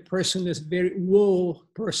be a person that's very woe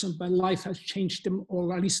person, but life has changed them,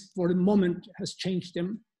 or at least for the moment has changed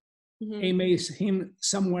them. Mm-hmm. It may him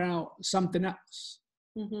somewhere else, something else.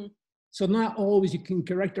 Mm-hmm. So not always you can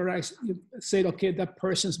characterize, say, okay, that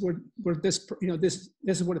person's where this, this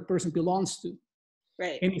is what a person belongs to.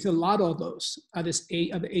 Right. And it's a lot of those at this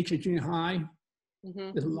age, at the age of junior high.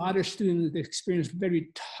 Mm-hmm. There's a lot of students that experience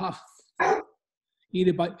very tough,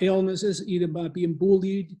 either by illnesses, either by being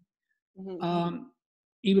bullied, mm-hmm.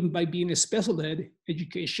 Even by being a special ed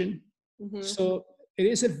education. Mm-hmm. So it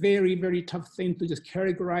is a very, very tough thing to just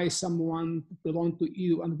categorize someone belong to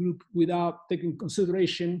you and group without taking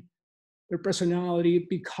consideration their personality,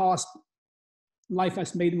 because life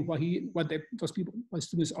has made them what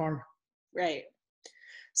students are. Right.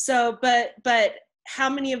 So, but how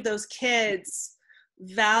many of those kids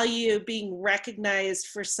value being recognized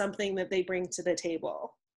for something that they bring to the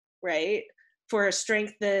table, right? For a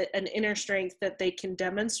strength, an inner strength that they can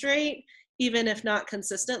demonstrate, even if not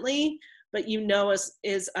consistently, but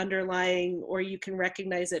is underlying, or you can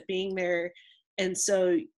recognize it being there. And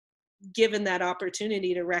so given that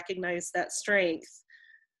opportunity to recognize that strength,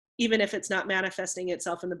 even if it's not manifesting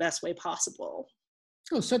itself in the best way possible.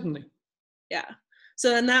 Oh, certainly. Yeah. So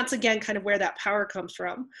then that's, again, kind of where that power comes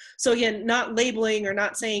from. So again, not labeling or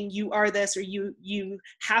not saying you are this or you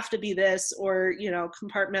have to be this, or,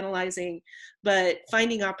 compartmentalizing, but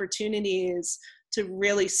finding opportunities to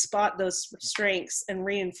really spot those strengths and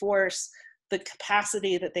reinforce the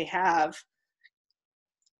capacity that they have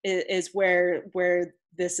is where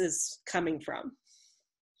this is coming from,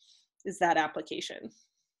 is that application.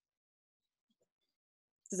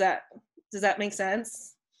 Does that make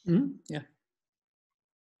sense? Mm-hmm. Yeah.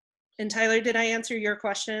 And Tyler, did I answer your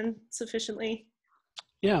question sufficiently?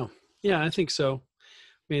 Yeah, I think so.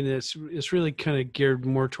 I mean, it's really kind of geared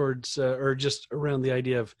more towards, or just around the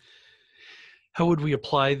idea of how would we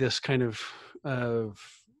apply this kind of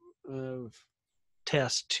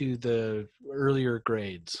test to the earlier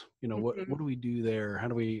grades? You know, what do we do there? How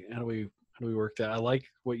do we work that? I like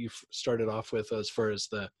what you started off with as far as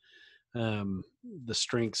the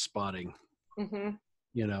strength spotting.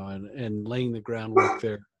 You know, and laying the groundwork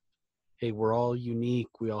there. Hey, we're all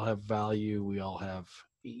unique. We all have value. We all have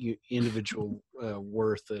individual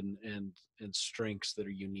worth and strengths that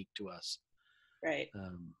are unique to us. Right.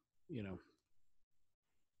 You know,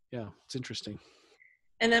 yeah, it's interesting.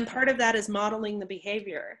 And then part of that is modeling the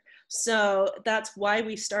behavior. So that's why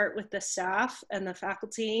we start with the staff and the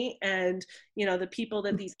faculty and, you know, the people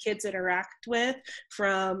that these kids interact with,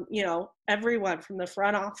 from, you know, everyone from the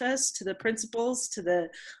front office to the principals to the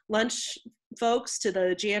lunch folks to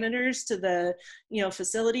the janitors to the, you know,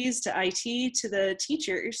 facilities to IT to the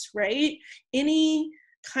teachers, right? Any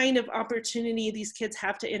kind of opportunity these kids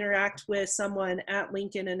have to interact with someone at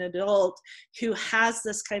Lincoln, an adult who has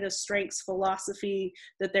this kind of strengths philosophy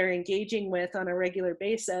that they're engaging with on a regular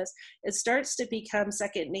basis, it starts to become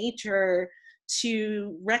second nature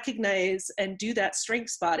to recognize and do that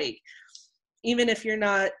strength spotting, even if you're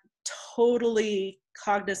not totally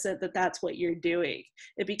cognizant that that's what you're doing.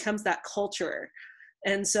 It becomes that culture.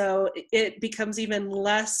 And so it becomes even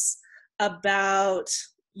less about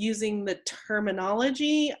using the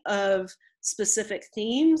terminology of specific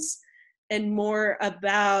themes and more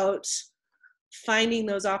about finding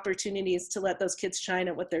those opportunities to let those kids shine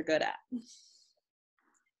at what they're good at.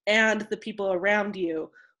 And the people around you,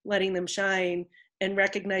 letting them shine and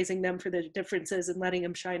recognizing them for the differences and letting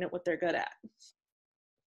them shine at what they're good at.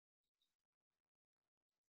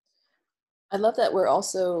 I love that we're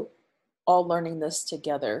also all learning this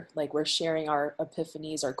together. Like, we're sharing our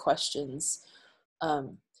epiphanies, our questions.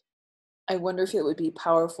 I wonder if it would be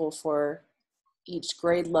powerful for each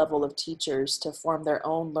grade level of teachers to form their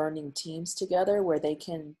own learning teams together, where they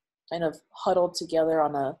can kind of huddle together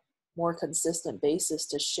on a more consistent basis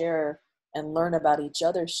to share and learn about each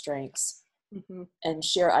other's strengths and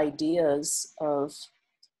share ideas of,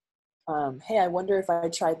 hey, I wonder if I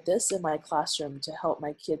tried this in my classroom to help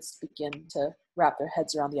my kids begin to wrap their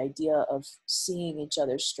heads around the idea of seeing each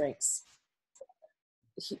other's strengths.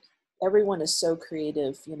 Everyone is so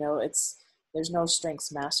creative, you know, there's no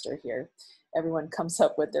strengths master here. Everyone comes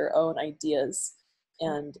up with their own ideas,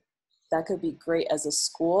 and that could be great as a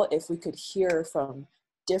school if we could hear from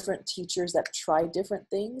different teachers that tried different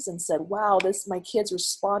things and said, wow, my kids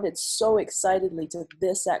responded so excitedly to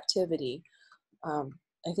this activity. I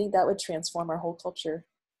think that would transform our whole culture.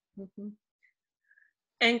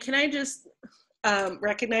 And can I just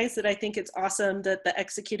recognize that I think it's awesome that the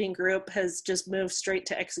executing group has just moved straight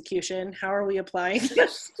to execution. How are we applying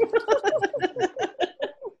this?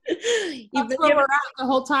 That's where we're at the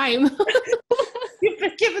whole time. You've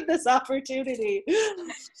been given this opportunity.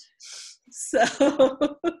 So,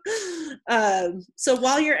 so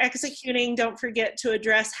while you're executing, don't forget to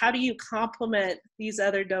address, how do you complement these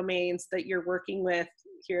other domains that you're working with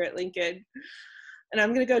here at Lincoln? And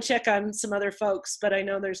I'm going to go check on some other folks, but I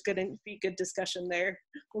know there's going to be good discussion there.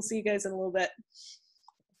 We'll see you guys in a little bit.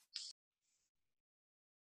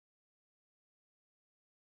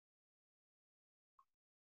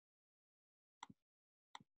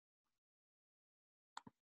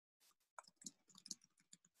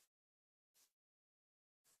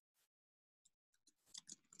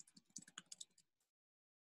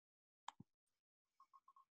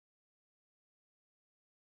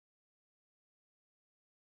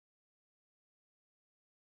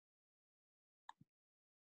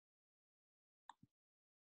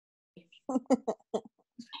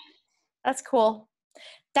 That's cool.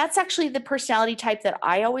 That's actually the personality type that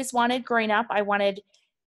I always wanted growing up. I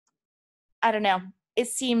don't know. It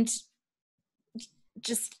seemed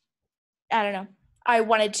just, I don't know. I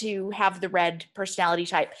wanted to have the red personality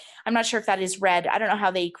type. I'm not sure if that is red. I don't know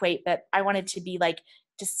how they equate, but I wanted to be like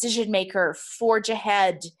decision maker, forge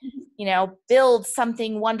ahead, you know, build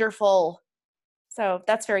something wonderful. So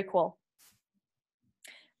that's very cool.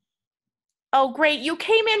 Oh, great. You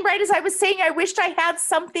came in right as I was saying I wished I had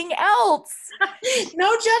something else.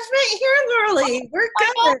 No judgment here, Lorelei. We're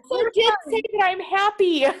good. I also did say that I'm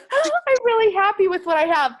happy. I'm really happy with what I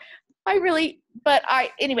have. Hello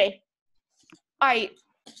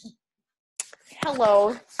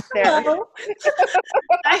there. Hello.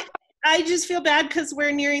 I just feel bad because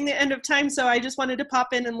we're nearing the end of time, so I just wanted to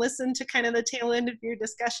pop in and listen to kind of the tail end of your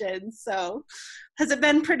discussion. So has it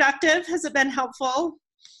been productive? Has it been helpful?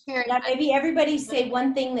 Yeah, maybe everybody say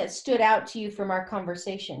one thing that stood out to you from our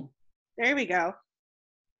conversation. There we go.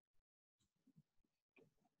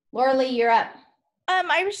 Laura Lee, you're up.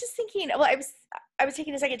 I was just thinking, well, I was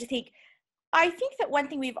taking a second to think. I think that one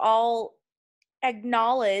thing we've all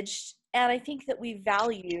acknowledged, and I think that we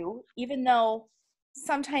value, even though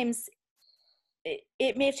sometimes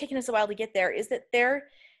it may have taken us a while to get there, is that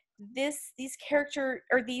these character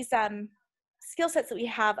or these skill sets that we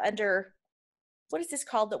have under, what is this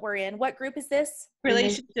called that we're in? What group is this?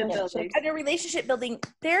 Relationship building. Under relationship building,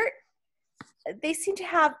 they seem to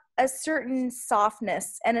have a certain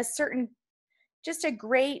softness and just a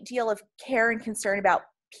great deal of care and concern about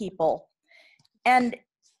people, and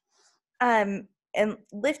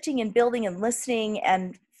lifting and building and listening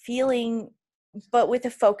and feeling, but with a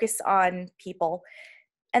focus on people.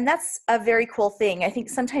 And that's a very cool thing. I think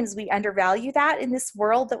sometimes we undervalue that in this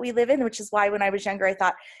world that we live in, which is why when I was younger, I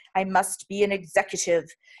thought I must be an executive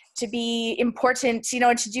to be important,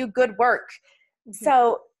 and to do good work. Mm-hmm.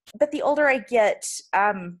 So, but the older I get,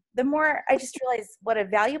 the more I just realize what a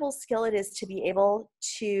valuable skill it is to be able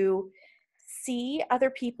to see other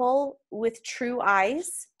people with true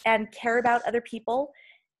eyes and care about other people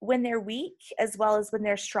when they're weak as well as when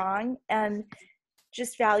they're strong, and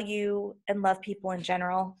just value and love people in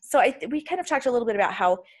general. So we kind of talked a little bit about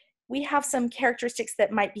how we have some characteristics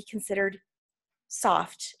that might be considered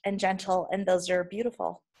soft and gentle, and those are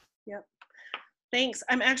beautiful. Yep. Thanks.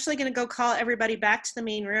 I'm actually going to go call everybody back to the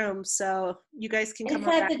main room, so you guys can come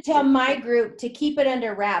I have back. to tell my group to keep it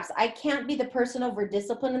under wraps. I can't be the person over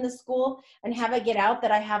discipline in the school and have it get out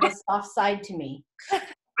that I have a soft side to me.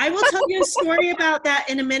 I will tell you a story about that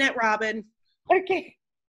in a minute, Robin. Okay.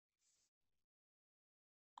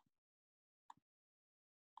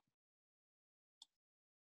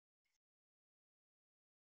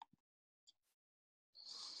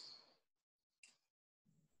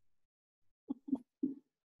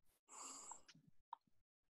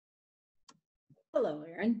 Hello,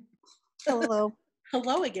 Erin. Hello.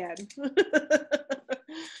 Hello again.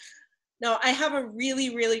 No, I have a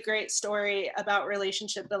really, really great story about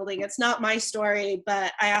relationship building. It's not my story,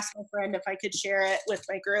 but I asked my friend if I could share it with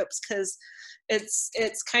my groups because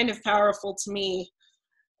it's kind of powerful to me,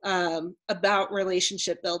 about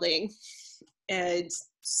relationship building and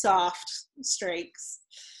soft strengths.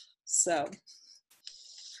 So,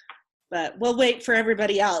 but we'll wait for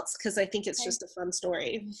everybody else because I think it's just a fun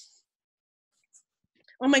story.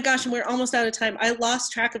 Oh my gosh, and we're almost out of time. I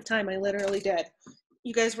lost track of time. I literally did.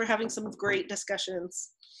 You guys were having some great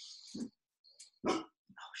discussions. Oh,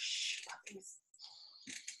 shh, puppies.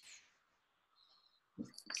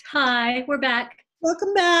 Hi, we're back.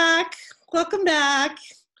 Welcome back. Welcome back.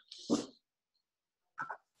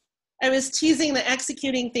 I was teasing the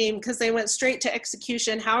executing theme because they went straight to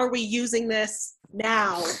execution. How are we using this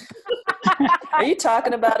now? Are you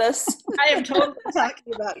talking about us? I am totally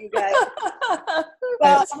talking about you guys.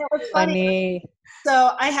 That's funny.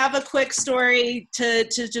 So I have a quick story to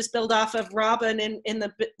just build off of Robin in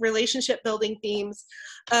the relationship building themes.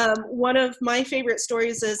 One of my favorite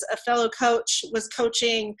stories is a fellow coach was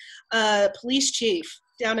coaching a police chief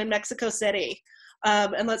down in Mexico City.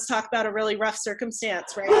 And let's talk about a really rough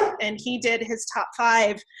circumstance, right? And he did his top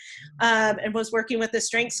 5 and was working with a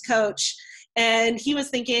strengths coach. And he was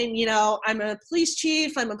thinking, I'm a police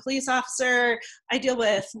chief, I'm a police officer, I deal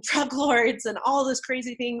with drug lords and all those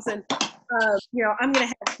crazy things. And, I'm going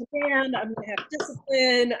to have command, I'm going to have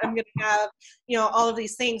discipline, I'm going to have, all of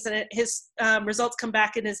these things. And his results come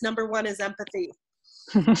back and his number 1 is empathy.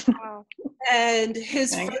 Wow. And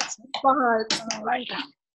his first response,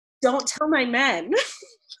 don't tell my men,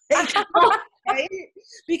 right?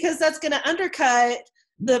 Because that's going to undercut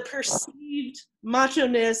the perceived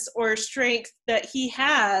macho-ness or strength that he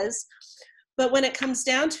has. But when it comes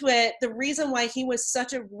down to it, the reason why he was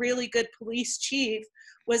such a really good police chief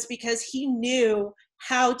was because he knew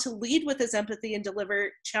how to lead with his empathy and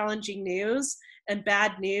deliver challenging news and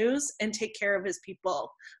bad news and take care of his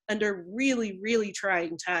people under really, really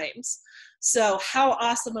trying times. So how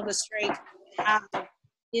awesome of a strength to have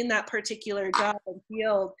in that particular job and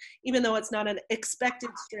field, even though it's not an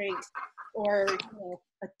expected strength or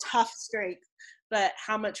a tough strength, but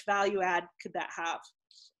how much value add could that have?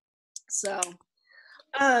 So,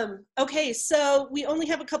 okay, so we only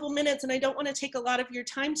have a couple minutes and I don't want to take a lot of your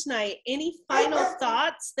time tonight. Any final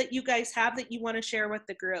thoughts that you guys have that you want to share with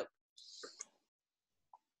the group?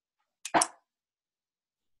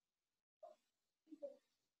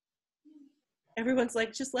 Everyone's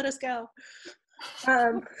like, just let us go.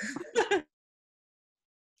 All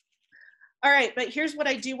right, but here's what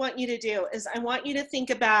I do want you to do is I want you to think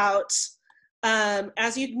about,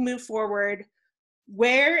 as you move forward,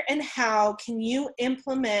 where and how can you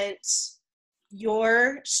implement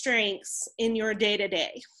your strengths in your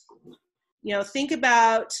day-to-day? You know, think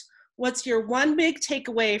about what's your one big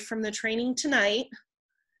takeaway from the training tonight,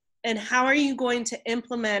 and how are you going to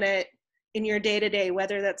implement it in your day-to-day,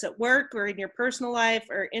 whether that's at work or in your personal life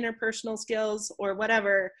or interpersonal skills or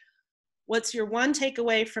whatever. What's your one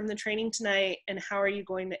takeaway from the training tonight, and how are you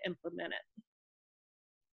going to implement it?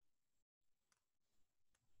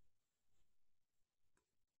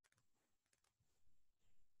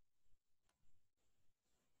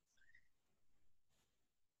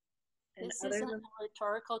 This isn't a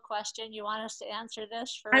rhetorical question. You want us to answer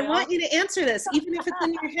this for I real? want you to answer this, even if it's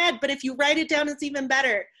in your head, but if you write it down, it's even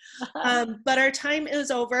better. But our time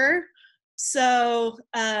is over. So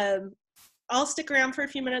I'll stick around for a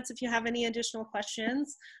few minutes if you have any additional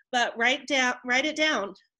questions, but write it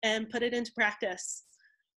down and put it into practice.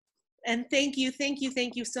 And thank you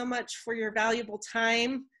so much for your valuable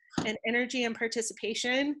time and energy and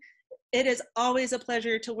participation. It is always a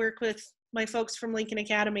pleasure to work with my folks from Lincoln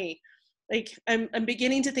Academy. Like, I'm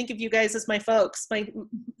beginning to think of you guys as my folks, my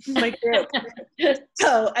group.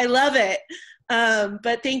 So I love it.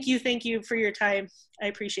 But thank you for your time. I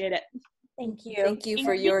appreciate it. Thank you. Thank you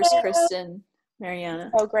for yours, Kristen, Mariana.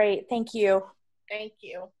 Oh, great. Thank you. Thank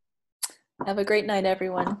you. Have a great night,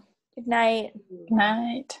 everyone. Good night. Good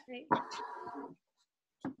night.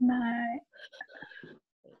 Good night.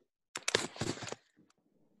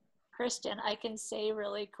 Kristen, I can say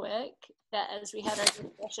really quick that as we had our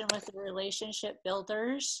discussion with the relationship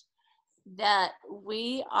builders, that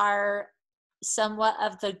we are somewhat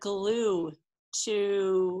of the glue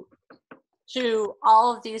to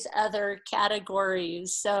all of these other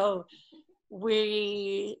categories. So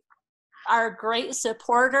we are great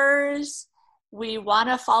supporters. We want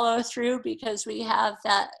to follow through because we have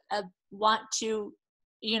that want to,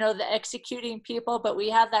 you know, the executing people, but we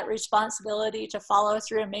have that responsibility to follow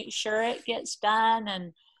through and make sure it gets done.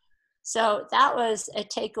 And so that was a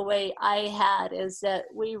takeaway I had, is that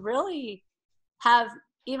we really have,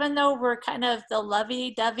 even though we're kind of the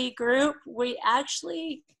lovey-dovey group, we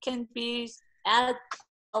actually can add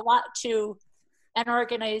a lot to an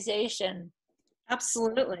organization.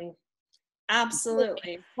 Absolutely.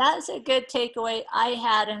 That's a good takeaway I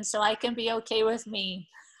had, and so I can be okay with me.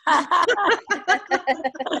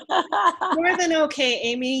 More than okay,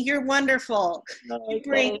 Amy. You're wonderful. Okay. You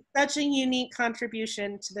bring such a unique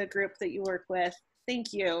contribution to the group that you work with.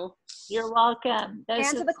 Thank you. You're welcome. And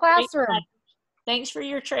to the classroom. Thanks for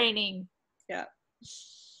your training. Yeah.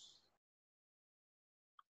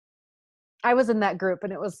 I was in that group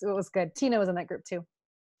and it was good. Tina was in that group too.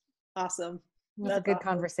 Awesome. It was a good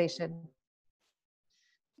conversation.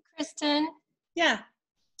 Kristen? Yeah.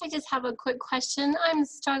 I just have a quick question. I'm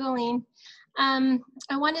struggling. I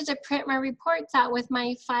wanted to print my reports out with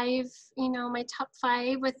my my top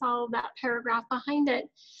 5 with all that paragraph behind it.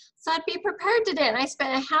 So I'd be prepared to do it. And I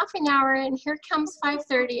spent a half an hour and here comes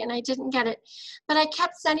 5:30 and I didn't get it. But I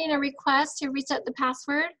kept sending a request to reset the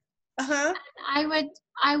password. Uh-huh. I would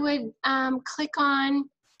click on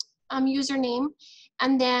username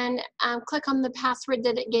and then click on the password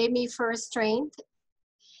that it gave me for a strength.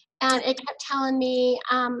 And it kept telling me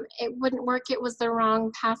it wouldn't work, it was the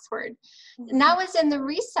wrong password. And that was in the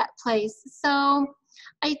reset place. So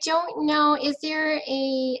I don't know, is there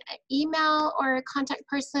a email or a contact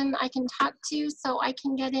person I can talk to so I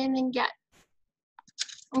can get in and get?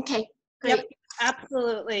 Okay, great. Yep,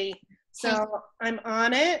 absolutely. So I'm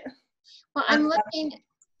on it. Well, I'm looking,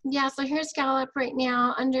 yeah, so here's Gallup right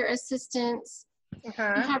now under assistance.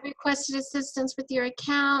 Uh-huh. You have requested assistance with your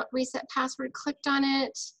account, reset password, clicked on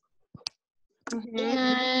it. Mm-hmm.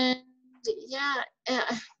 And yeah.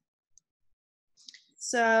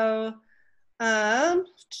 So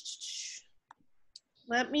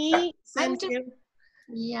let me send you.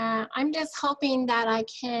 Yeah, I'm just hoping that I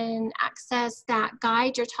can access that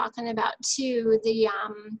guide you're talking about too. The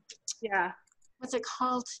yeah. What's it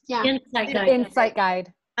called? Yeah. Insight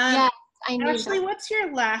guide. Yeah, I need Ashley, that. what's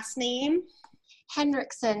your last name?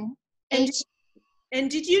 Hendrickson. And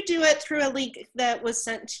did you do it through a link that was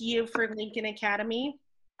sent to you for Lincoln Academy?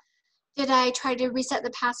 Did I try to reset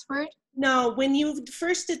the password? No, when you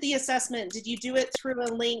first did the assessment, did you do it through a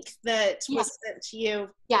link that was sent to you?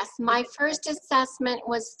 Yes, my first assessment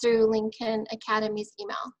was through Lincoln Academy's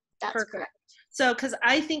email. That's Perfect. correct. So, because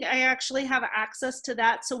I think I actually have access to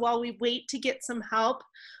that. So while we wait to get some help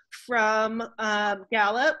from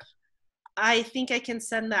Gallup, I think I can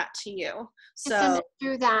send that to you. Send So it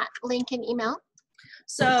through that link and email.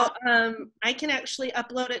 so I can actually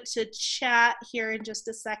upload it to chat here in just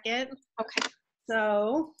a second. Okay.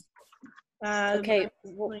 So Okay,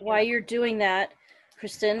 while you're doing that,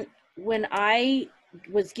 Kristen, when I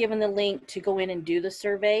was given the link to go in and do the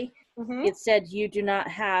survey, it said you do not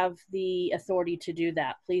have the authority to do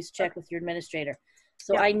that. Please check with your administrator.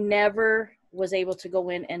 So I never was able to go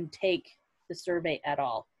in and take the survey at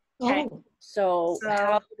all. Okay. So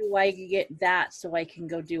how do I get that so I can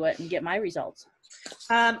go do it and get my results?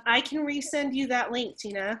 I can resend you that link,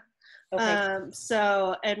 Tina. Okay.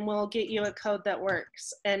 So, and we'll get you a code that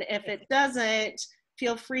works. And if it doesn't,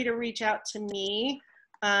 feel free to reach out to me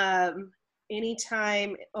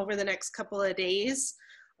anytime over the next couple of days.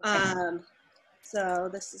 So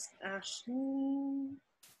this is Ashley.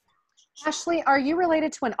 Ashley, are you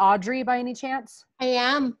related to an Audrey by any chance? I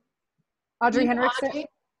am. Audrey You know Hendrickson? Audrey?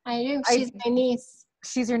 I do. She's my niece.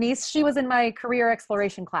 She's your niece? She was in my career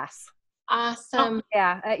exploration class. Awesome.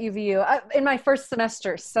 Yeah, at UVU in my first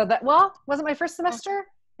semester. So that, well, was it my first semester?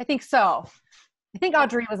 I think so. I think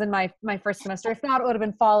Audrey was in my first semester. If not, it would have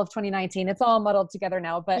been fall of 2019. It's all muddled together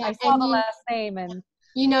now, but Yeah, I saw and the you- last name and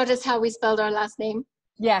You notice how we spelled our last name?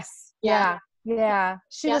 yes. Yeah. Yeah.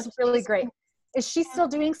 She Yeah, was really she's- great. Is she still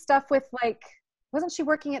doing stuff with like, wasn't she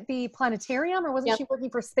working at the planetarium or wasn't Yep. she working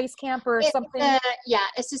for Space Camp or It's something? yeah,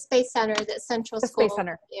 it's a space center that Central The School. Space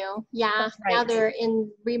Center. Yeah. That's Now right. they're in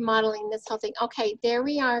remodeling this whole thing. Okay, there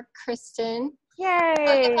we are, Kristen. Yay!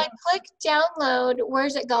 If I click download,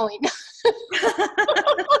 where's it going?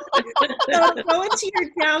 So go into your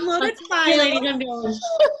downloaded file. ladies, I'm going.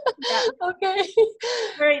 Yeah. Okay.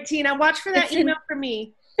 All right, Tina, watch for that It's in- email from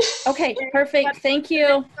me. Okay, perfect. Thank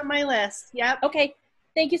you. On my list. Yep. Okay.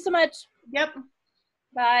 Thank you so much. Yep.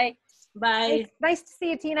 Bye. Bye. Nice to see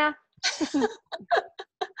you, Tina.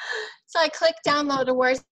 So I click download, and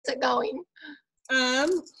where's it going?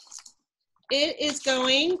 It is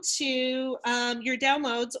going to your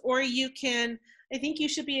downloads, or you can, I think you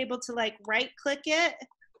should be able to like right click it.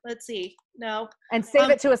 Let's see. No. And save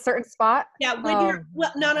it to a certain spot? Yeah, when you're,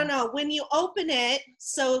 well, no. When you open it,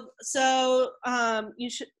 so you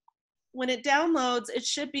should, when it downloads, it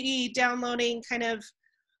should be downloading kind of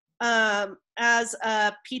as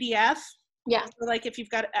a PDF. Yeah. So like if you've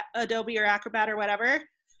got Adobe or Acrobat or whatever.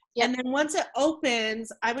 Yep. And then once it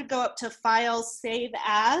opens, I would go up to File, Save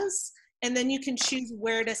As, and then you can choose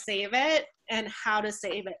where to save it and how to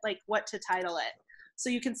save it, like what to title it. So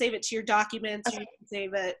you can save it to your documents, or you can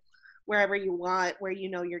save it wherever you want, where you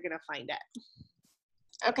know you're going to find it.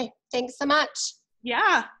 Okay, thanks so much.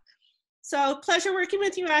 Yeah. So pleasure working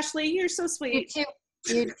with you, Ashley. You're so sweet. You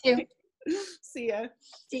too. You too. See ya.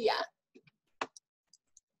 See ya.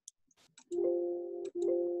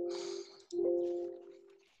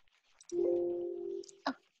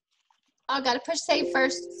 I gotta push save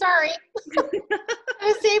first. Sorry.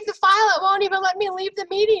 I saved the file. It won't even let me leave the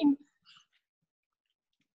meeting.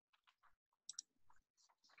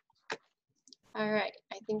 All right,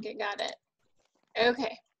 I think I got it.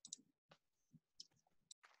 Okay.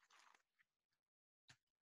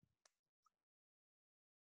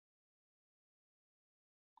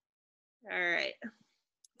 All right.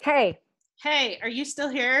 Hey. Hey, are you still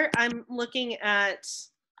here? I'm looking at,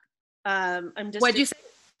 I'm just. What'd you say?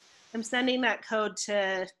 I'm sending that code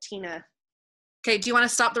to Tina. Okay, do you want to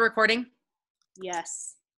stop the recording?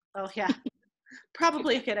 Yes. Oh, yeah.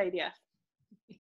 Probably a good idea.